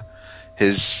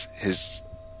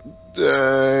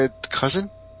cousin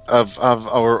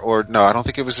or no, I don't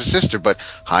think it was his sister, but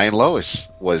High and Lois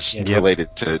was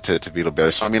related to Beetle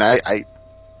Bailey. So I mean,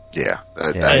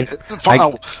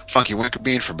 Funky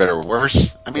Winkerbean, for better or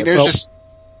worse. I mean, there's just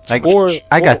I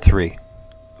got 3.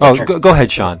 Oh, go ahead,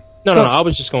 Sean. No. I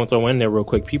was just going to throw in there real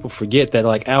quick. People forget that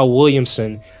like Al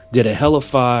Williamson did a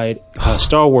hellified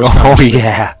Star Wars. Oh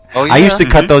yeah. I used to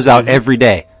cut those out every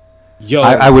day. Yo,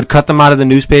 I would cut them out of the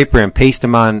newspaper and paste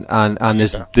them on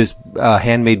this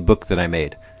handmade book that I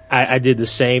made. I did the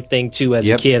same thing too as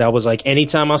a kid. I was like,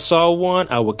 anytime I saw one,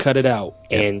 I would cut it out.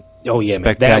 And man,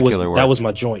 that was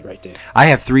my joint right there. I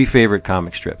have 3 favorite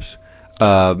comic strips.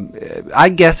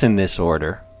 I guess in this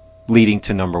order, leading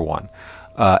to number 1.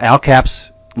 Al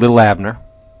Cap's Little Abner.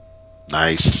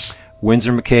 Nice.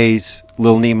 Winsor McKay's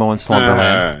Little Nemo in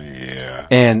Slumberland. Yeah.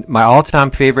 And my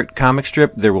all-time favorite comic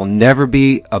strip, there will never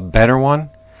be a better one,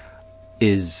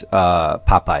 is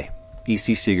Popeye.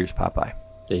 E.C. Seeger's Popeye.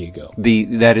 There you go.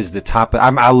 That is the top.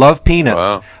 I love Peanuts.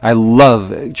 Wow. I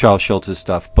love Charles Schultz's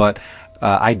stuff, but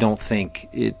I don't think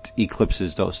it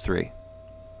eclipses those 3.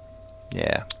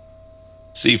 Yeah.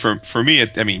 See, for me,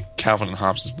 I mean, Calvin and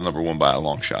Hobbes is the number 1 by a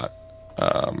long shot.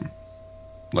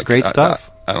 It's great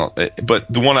stuff. I don't, but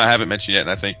the one I haven't mentioned yet, and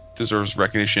I think deserves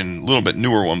recognition, a little bit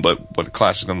newer one, but a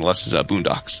classic nonetheless, is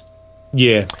Boondocks.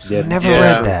 Yeah. Never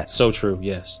read that. So true.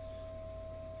 Yes.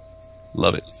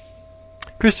 Love it.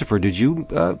 Christopher, did you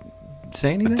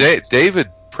say anything?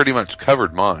 David pretty much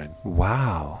covered mine.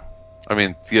 Wow. I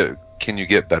mean, can you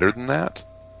get better than that?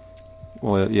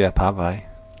 Well, yeah, Popeye.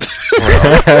 No,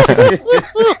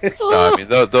 I mean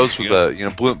those were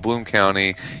the Bloom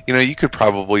County. You could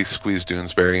probably squeeze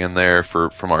Doonesbury in there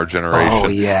from our generation. Oh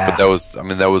yeah, but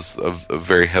that was a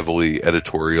very heavily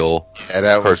editorial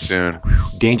cartoon.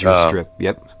 Dangerous strip.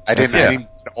 Yep. I didn't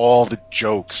all the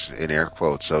jokes in air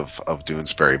quotes of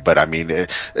Doonesbury, but I mean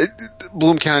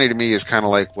Bloom County to me is kind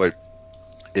of like what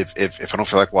if I don't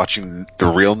feel like watching the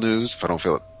real news, if I don't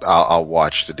feel it, I'll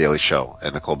watch the Daily Show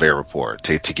and the Colbert Report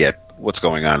to get what's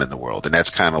going on in the world. And that's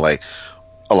kind of like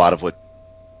a lot of what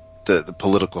the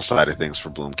political side of things for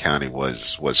Bloom County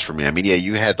was for me. I mean,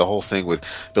 you had the whole thing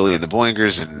with Billy and the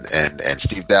Boingers and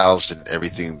Steve Dowles and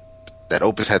everything that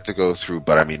Opus had to go through.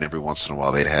 But I mean, every once in a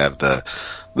while they'd have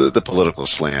the political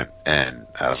slant, and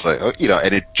I was like,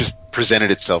 and it just presented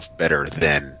itself better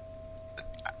than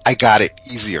I got it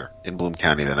easier in Bloom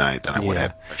County than I would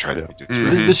have. I tried to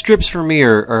do. The strips for me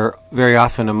are very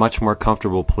often a much more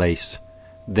comfortable place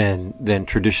than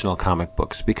traditional comic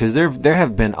books, because there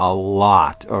have been a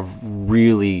lot of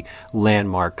really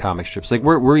landmark comic strips. Like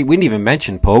we didn't even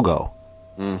mention Pogo.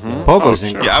 Mm-hmm. Pogo's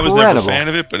incredible. Yeah, I was never a fan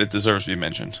of it, but it deserves to be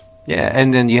mentioned. Yeah,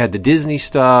 and then you had the Disney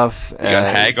stuff. You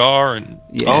got Hagar and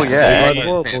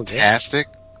fantastic.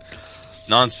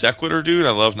 Non Sequitur, dude.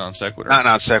 I love Non Sequitur.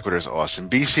 Non Sequitur is awesome.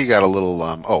 BC got a little.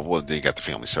 Then you got the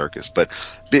Family Circus, but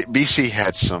BC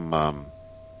had some.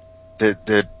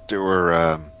 There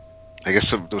were. I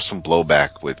guess there was some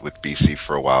blowback with BC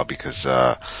for a while because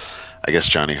I guess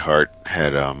Johnny Hart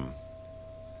had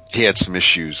he had some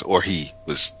issues, or he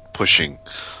was pushing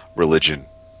religion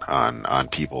on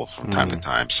people from time to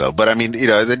time. So, but I mean,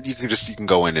 then you can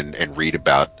go in and read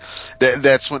about that.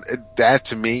 That's when that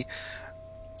to me,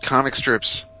 comic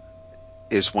strips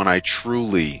is when I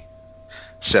truly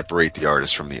separate the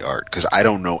artist from the art, because I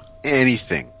don't know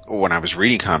anything. When I was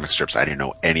reading comic strips, I didn't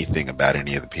know anything about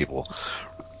any of the people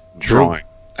drawing,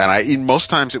 and most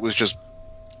times it was just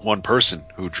one person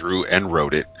who drew and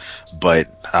wrote it, but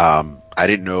I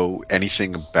didn't know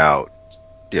anything about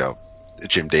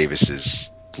Jim Davis's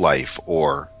life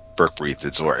or Burke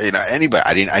Breathitt's or anybody.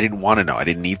 I didn't want to know. I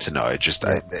didn't need to know.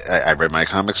 I read my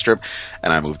comic strip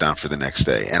and I moved on for the next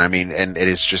day. And I mean, and it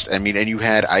is just, I mean, and you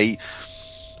had I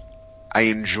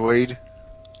enjoyed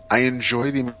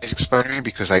the Amazing Spider-Man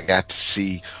because I got to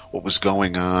see what was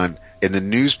going on in the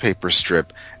newspaper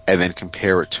strip and then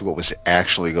compare it to what was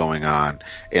actually going on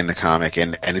in the comic.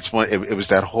 And it's it was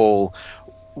that whole,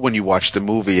 when you watch the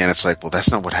movie and it's like, well,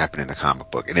 that's not what happened in the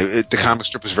comic book. And the comic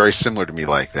strip was very similar to me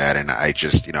like that. And I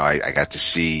just, I got to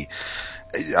see,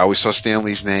 I always saw Stan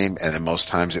Lee's name, and then most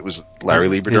times it was Larry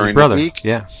Lieber during the week.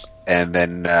 Yeah. And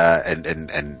then,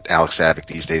 and Alex Savick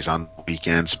these days on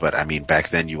weekends. But I mean, back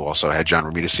then you also had John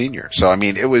Romita Sr. So I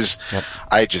mean, it was,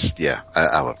 I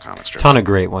love comic strips. Ton of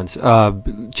great ones.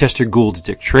 Chester Gould's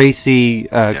Dick Tracy.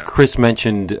 Chris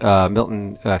mentioned,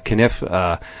 Milton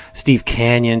Caniff, Steve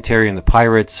Canyon, Terry and the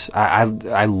Pirates.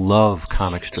 I love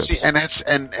comic strips. See, and that's,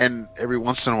 and every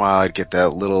once in a while I'd get that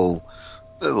little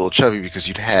chubby, because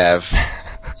you'd have,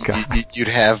 you'd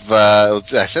have, I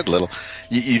said little,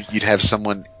 you'd have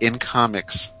someone in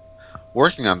comics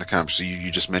working on the comics. So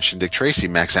you just mentioned Dick Tracy.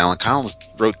 Max Allan Collins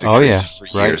wrote Dick Tracy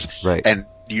for years. Right. And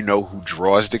do you know who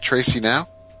draws Dick Tracy now?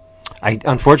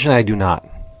 Unfortunately, I do not.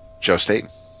 Joe Staton.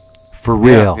 For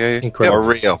real? Yeah. Incredible. For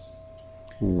real.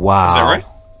 Wow. Is that right?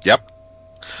 Yep.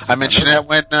 I mentioned that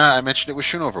when I mentioned it when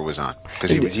Schoonover was on, because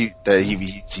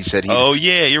he said he. Oh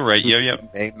yeah, you're right. Yeah.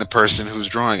 Named the person who's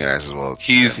drawing it. I said, well,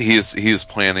 He's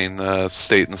planning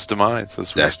Staten's demise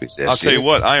as we speak. I'll tell you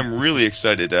what, I am really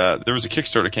excited. There was a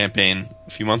Kickstarter campaign a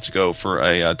few months ago for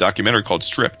a documentary called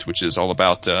Stripped, which is all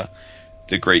about the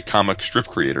great comic strip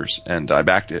creators, and I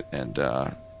backed it, and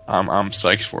I'm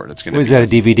psyched for it. It's going to. Was that a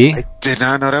DVD? I did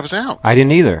not know that was out. I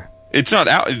didn't either. It's not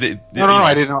out. No,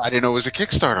 I didn't know. I didn't know it was a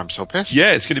Kickstarter. I'm so pissed.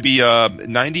 Yeah, it's going to be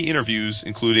 90 interviews,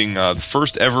 including the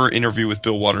first ever interview with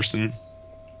Bill Watterson.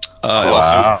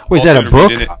 Wow. Was that a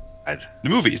book? The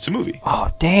movie. It's a movie.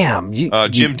 Oh, damn.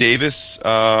 Jim Davis,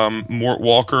 Mort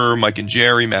Walker, Mike and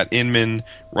Jerry, Matt Inman,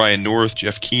 Ryan North,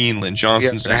 Jeff Keane, Lynn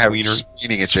Johnson, Zach Wiener,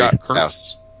 Scott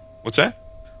Kurtz. What's that?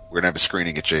 We're going to have a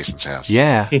screening at Jason's house.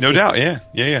 Yeah. No doubt. Yeah.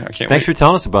 I can't wait. Thanks for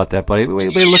telling us about that, buddy.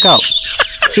 Wait, look out.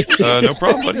 No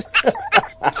problem, buddy.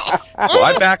 Well,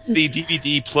 I backed the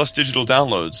DVD plus digital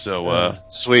downloads, so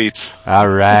sweet. All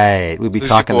right, we'll be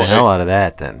talking the hell out of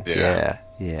that then. Yeah.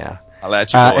 I'll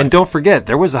let you know. And don't forget,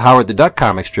 there was a Howard the Duck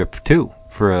comic strip too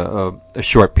for a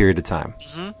short period of time.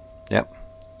 Mm-hmm. Yep.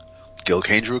 Gil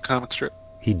Kane drew a comic strip.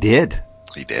 He did.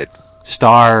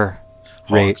 Star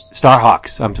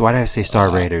Hawks. Why did I say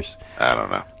Star Raiders? I don't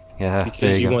know. Yeah,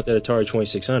 because you want that Atari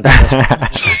 2600.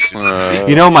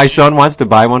 My son wants to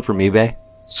buy one from eBay.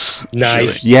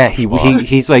 Nice. Yeah,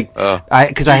 he's like,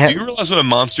 because do you realize what a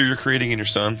monster you're creating in your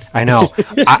son? I know.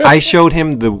 I showed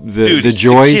him the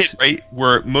joys, a kid, right?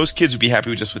 Where most kids would be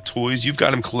happy with just with toys. You've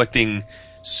got him collecting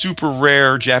super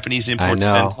rare Japanese import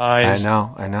Sentais.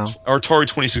 I know. Or Atari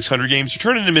 2600 games. You're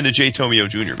turning them into J. Tomio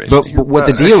Jr. basically. But what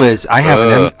the deal is, I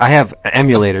have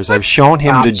emulators. I've shown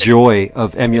him the joy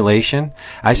of emulation.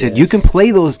 I said, you can play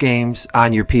those games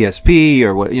on your PSP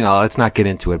or what, let's not get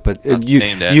into it, but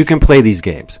you can play these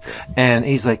games. And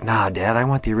he's like, nah, Dad, I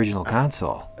want the original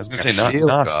console. I was going to say,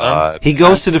 not son. He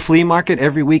goes to the flea market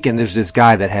every week, and there's this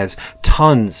guy that has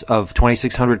tons of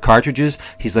 2600 cartridges.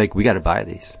 He's like, we got to buy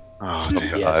these. Oh,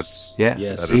 damn. Yes. Yeah.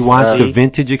 Yes. He wants the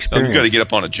vintage experience. You got to get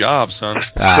up on a job, son.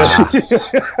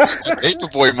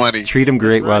 Paperboy money. Treat them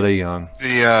great while they're young.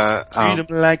 Treat them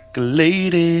like a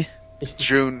lady.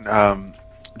 June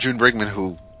Brigman,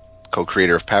 who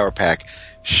co-creator of Power Pack,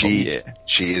 she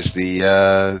is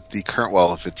the current,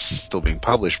 well, if it's still being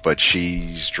published, but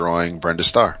she's drawing Brenda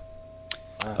Starr.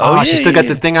 She still got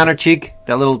the thing on her cheek,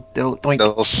 that little doink. The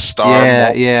little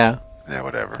star. Yeah,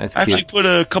 whatever. That's I cute. actually put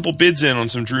a couple bids in on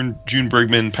some June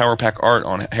Brigman Power Pack art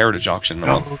on Heritage Auction.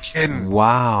 No kidding.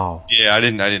 Wow. Yeah, I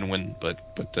didn't win, but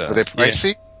were they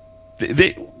pricey?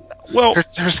 Well, her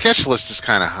sketch list is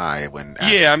kind of high.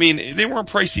 I mean, they weren't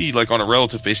pricey like on a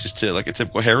relative basis to like a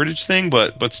typical Heritage thing,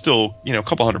 but still, a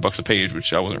couple $100 a page,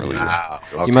 which I wasn't really. Wow.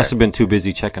 Okay. You must have been too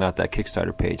busy checking out that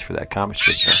Kickstarter page for that comic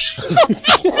strip.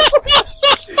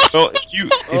 Well,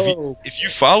 if you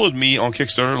followed me on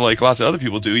Kickstarter like lots of other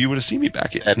people do, you would have seen me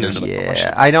back it.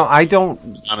 Yeah, I don't.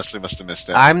 Honestly, must have missed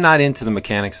that. I'm not into the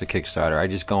mechanics of Kickstarter. I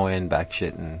just go in, back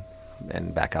shit,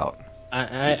 and back out.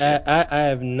 I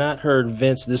have not heard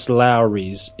Vince this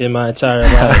Lowry's in my entire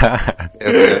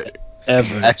life.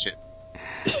 Ever. Ratchet.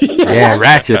 Yeah,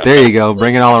 Ratchet. There you go.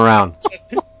 Bring it all around.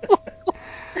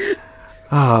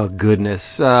 Oh,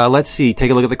 goodness. Let's see.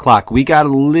 Take a look at the clock. We got a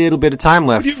little bit of time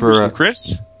left for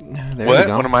Chris. There What? you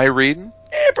go. What am I reading?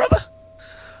 Yeah, brother.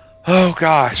 Oh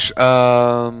gosh.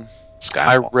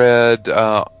 I read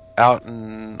out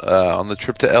on the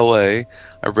trip to LA.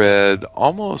 I read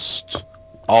almost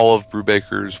all of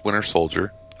Brubaker's Winter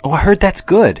Soldier. Oh, I heard that's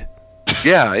good.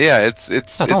 Yeah, it's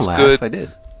No, don't laugh. good. I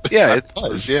did. Yeah, It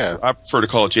was, yeah. I prefer to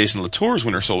call it Jason Latour's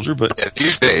Winter Soldier, but Yeah,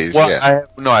 these days, well, yeah.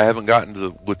 I haven't gotten to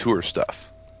the Latour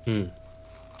stuff.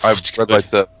 I've read like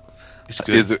the. it's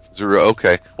good. Is it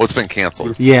okay? Well, it's been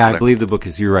canceled. Yeah, I believe the book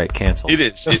is, you're right, canceled. It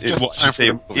is. Just It time for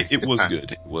the movie. it was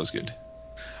good. It was good.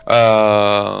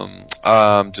 I'm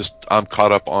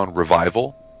caught up on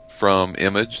Revival from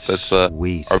Image. That's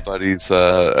Sweet. our buddies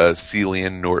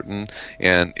Celian Norton,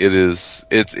 and it's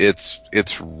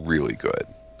really good.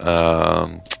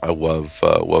 I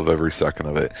love every second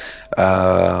of it.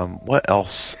 What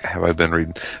else have I been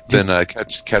reading? Been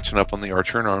catching up on the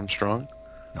Archer and Armstrong.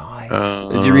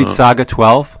 Nice. Did you read Saga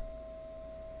 12?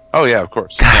 Oh yeah, of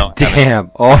course. No,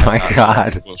 Damn. Oh my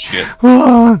god. Bullshit.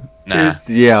 Nah. Nah.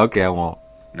 Yeah, okay, I won't.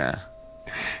 Nah.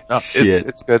 No, Shit.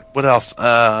 it's good. What else?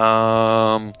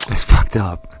 It's fucked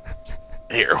up.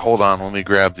 Here, hold on. Let me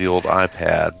grab the old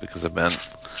iPad because I've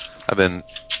been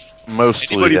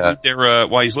mostly. Anybody read their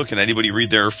while he's looking? Anybody read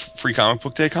their free comic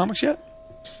book day comics yet?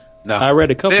 No. I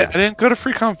read a couple. I didn't go to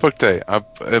Free Comic Book Day.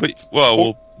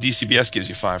 Well, DCBS gives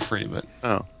you 5 free, but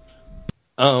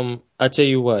I tell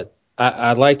you what,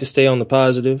 I'd like to stay on the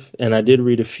positive, and I did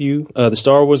read a few. The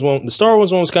Star Wars one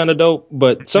was kind of dope,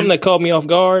 but something that caught me off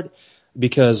guard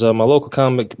because my local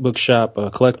comic book shop,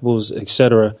 collectibles,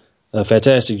 etc., a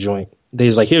fantastic joint. They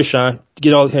was like, "Here, Sean,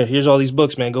 here's all these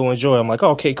books, man. Go enjoy." I'm like,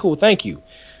 oh, "Okay, cool, thank you."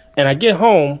 And I get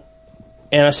home,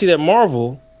 and I see that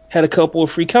Marvel had a couple of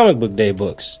free comic book day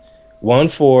books. One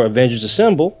for Avengers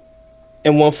Assemble,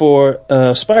 and one for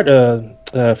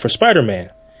Spider-Man.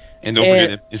 and don't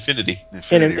forget Infinity.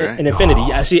 Infinity, right? And Infinity.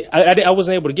 Yeah, see, I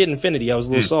wasn't able to get Infinity. I was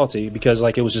a little salty because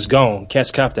like it was just gone.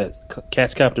 Cats copped it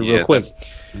real quick.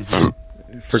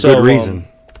 For good reason.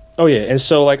 Oh yeah, and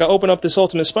so like I open up this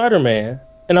Ultimate Spider-Man,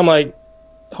 and I'm like,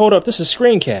 hold up, this is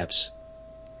screen caps.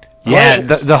 Yeah,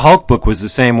 the Hulk book was the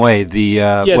same way. The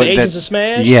Agents of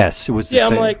Smash. Yes, it was the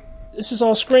same. I'm like, this is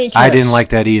all screen caps. I didn't like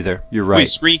that either. You're right. Wait,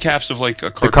 screen caps of like a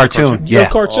the cartoon. Yeah. The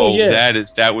cartoon, Oh, yeah.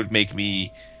 that would make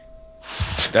me.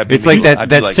 It's like that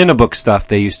Cinebook stuff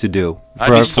they used to do. I'd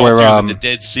be saltier than the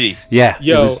Dead Sea. Yeah.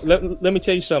 Yo, let me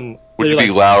tell you something. Would you They're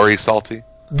be Lowry salty?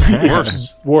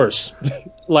 Worse.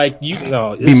 Like it's be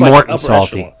like Morton upper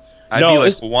salty. echelon. I'd No, be like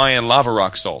it's- Hawaiian lava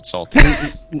rock salty.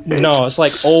 No, it's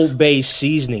like Old Bay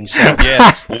seasoning salt.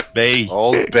 Yes, Bay.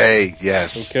 Old Bay,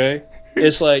 yes. Okay.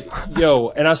 It's like, yo,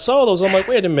 and I saw those. I'm like,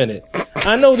 wait a minute.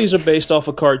 I know these are based off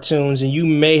of cartoons, and you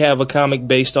may have a comic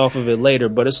based off of it later,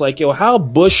 but it's like, yo, how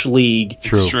Bush League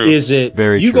True. is it?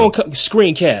 Very you true. gonna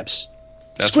screen caps?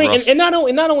 That's Screen, rough. and not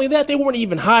only that, they weren't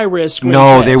even high res screen. No,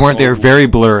 caps. they weren't. They were very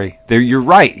blurry. You're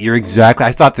right. You're exactly.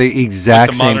 I thought the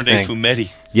exact the same modern day thing. Fumetti.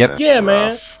 Yep. That's Yeah,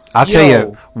 man. rough. I'll tell Yo.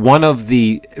 you, one of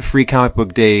the free comic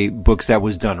book day books that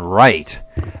was done right,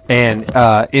 and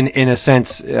in a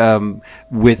sense,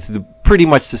 with pretty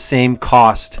much the same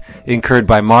cost incurred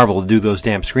by Marvel to do those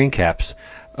damn screen caps,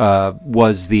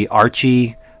 was the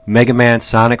Archie Mega Man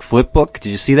Sonic flip book.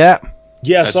 Did you see that?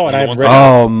 Yeah, I That's saw one it. of I the haven't ones read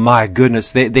it. Oh my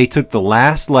goodness! They took the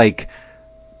last like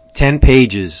 10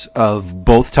 pages of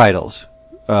both titles,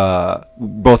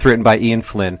 both written by Ian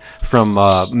Flynn, from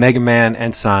Mega Man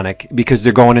and Sonic, because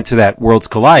they're going into that Worlds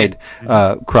Collide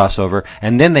crossover,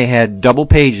 and then they had double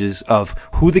pages of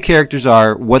who the characters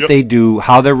are, what they do,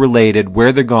 how they're related,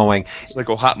 where they're going. It's like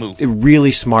a hot move. A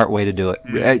really smart way to do it.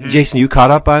 Jason, you caught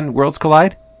up on Worlds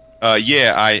Collide?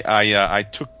 Yeah, I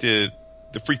took the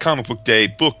free comic book day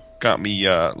book, got me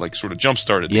like sort of jump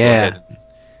started to go Yeah. ahead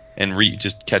and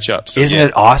just catch up. So Isn't yeah,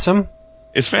 it awesome?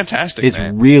 it's fantastic, It's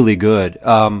man. really good.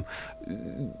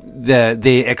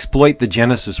 They exploit the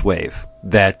Genesis wave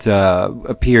that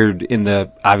appeared in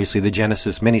obviously the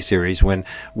Genesis miniseries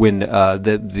when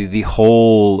the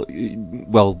whole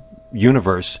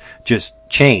universe just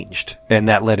changed, and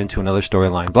that led into another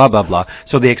storyline. Blah blah blah.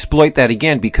 So they exploit that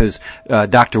again because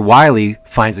Dr. Wily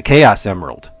finds a Chaos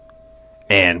Emerald.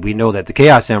 And we know that the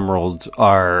Chaos Emeralds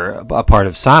are a part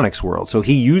of Sonic's world. So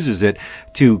he uses it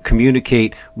to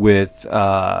communicate with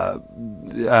Dr.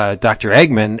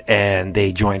 Eggman, and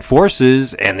they join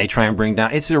forces, and they try and bring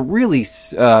down... It's a really...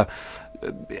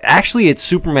 actually, it's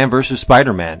Superman versus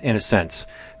Spider-Man, in a sense.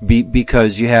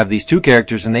 Because you have these two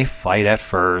characters, and they fight at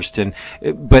first.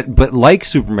 But like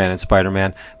Superman and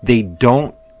Spider-Man, they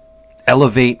don't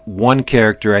elevate one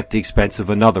character at the expense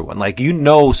of another one. Like,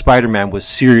 Spider-Man was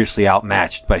seriously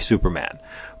outmatched by Superman,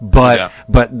 but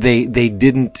they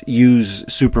didn't use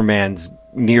Superman's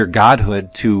near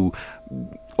godhood to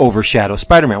overshadow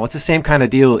Spider-Man. Well, it's the same kind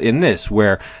of deal in this,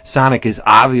 where Sonic is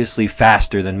obviously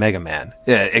faster than Mega Man,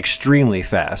 extremely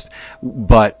fast,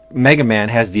 but Mega Man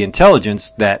has the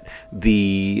intelligence that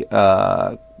the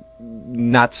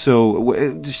not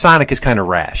so. Sonic is kind of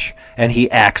rash, and he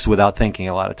acts without thinking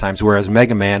a lot of times. Whereas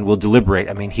Mega Man will deliberate.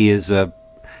 I mean, he's a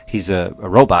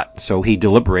robot, so he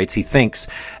deliberates, he thinks,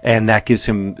 and that gives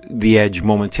him the edge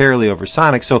momentarily over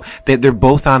Sonic. So they're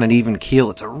both on an even keel.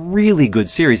 It's a really good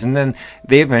series, and then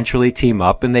they eventually team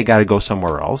up, and they got to go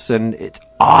somewhere else, and it's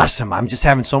awesome. I'm just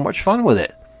having so much fun with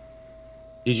it.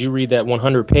 Did you read that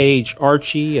 100-page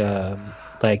Archie,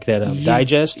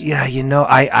 digest? Yeah,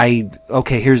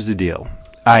 okay, here's the deal.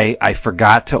 I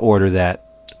forgot to order that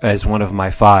as one of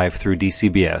my 5 through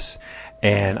DCBS,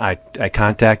 and I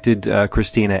contacted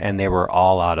Christina, and they were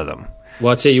all out of them.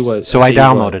 Well, I'll tell you what. So I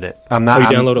downloaded it. I'm not.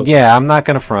 Downloaded it? Yeah, I'm not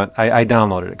going to front. I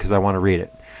downloaded it because I want to read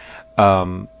it.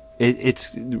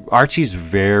 It's Archie's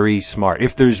very smart.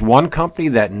 If there's one company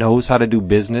that knows how to do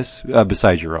business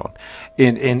besides your own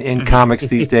in comics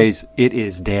these days, it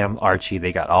is damn Archie.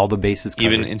 They got all the bases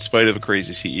covered. Even in spite of a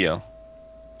crazy CEO.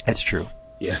 That's true.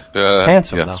 Yeah.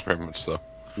 Handsome, yes, though. very much so.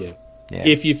 Yeah. Yeah.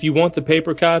 If you want the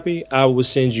paper copy, I will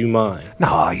send you mine.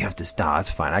 No, you have to. No, it's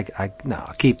fine.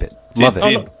 Keep it. Love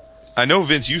it. I know,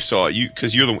 Vince, you saw it.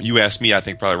 Because you asked me. I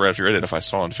think probably right after you read it if I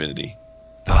saw Infinity.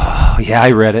 Oh, yeah,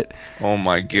 I read it. Oh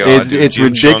my god, it's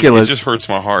ridiculous. It just hurts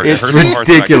my heart. It's it hurts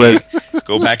ridiculous. My heart that I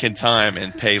go back in time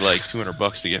and pay like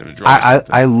 $200 to get him to draw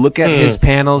something. I look at his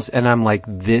panels and I'm like,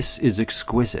 this is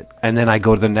exquisite. And then I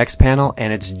go to the next panel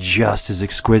and it's just as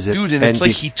exquisite. Dude, and it's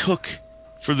like he took,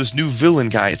 for this new villain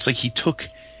guy, it's like he took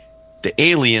the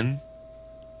alien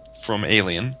from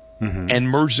Alien and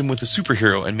merged him with a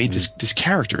superhero and made this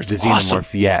character. It's awesome.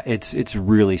 Yeah, it's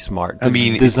really smart. I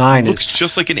mean, design it looks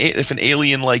just like if an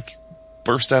alien like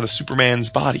burst out of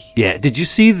Superman's body. Yeah. Did you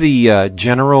see the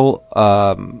general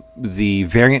the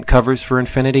variant covers for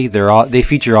Infinity? They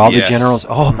feature all the generals.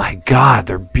 Oh my god,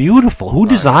 they're beautiful. Who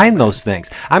designed those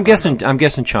things? I'm guessing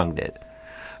Chung did.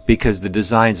 Because the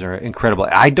designs are incredible.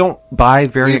 I don't buy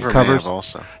variant covers.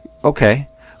 Also. Okay.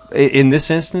 In this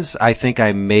instance, I think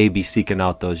I may be seeking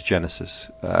out those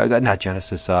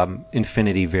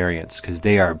Infinity variants, because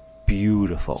they are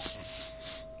beautiful.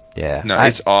 Yeah. No,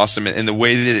 it's awesome. And the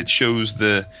way that it shows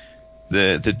the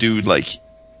dude, like,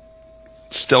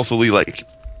 stealthily, like,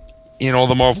 in all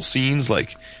the Marvel scenes,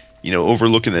 like,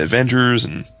 overlooking the Avengers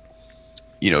and,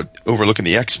 overlooking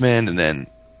the X-Men and then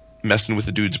messing with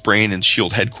the dude's brain in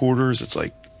S.H.I.E.L.D. headquarters. It's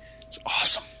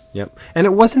awesome. Yep. And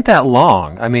it wasn't that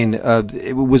long. I mean,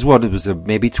 it was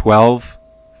maybe 12,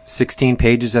 16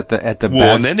 pages at the best.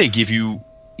 Well, and then they give you,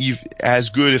 as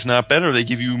good, if not better, they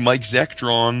give you Mike Zeck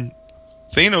drawn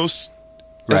Thanos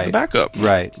as the backup.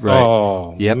 Right.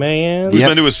 Oh, yep. man. Who's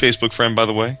my newest Facebook friend, by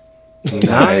the way?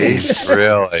 Nice.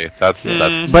 Really? That's.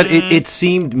 But it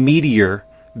seemed meatier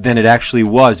than it actually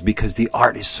was because the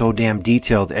art is so damn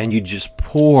detailed and you just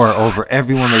pour over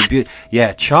everyone.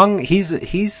 Yeah, Chung,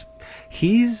 he's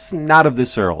not of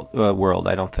this world,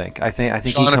 I don't think. I think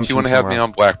Sean, he comes if you want to have me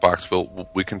on Black Box,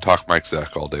 we can talk Mike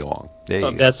Zeck all day long.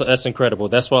 That's incredible.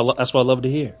 That's what I love to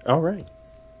hear. All right.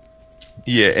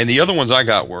 Yeah, and the other ones I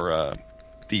got were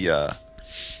the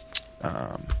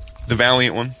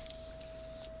Valiant one,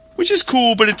 which is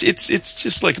cool, but it's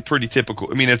just like a pretty typical.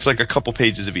 I mean, it's like a couple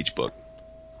pages of each book.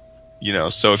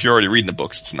 So if you're already reading the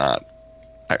books, it's not.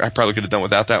 I probably could have done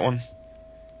without that one.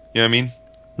 You know what I mean?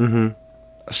 Mm-hmm.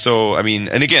 So, I mean,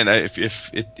 and again,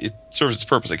 if it serves its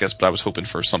purpose, I guess, but I was hoping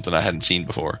for something I hadn't seen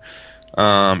before.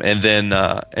 And then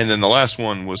the last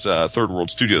one was Third World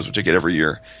Studios, which I get every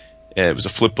year. It was a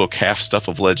flip book, half Stuff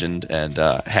of Legend and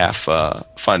half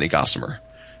Finding Gossamer.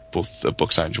 Both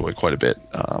books I enjoy quite a bit.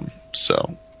 And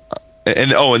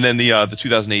then the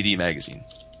 2000 AD magazine.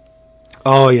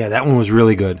 Oh yeah, that one was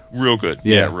really good. Real good.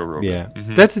 Yeah, real good. Yeah,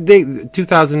 Mm-hmm. that's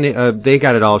 2000. They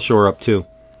got it all shore up too.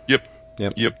 Yep.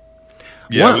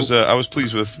 Yeah, I was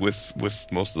pleased with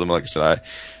most of them. Like I said,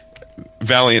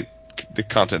 Valiant, the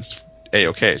content's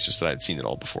A-okay. It's just that I'd seen it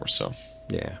all before. So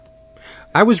yeah,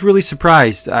 I was really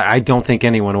surprised. I don't think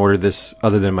anyone ordered this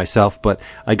other than myself, but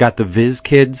I got the Viz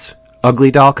Kids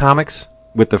Ugly Doll comics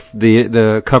with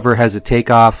the cover has a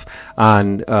takeoff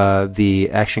on the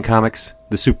Action Comics,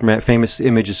 the Superman famous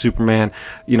image of Superman,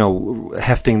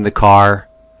 hefting the car.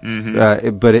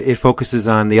 Mm-hmm. But it focuses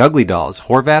on the Ugly Dolls.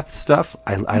 Horvath stuff,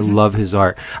 I love his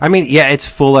art. I mean, yeah, it's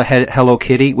full of Hello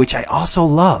Kitty, which I also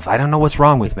love. I don't know what's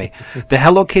wrong with me. The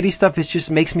Hello Kitty stuff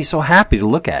just makes me so happy to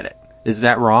look at it. Is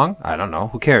that wrong? I don't know.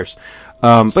 Who cares?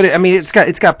 But I mean, it's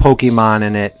got Pokemon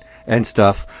in it and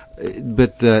stuff.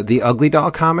 But the Ugly Doll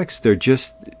comics,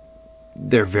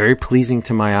 they're very pleasing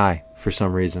to my eye for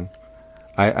some reason.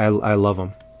 I love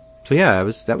them. So yeah,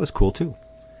 that was cool too.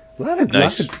 A lot of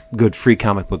good free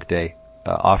comic book day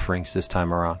offerings this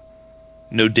time around.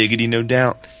 No diggity, no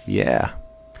doubt. Yeah.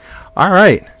 All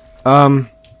right.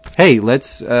 Hey,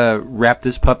 let's wrap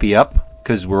this puppy up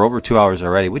because we're over 2 hours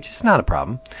already, which is not a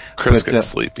problem. Chris gets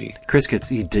sleepy. Chris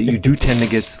you do tend to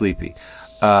get sleepy.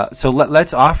 So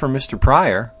let's offer Mr.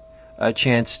 Pryor a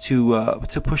chance to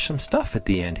push some stuff at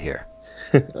the end here.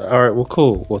 All right. Well,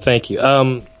 cool. Well, thank you.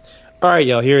 All right,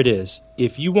 y'all. Here it is.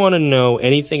 If you want to know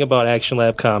anything about Action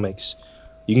Lab Comics,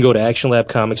 you can go to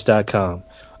actionlabcomics.com.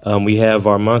 We have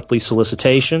our monthly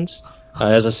solicitations.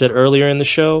 As I said earlier in the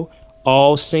show,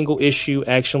 all single issue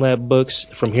Action Lab books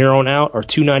from here on out are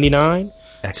 $2.99.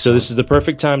 So this is the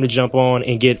perfect time to jump on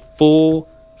and get full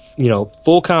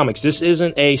comics. This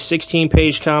isn't a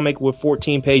 16-page comic with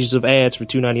 14 pages of ads for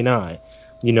 $2.99.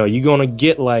 You're going to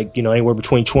get anywhere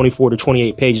between 24 to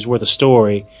 28 pages worth of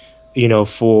story,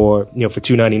 for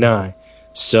 $2.99.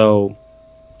 So,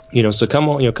 so come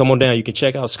on down. You can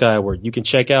check out Skyward. You can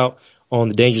check out on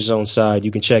the Danger Zone side.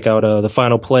 You can check out The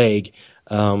Final Plague.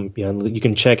 You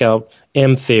can check out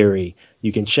M Theory.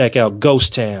 You can check out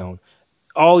Ghost Town.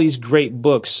 All these great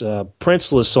books.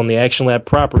 Princeless on the Action Lab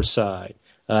proper side.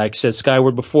 Like I said,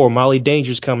 Skyward before. Molly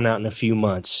Danger's coming out in a few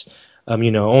months. On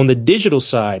the digital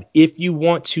side, if you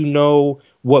want to know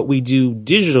what we do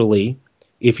digitally,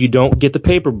 if you don't get the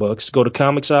paper books, go to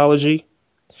Comixology.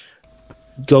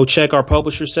 Go check our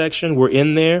publisher section. We're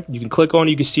in there. You can click on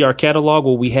it. You can see our catalog,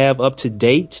 what we have up to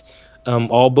date.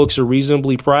 All books are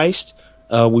reasonably priced.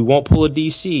 We won't pull a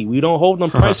DC. We don't hold them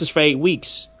prices for 8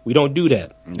 weeks. We don't do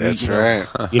that. That's right.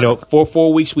 For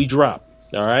 4 weeks we drop.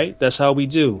 All right? That's how we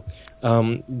do.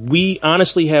 We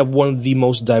honestly have one of the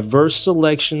most diverse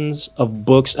selections of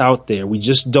books out there. We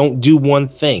just don't do one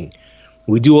thing.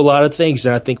 We do a lot of things,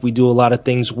 and I think we do a lot of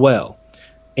things well.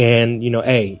 And,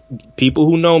 hey, people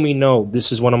who know me know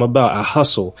this is what I'm about. I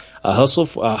hustle. I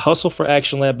hustle for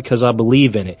Action Lab because I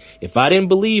believe in it. If I didn't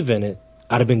believe in it,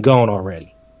 I'd have been gone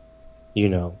already.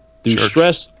 Through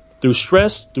stress, through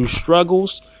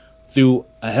struggles, through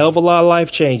a hell of a lot of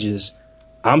life changes,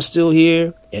 I'm still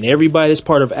here, and everybody that's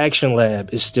part of Action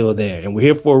Lab is still there. And we're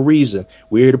here for a reason.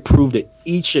 We're here to prove to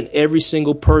each and every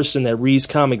single person that reads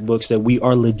comic books that we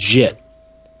are legit.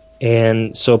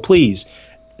 And so please,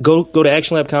 go to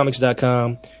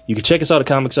actionlabcomics.com. You can check us out at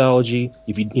Comixology.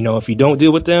 If you don't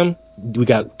deal with them, we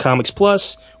got Comics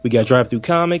Plus, we got Drive Through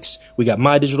Comics, we got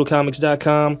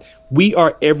mydigitalcomics.com. We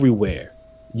are everywhere.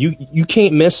 You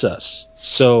can't miss us.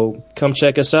 So come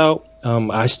check us out.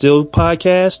 I still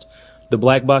podcast. The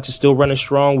Black Box is still running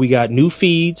strong. We got new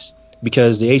feeds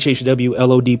because the HHW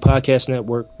LOD podcast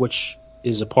network, which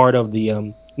is a part of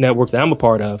the network that I'm a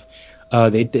part of,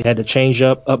 they had to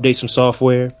update some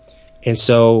software. And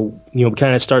so, we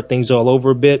kind of start things all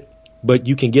over a bit. But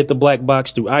you can get the Black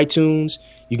Box through iTunes.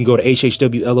 You can go to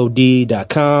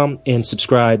hhwlod.com and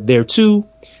subscribe there too.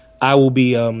 I will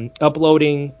be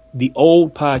uploading the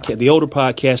older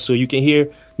podcast so you can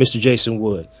hear Mr. Jason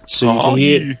Wood. So you can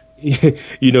hear...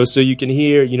 so you can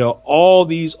hear, all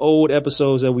these old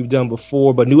episodes that we've done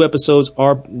before, but new episodes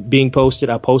are being posted.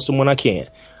 I post them when I can.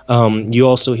 You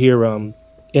also hear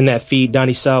in that feed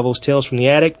Donnie Salvo's Tales from the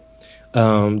Attic.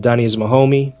 Donnie is my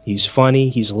homie. He's funny.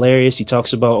 He's hilarious. He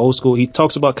talks about old school. He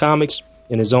talks about comics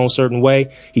in his own certain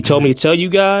way. He told me to tell you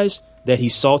guys that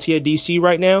he's salty at DC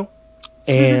right now,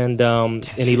 and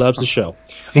he loves the show.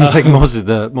 Seems like most of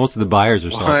the buyers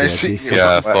are salty at DC.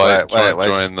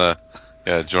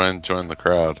 Yeah, so join the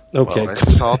crowd. Okay, well,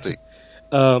 it's salty.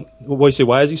 What you say?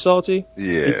 Why is he salty?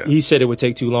 Yeah, he said it would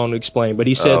take too long to explain, but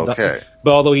he said,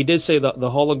 but although he did say the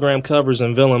hologram covers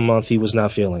in Villain Month, he was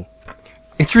not feeling.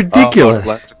 It's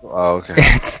ridiculous. Okay.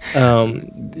 It's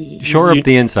shore up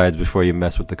the insides before you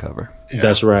mess with the cover. Yeah.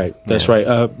 That's right.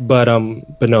 But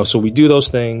no. So we do those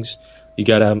things. You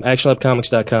got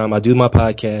actionlabcomics.com. I do my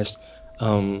podcast.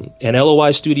 And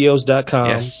LOIstudios.com.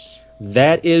 Yes.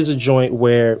 That is a joint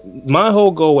where my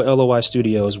whole goal with LOI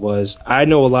Studios was I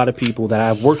know a lot of people that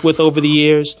I've worked with over the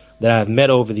years, that I've met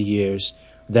over the years,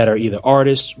 that are either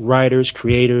artists, writers,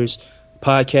 creators,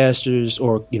 podcasters,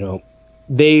 or,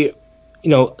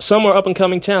 some are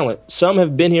up-and-coming talent. Some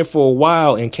have been here for a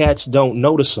while, and cats don't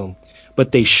notice them,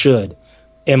 but they should.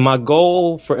 And my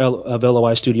goal of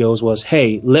LOI Studios was,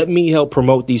 hey, let me help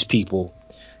promote these people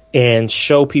and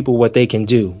show people what they can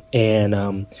do.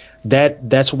 And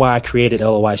that's why I created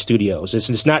LOI Studios.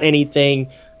 It's not anything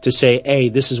to say, hey,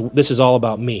 this is all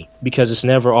about me, because it's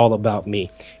never all about me.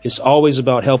 It's always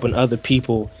about helping other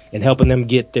people and helping them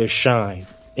get their shine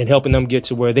and helping them get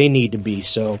to where they need to be.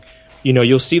 So,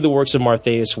 you'll see the works of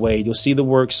Martheus Wade. You'll see the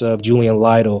works of Julian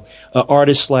Lytle,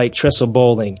 artists like Tressa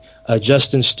Bowling,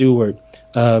 Justin Stewart,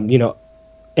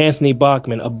 Anthony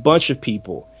Bachman, a bunch of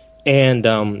people. And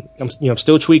I'm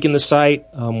still tweaking the site.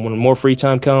 When more free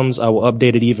time comes, I will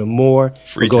update it even more.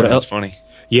 Free time is funny.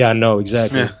 Yeah, I know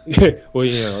exactly. Well,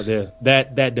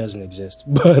 that doesn't exist.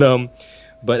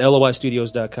 But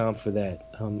LOIstudios.com for that.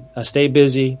 I stay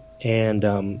busy, and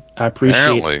I appreciate.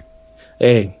 Apparently.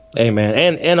 Hey,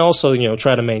 man, and also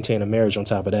try to maintain a marriage on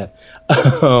top of that.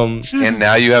 And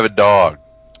now you have a dog.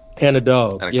 And a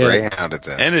dog. And a greyhound at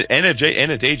that.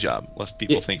 And a day job, lest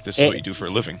people think this is what you do for a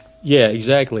living. Yeah,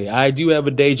 exactly. I do have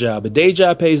a day job. A day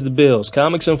job pays the bills.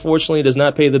 Comics, unfortunately, does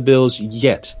not pay the bills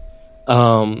yet.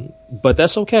 But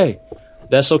that's okay.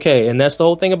 That's okay. And that's the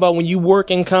whole thing about when you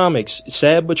work in comics.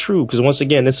 Sad but true, because once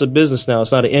again, it's a business now.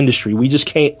 It's not an industry. We just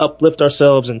can't uplift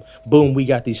ourselves and boom, we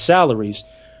got these salaries.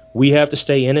 We have to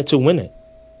stay in it to win it.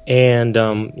 And,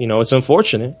 it's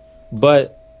unfortunate,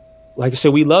 but like I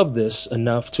said, we love this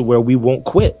enough to where we won't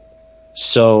quit.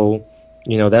 So,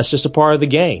 that's just a part of the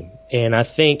game. And I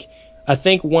think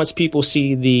once people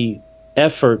see the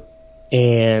effort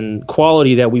and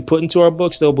quality that we put into our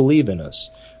books, they'll believe in us.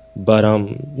 But,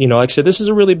 like I said, this is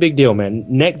a really big deal,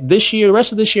 man. The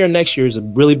rest of this year and next year is a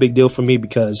really big deal for me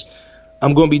because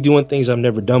I'm going to be doing things I've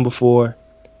never done before.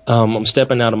 I'm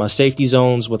stepping out of my safety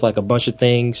zones with like a bunch of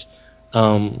things.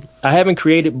 I haven't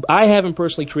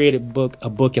personally created a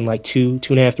book in like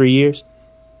 2.5, 3 years.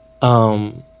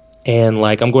 And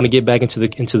like, I'm going to get back into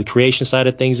the creation side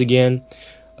of things again.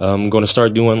 I'm going to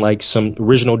start doing like some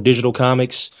original digital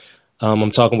comics.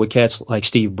 I'm talking with cats like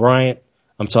Steve Bryant.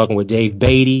 I'm talking with Dave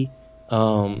Beatty,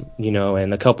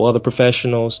 and a couple other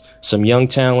professionals, some young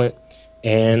talent,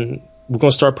 and we're going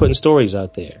to start putting stories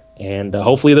out there. And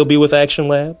hopefully they'll be with Action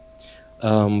Lab.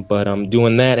 But I'm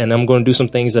doing that, and I'm going to do some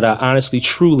things that I honestly,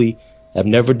 truly have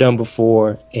never done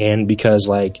before. And because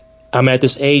like I'm at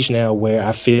this age now where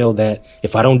I feel that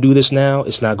if I don't do this now,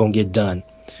 it's not going to get done.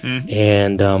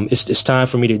 And it's time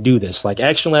for me to do this. Like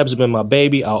Action Labs has been my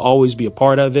baby. I'll always be a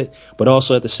part of it. But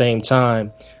also at the same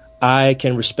time, I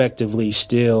can respectively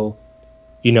still,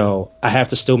 I have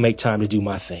to still make time to do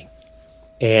my thing,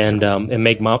 and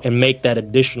make that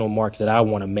additional mark that I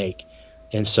want to make.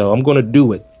 And so I'm going to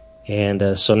do it.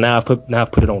 And so now I've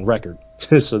put it on record.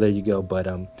 So there you go. But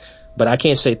I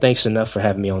can't say thanks enough for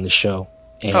having me on the show.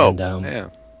 And man.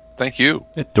 Thank you.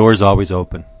 The door's always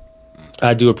open.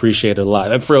 I do appreciate it a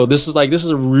lot. And for real, this is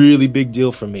a really big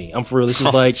deal for me. I'm for real. This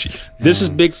is this is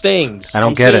big things. I don't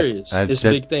I'm get serious. it. It's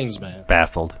big things, man.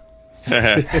 Baffled.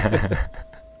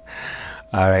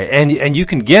 All right, and you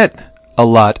can get a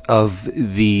lot of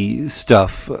the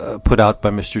stuff put out by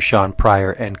Mr. Sean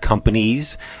Pryor and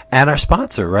companies at our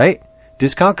sponsor, right?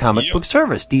 Discount Comic Book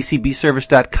Service,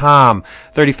 dcbservice.com,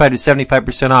 35 to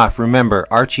 75% off. Remember,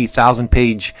 Archie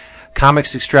 1,000-page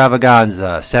Comics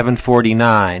Extravaganza,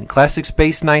 $7.49. Classic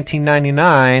Space,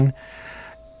 $19.99.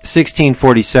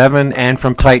 $16.47, and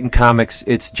from Titan Comics,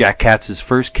 it's Jack Katz's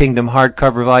First Kingdom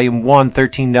hardcover, Volume 1,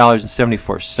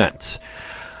 $13.74.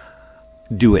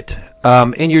 Do it.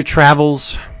 In your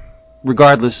travels,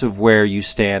 regardless of where you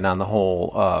stand on the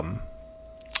whole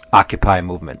Occupy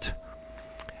movement,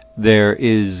 there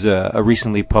is a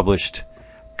recently published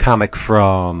comic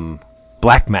from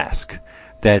Black Mask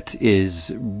that is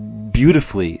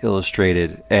beautifully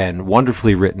illustrated and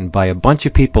wonderfully written by a bunch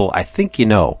of people I think you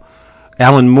know.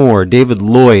 Alan Moore, David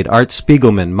Lloyd, Art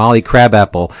Spiegelman, Molly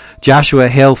Crabapple, Joshua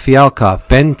Hale Fialkoff,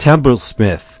 Ben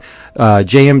Templesmith,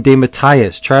 J.M.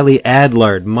 DeMatteis, Charlie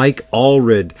Adlard, Mike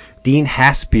Allred, Dean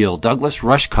Haspiel, Douglas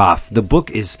Rushkoff. The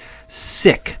book is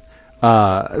sick.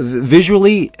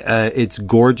 Visually, it's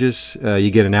gorgeous. You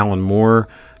get an Alan Moore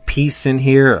piece in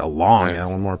here, a long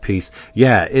Alan Moore piece.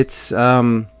 Yeah, it's...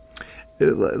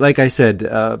 like I said,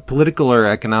 political or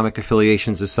economic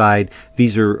affiliations aside,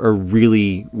 these are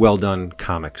really well done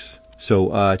comics.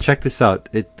 So check this out.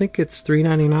 I think it's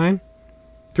 $3.99,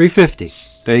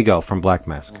 $3.50. There you go, from Black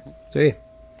Mask. See,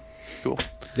 Cool.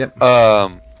 Yep.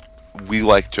 We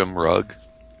like Jim Rugg.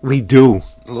 We do. A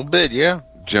little bit, yeah.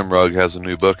 Jim Rugg has a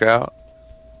new book out.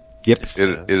 Yep.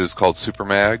 It is called Super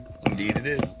Mag. Indeed it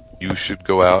is. You should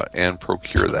go out and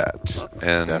procure that,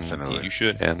 and Definitely. You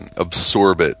should. and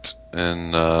absorb it,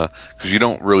 and because you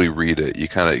don't really read it, you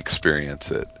kind of experience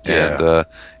it, Yeah.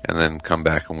 and then come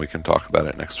back and we can talk about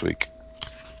it next week.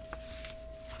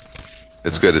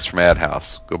 It's good. It's from Ad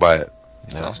House. Go buy it.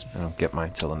 It's awesome. I don't get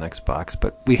mine till the next box,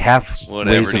 but we have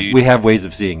Whatever, we have ways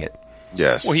of seeing it.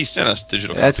 Yes. Well, he sent us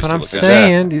digital That's copies what to I'm look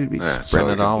at. saying. You'd be Yeah, spreading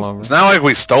so it all over. It's not like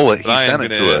we stole it. He But I am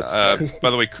sent it gonna, to us.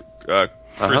 by the way,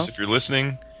 Chris, if you're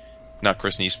listening, not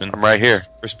Chris Niesman, I'm right here.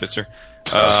 Chris Spitzer,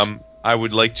 I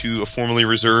would like to formally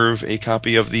reserve a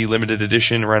copy of the limited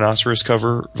edition Rhinoceros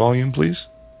cover volume, please.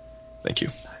 Thank you.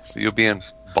 So you'll be in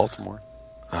Baltimore.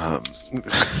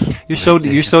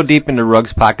 You're so deep into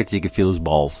Rugg's pockets you can feel his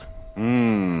balls.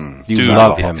 You Dude,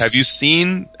 love him. Have you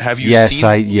seen? Yes,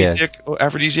 seen yes.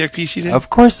 Aphrodisiac PC Day? Of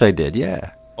course I did.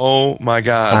 Yeah. Oh my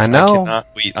God! I know. I cannot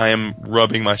wait. I am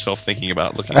rubbing myself thinking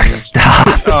about looking at this.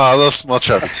 Stop. Oh, a little small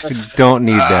chubby. Don't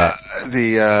need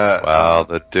that. Wow,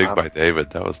 the dig by David,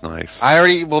 that was nice.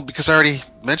 Because I already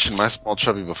mentioned my small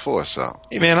chubby before, so.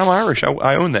 Hey man, I'm Irish.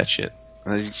 I own that shit.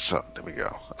 So there we go.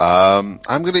 I'm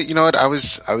gonna, you know what? I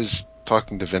was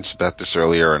talking to Vince about this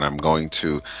earlier, and I'm going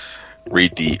to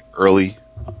read the early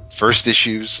first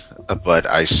issues, but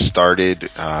I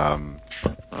started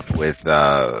with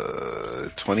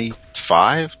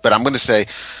 25. But I'm going to say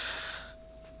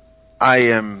I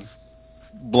am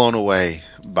blown away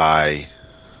by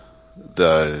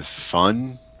the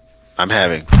fun I'm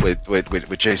having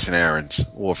with Jason Aaron's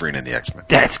Wolverine and the X-Men.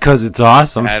 That's because it's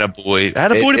awesome. Attaboy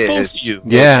to both of you.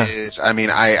 Yeah. It is. I mean,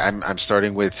 I'm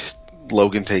starting with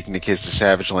Logan taking the kids to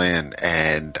Savage Land,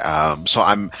 and so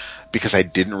because I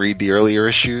didn't read the earlier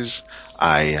issues,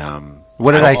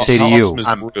 What did I say to you?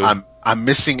 I'm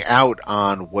missing out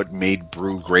on what made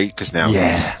Brew great, because now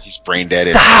he's brain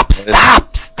dead.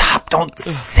 Stop! Don't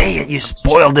say it. You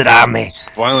spoiled it on me.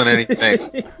 Spoiling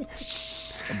anything.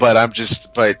 But I'm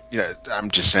just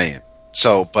saying.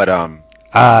 So, but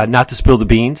not to spill the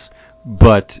beans,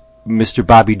 but Mr.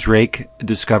 Bobby Drake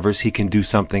discovers he can do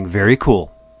something very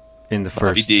cool in the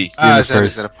first. D. Is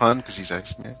that a pun? Because he's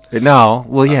X-Man? No,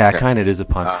 well, yeah, Okay. kind of is a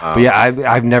pun. But yeah,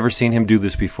 I've never seen him do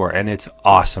this before, and it's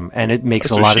awesome, and it makes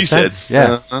That's a what lot she of sense.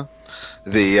 said.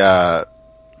 Yeah.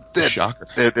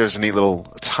 Shocker. There's a neat little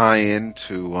tie-in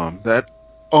to that.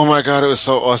 Oh my God, it was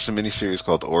so awesome miniseries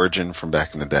called Origin from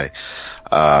back in the day,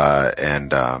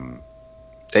 and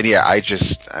yeah,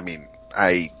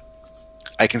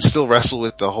 I can still wrestle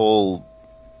with the whole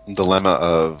dilemma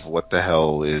of what the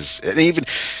hell is, and even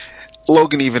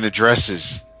Logan even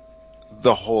addresses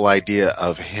the whole idea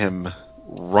of him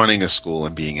running a school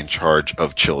and being in charge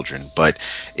of children, but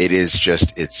it is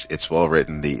just it's well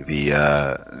written.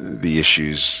 The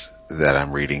issues that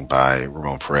I'm reading by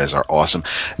Ramon Perez are awesome.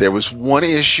 There was one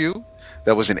issue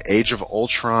that was an Age of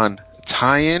Ultron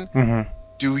tie-in. Mm-hmm.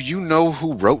 Do you know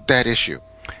who wrote that issue?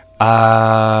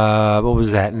 What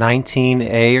was that?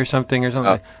 19A or something? It's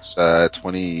 27A.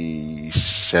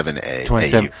 27.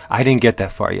 AU. I didn't get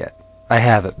that far yet. I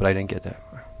have it, but I didn't get that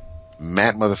far.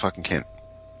 Matt motherfucking Kent.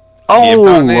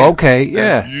 Oh, okay,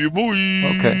 yeah. Yeah, boy.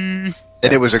 Okay.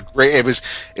 And it was a great.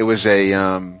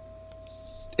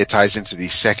 It ties into the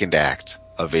second act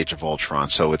of Age of Ultron,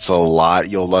 so it's a lot.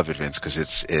 You'll love it, Vince, because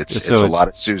it's a lot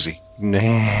of Susie.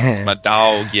 My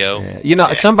dog, yo. Yeah. You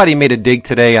know, somebody made a dig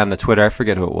today on the Twitter. I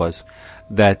forget who it was.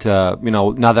 That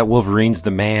now that Wolverine's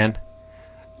the man.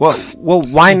 Well,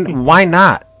 why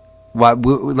not? Why,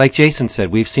 like Jason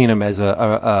said, we've seen him as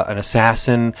an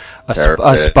assassin,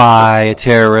 a spy, a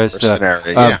terrorist,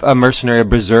 a mercenary, a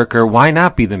berserker. Why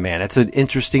not be the man? It's an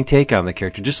interesting take on the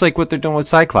character, just like what they're doing with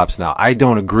Cyclops now. I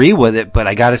don't agree with it, but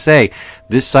I gotta say,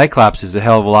 this Cyclops is a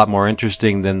hell of a lot more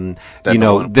interesting than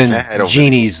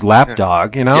Genie's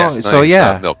lapdog. You know, Yes, so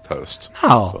yeah. Milk toast.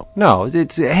 No.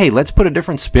 It's hey, let's put a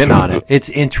different spin on it. It's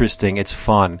interesting. It's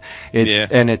fun.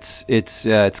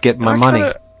 It's getting my money.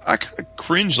 I kind of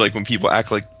cringe like when people act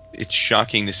like it's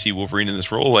shocking to see Wolverine in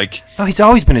this role. Like, no, he's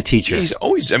always been a teacher. He's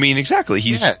always. I mean, exactly.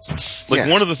 He's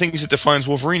one of the things that defines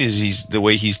Wolverine is he's the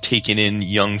way he's taken in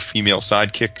young female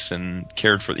sidekicks and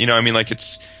cared for. You know, I mean, like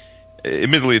it's.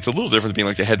 Admittedly, it's a little different than being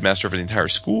like the headmaster of the entire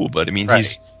school, but I mean,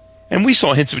 and we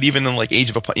saw hints of it even in like Age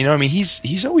of Apocalypse. You know, I mean,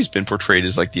 he's always been portrayed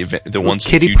as like the once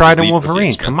Kitty Pryde and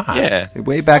Wolverine. Come on,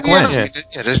 way back when.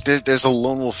 There's a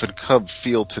lone wolf and cub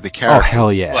feel to the character. Oh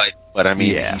hell yeah! But I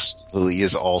mean, he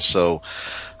is also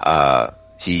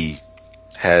he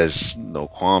has no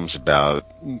qualms about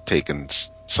taking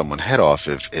someone's head off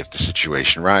if the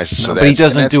situation rises. No, but he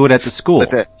doesn't do it at the school,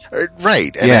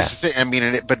 right? And that's the thing. I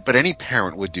mean, but any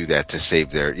parent would do that to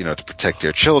save their, to protect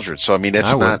their children. So I mean,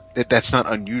 that's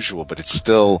not unusual, but it's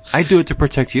still. I do it to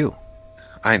protect you.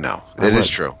 I know it is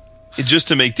true. Just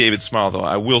to make David smile, though,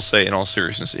 I will say, in all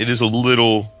seriousness, it is a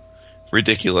little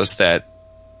ridiculous that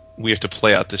we have to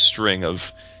play out this string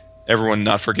of everyone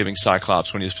not forgiving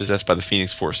Cyclops when he was possessed by the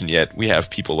Phoenix Force, and yet we have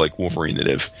people like Wolverine that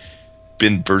have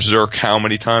been berserk how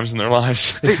many times in their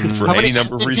lives for any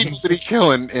number of reasons. Did he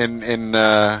kill in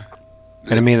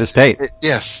Enemy of the State?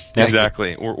 Yes,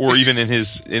 exactly. Or even in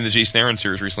the Jason Aaron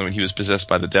series recently when he was possessed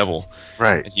by the devil,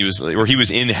 right? And he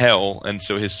was in hell, and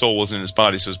so his soul wasn't in his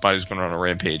body, so his body was going on a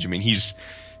rampage. I mean,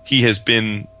 he has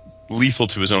been lethal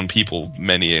to his own people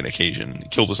many an occasion. He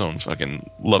killed his own fucking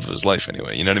love of his life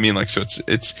anyway. You know what I mean? Like, so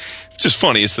it's just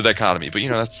funny. It's the dichotomy, but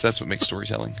that's what makes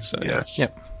storytelling. So yes.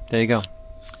 Yep. There you go.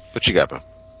 What you got, Bo?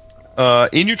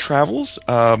 In Your Travels,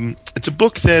 it's a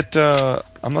book that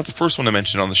I'm not the first one to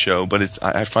mention on the show, but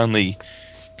I finally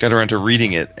got around to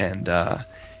reading it, and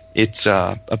it's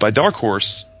by Dark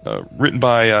Horse, written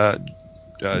by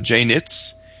Jay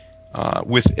Nitz,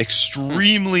 with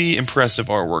extremely impressive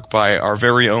artwork by our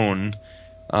very own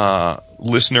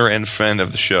listener and friend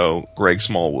of the show, Greg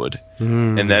Smallwood,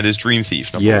 and that is Dream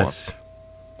Thief #1.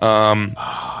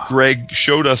 Greg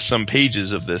showed us some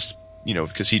pages of this,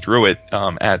 because he drew it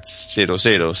at Sedos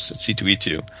at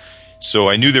C2E2. So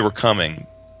I knew they were coming,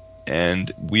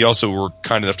 and we also were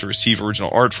kind enough to receive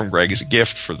original art from Greg as a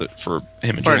gift for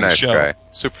him enjoying the show. Guy.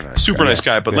 Super nice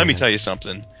guy. But let me tell you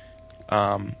something.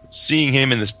 Seeing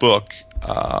him in this book,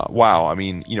 wow! I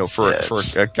mean, for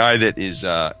a guy that is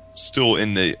still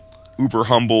in the uber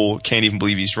humble, can't even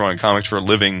believe he's drawing comics for a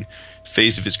living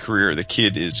phase of his career, the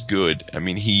kid is good. I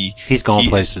mean, he's going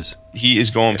places. He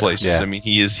is going places. Yeah. I mean,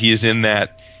 he is in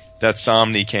that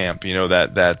Somni camp.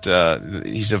 That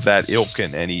he's of that ilk,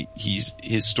 and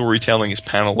his storytelling, his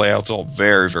panel layouts, all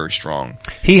very, very strong.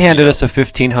 He handed us a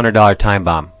 $1,500 time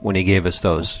bomb when he gave us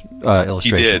those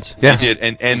illustrations. He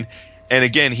did. And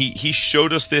again, he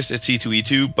showed us this at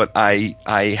C2E2, but I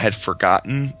had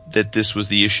forgotten that this was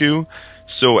the issue.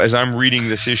 So as I'm reading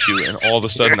this issue, and all of a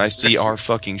sudden I see our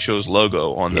fucking show's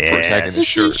logo on the protagonist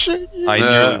shirt, I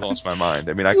nearly lost my mind.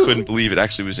 I mean, I couldn't believe it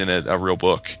actually was in a real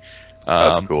book.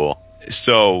 That's cool.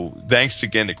 So thanks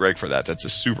again to Greg for that. That's a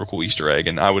super cool Easter egg,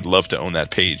 and I would love to own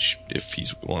that page if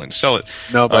he's willing to sell it.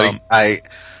 No, buddy, I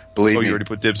believe me. You already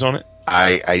put dibs on it?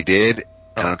 I did,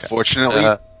 and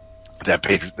unfortunately, that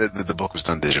page, the book was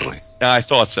done digitally. I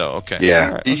thought so. Okay.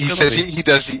 Yeah, right. He says he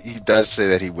does say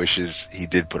that he wishes he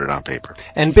did put it on paper.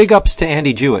 And big ups to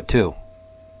Andy Jewett too,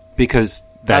 because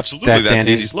that's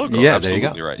Andy's logo. Yeah, absolutely, there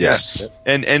you go. Right. Yes.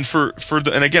 And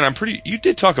again, you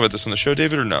did talk about this on the show,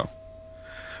 David, or no?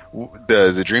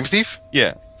 The Dream Thief?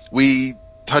 Yeah. We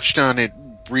touched on it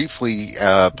briefly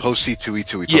post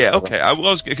C2E2. Yeah, okay. I knew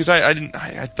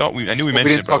we mentioned it. We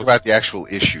didn't talk about the actual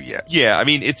issue yet. Yeah, I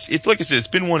mean, it's like I said, it's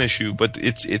been one issue, but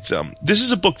it's this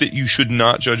is a book that you should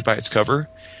not judge by its cover.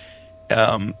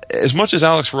 As much as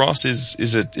Alex Ross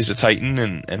is a titan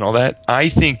and all that, I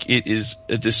think it is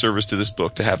a disservice to this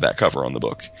book to have that cover on the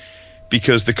book,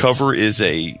 because the cover is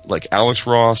a Alex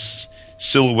Ross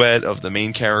silhouette of the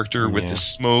main character with the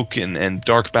smoke and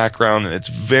dark background, and it's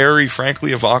very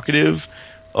frankly evocative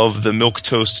of the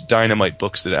Milquetoast Dynamite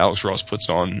books that Alex Ross puts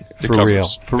on the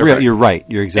covers. For real, you're right.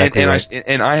 You're exactly right.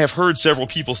 And I have heard several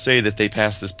people say that they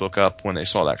passed this book up when they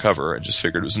saw that cover. I just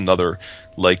figured it was another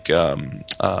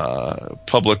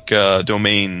public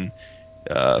domain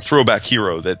throwback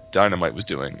hero that Dynamite was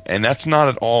doing, and that's not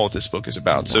at all what this book is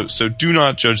about. So do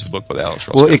not judge the book by the Alex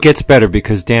Ross. Well, cover. It gets better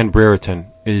because Dan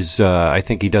Brereton is. I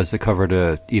think he does the cover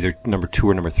to either number 2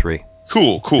 or number 3.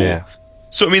 Cool. Yeah.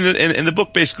 So I mean, and the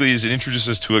book basically it introduces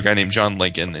us to a guy named John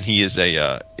Lincoln, and he is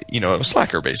a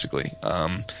slacker basically,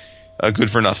 a good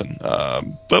for nothing,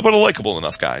 but a likable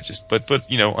enough guy. But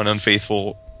an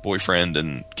unfaithful boyfriend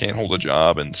and can't hold a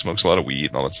job and smokes a lot of weed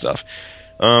and all that stuff.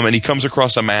 And he comes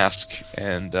across a mask,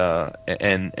 and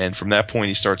from that point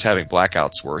he starts having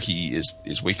blackouts where he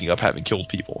is waking up having killed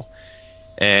people.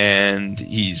 And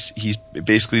he's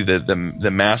basically the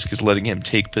mask is letting him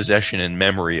take possession and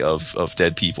memory of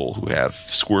dead people who have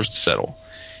scores to settle,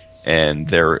 and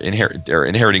they're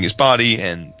inheriting his body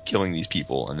and killing these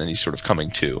people, and then he's sort of coming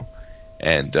to,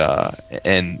 and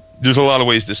there's a lot of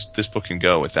ways this book can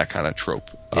go with that kind of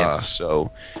trope. So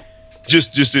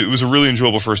just it was a really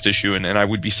enjoyable first issue, and I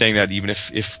would be saying that even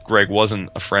if Greg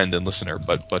wasn't a friend and listener,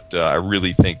 but I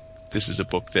really think this is a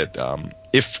book that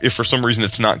if for some reason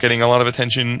it's not getting a lot of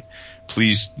attention,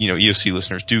 please, EOC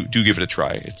listeners, do give it a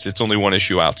try. It's only one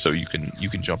issue out, so you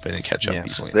can jump in and catch up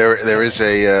easily. There's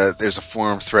a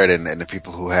forum thread, and the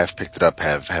people who have picked it up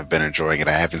have been enjoying it.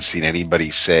 I haven't seen anybody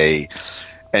say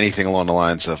anything along the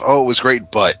lines of, "Oh, it was great,"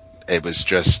 but it was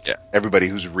just everybody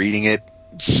who's reading it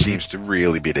seems to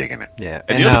really be digging it. Yeah.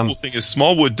 And the other cool thing is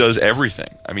Smallwood does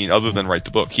everything. I mean, other than write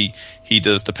the book, he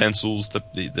does the pencils,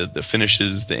 the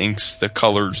finishes, the inks, the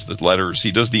colors, the letters.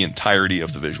 He does the entirety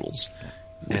of the visuals,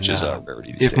 which is a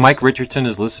rarity these days. If Mike Richardson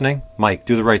is listening, Mike,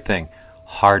 do the right thing.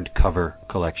 Hardcover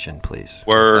collection, please.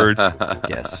 Word.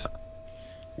 Yes.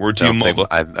 Word to you, Mulva.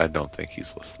 I don't think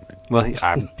he's listening. Well,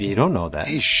 you don't know that.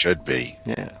 He should be.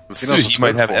 Yeah. He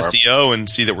might have SEO and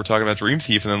see that we're talking about Dream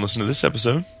Thief and then listen to this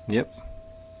episode. Yep.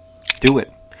 Do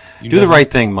it. Do the right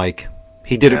thing, Mike.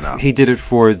 He did it. He did it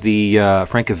for the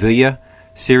Francavilla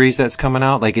series that's coming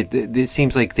out. Like it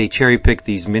seems like they cherry pick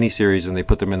these miniseries and they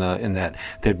put them in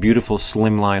that beautiful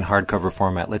slimline hardcover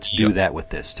format. Let's do that with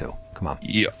this too. Come on.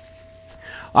 Yeah.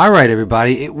 All right,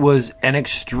 everybody. It was an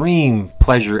extreme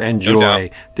pleasure and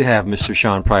joy to have Mr.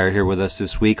 Sean Pryor here with us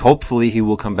this week. Hopefully, he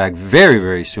will come back very,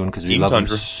 very soon because we love him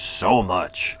so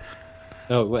much.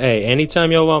 Oh, hey,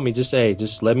 anytime y'all want me,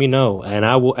 just let me know, and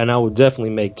I will definitely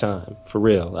make time for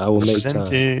real. I will make time.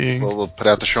 We'll put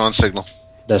out the Sean signal.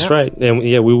 That's right, and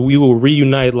yeah, we will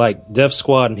reunite like Def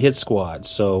Squad and Hit Squad.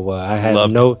 So I have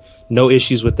no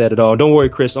issues with that at all. Don't worry,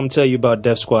 Chris. I'm gonna tell you about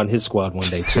Def Squad and Hit Squad one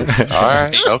day too. All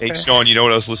right. Okay. Hey, Sean, you know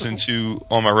what I was listening to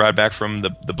on my ride back from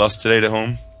the bus today to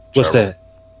home? What's that?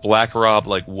 Black Rob,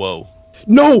 like, whoa.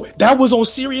 No, that was on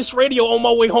Sirius Radio on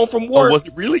my way home from work. Oh, was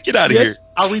it really? Get out of here.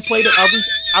 I replayed it.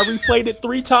 I replayed it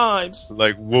 3 times.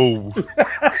 Like, whoa.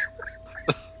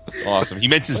 That's awesome. He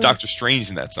mentions Doctor Strange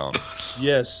in that song.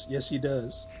 Yes, he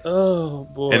does. Oh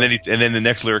boy! And then the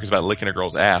next lyric is about licking a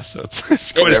girl's ass. So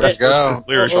it's quite there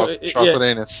we go. Chocolate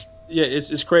anus. Yeah,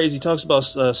 it's crazy. He talks about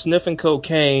sniffing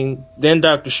cocaine, then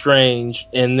Doctor Strange,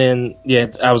 and then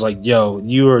I was like, "Yo,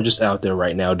 you are just out there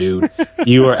right now, dude.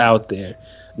 You are out there."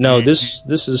 No, this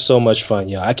is so much fun,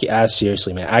 yo. I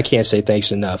seriously, man, I can't say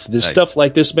thanks enough. This stuff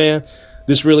like this, man,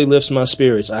 this really lifts my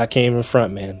spirits. I came in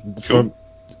front, man. Cool.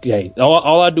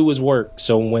 All I do is work.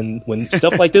 So when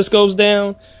stuff like this goes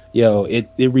down, yo, it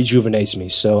rejuvenates me.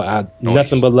 So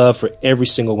nothing but love for every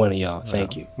single one of y'all.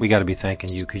 Thank you. We got to be thanking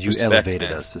you because you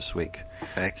elevated us this week.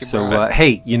 Thank you. So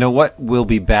hey, you know what? We'll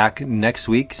be back next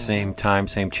week, same time,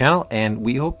 same channel, and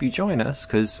we hope you join us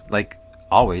because, like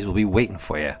always, we'll be waiting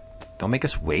for you. Don't make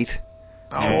us wait.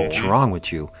 What's wrong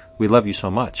with you? We love you so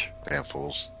much. Damn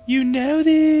fools. You know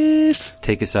this.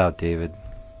 Take us out, David.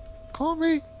 Call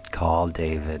me. Call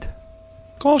David.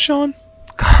 Call Sean.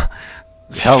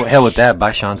 Hell with that.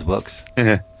 Buy Sean's books.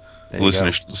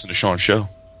 Listen to Sean's show.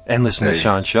 And listen to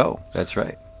Sean's show. That's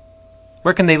right.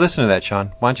 Where can they listen to that,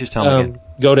 Sean? Why don't you just tell them again?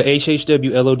 Go to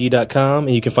hhwlod.com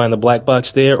and you can find the Black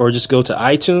Box there, or just go to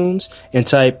iTunes and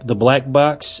type the Black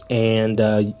Box and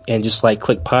just like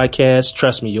click podcast.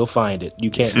 Trust me, you'll find it. You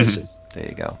can't miss it. There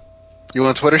you go. You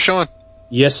on Twitter, Sean?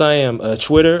 Yes, I am.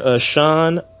 Twitter,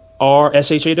 Sean R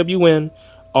SHAWN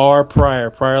R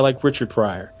Pryor like Richard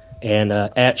Pryor, and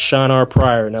at Sean R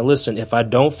Pryor. Now listen, if I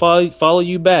don't follow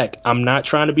you back, I'm not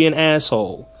trying to be an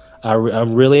asshole. I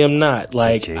really am not.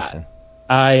 Like Jason.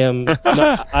 I am.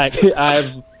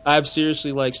 I've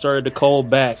seriously like started to call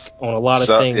back on a lot of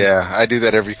things. Yeah, I do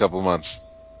that every couple of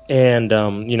months. And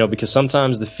because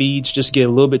sometimes the feeds just get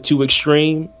a little bit too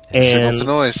extreme. Signal to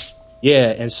noise.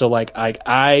 Yeah, and so like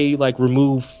I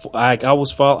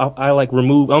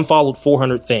unfollowed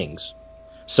 400 things.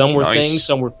 Some were things,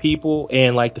 some were people,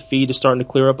 and like the feed is starting to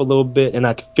clear up a little bit, and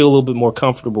I can feel a little bit more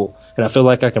comfortable, and I feel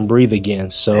like I can breathe again.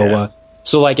 So,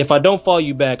 so like if I don't follow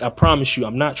you back, I promise you,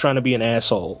 I'm not trying to be an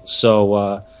asshole.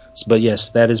 So, but yes,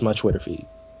 that is my Twitter feed.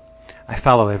 I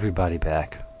follow everybody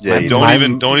back. Yeah,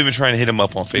 don't even try and hit him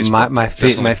up on Facebook. My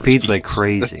feed's like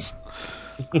crazy.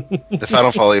 If I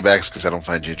don't follow you back, it's because I don't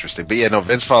find you interesting. But yeah, no,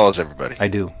 Vince follows everybody. I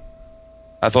do.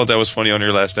 I thought that was funny on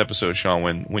your last episode, Sean,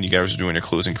 when you guys were doing your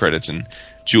closing credits, and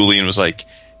Julian was like,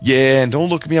 "Yeah, and don't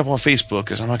look me up on Facebook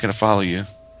because I'm not going to follow you."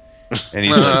 And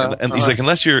he's like,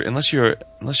 unless you're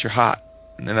hot,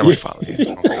 and then I might follow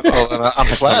you. Well, then I'm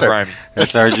flattered.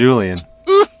 That's our Julian.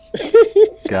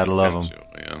 Gotta love him.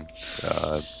 Julian.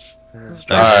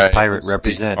 All right. Pirate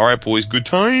represent. All right, boys, good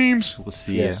times. We'll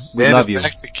see you. We love you.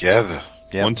 Back together.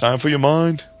 Yep. One time for your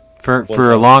mind.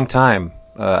 For a long time.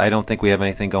 I don't think we have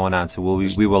anything going on, so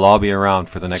we will all be around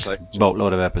for the next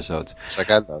boatload of episodes. It's like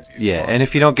I love you. Yeah, and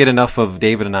if you don't get enough of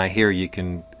David and I here, you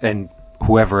can, and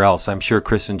whoever else, I'm sure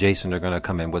Chris and Jason are going to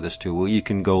come in with us too. Well, you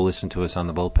can go listen to us on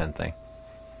the bullpen thing.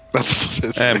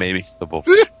 Maybe. The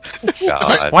bullpen.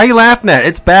 God. Why are you laughing at it?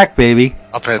 It's back, baby.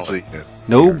 I'll pencil it.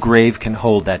 No grave can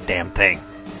hold that damn thing.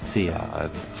 See ya.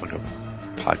 It's like a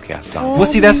podcast sound. Well,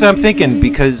 see, that's what I'm thinking,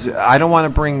 because I don't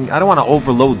want to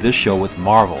overload this show with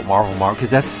Marvel,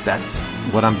 because that's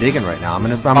what I'm digging right now. I'm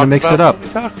gonna mix it up. What are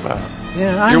you talking about?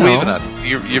 Yeah, I You're know. leaving us.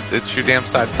 It's your damn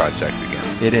side project again.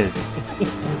 It is.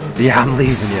 Yeah, I'm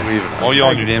leaving you. Leaving us. All you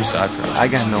on your damn side project. I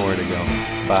got nowhere to go.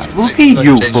 Bye. Look at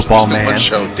you, football man. One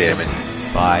show, damn it.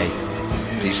 Bye.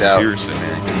 Peace out. Seriously,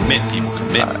 man. Commit, people.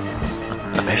 Commit.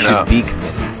 Man Should up. be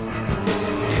committed.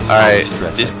 All right.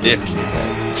 This dick.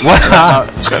 Wow.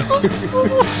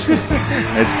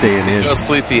 That's staying in. Go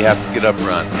sleepy. Have to get up and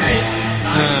run.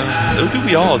 So do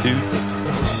we all, dude.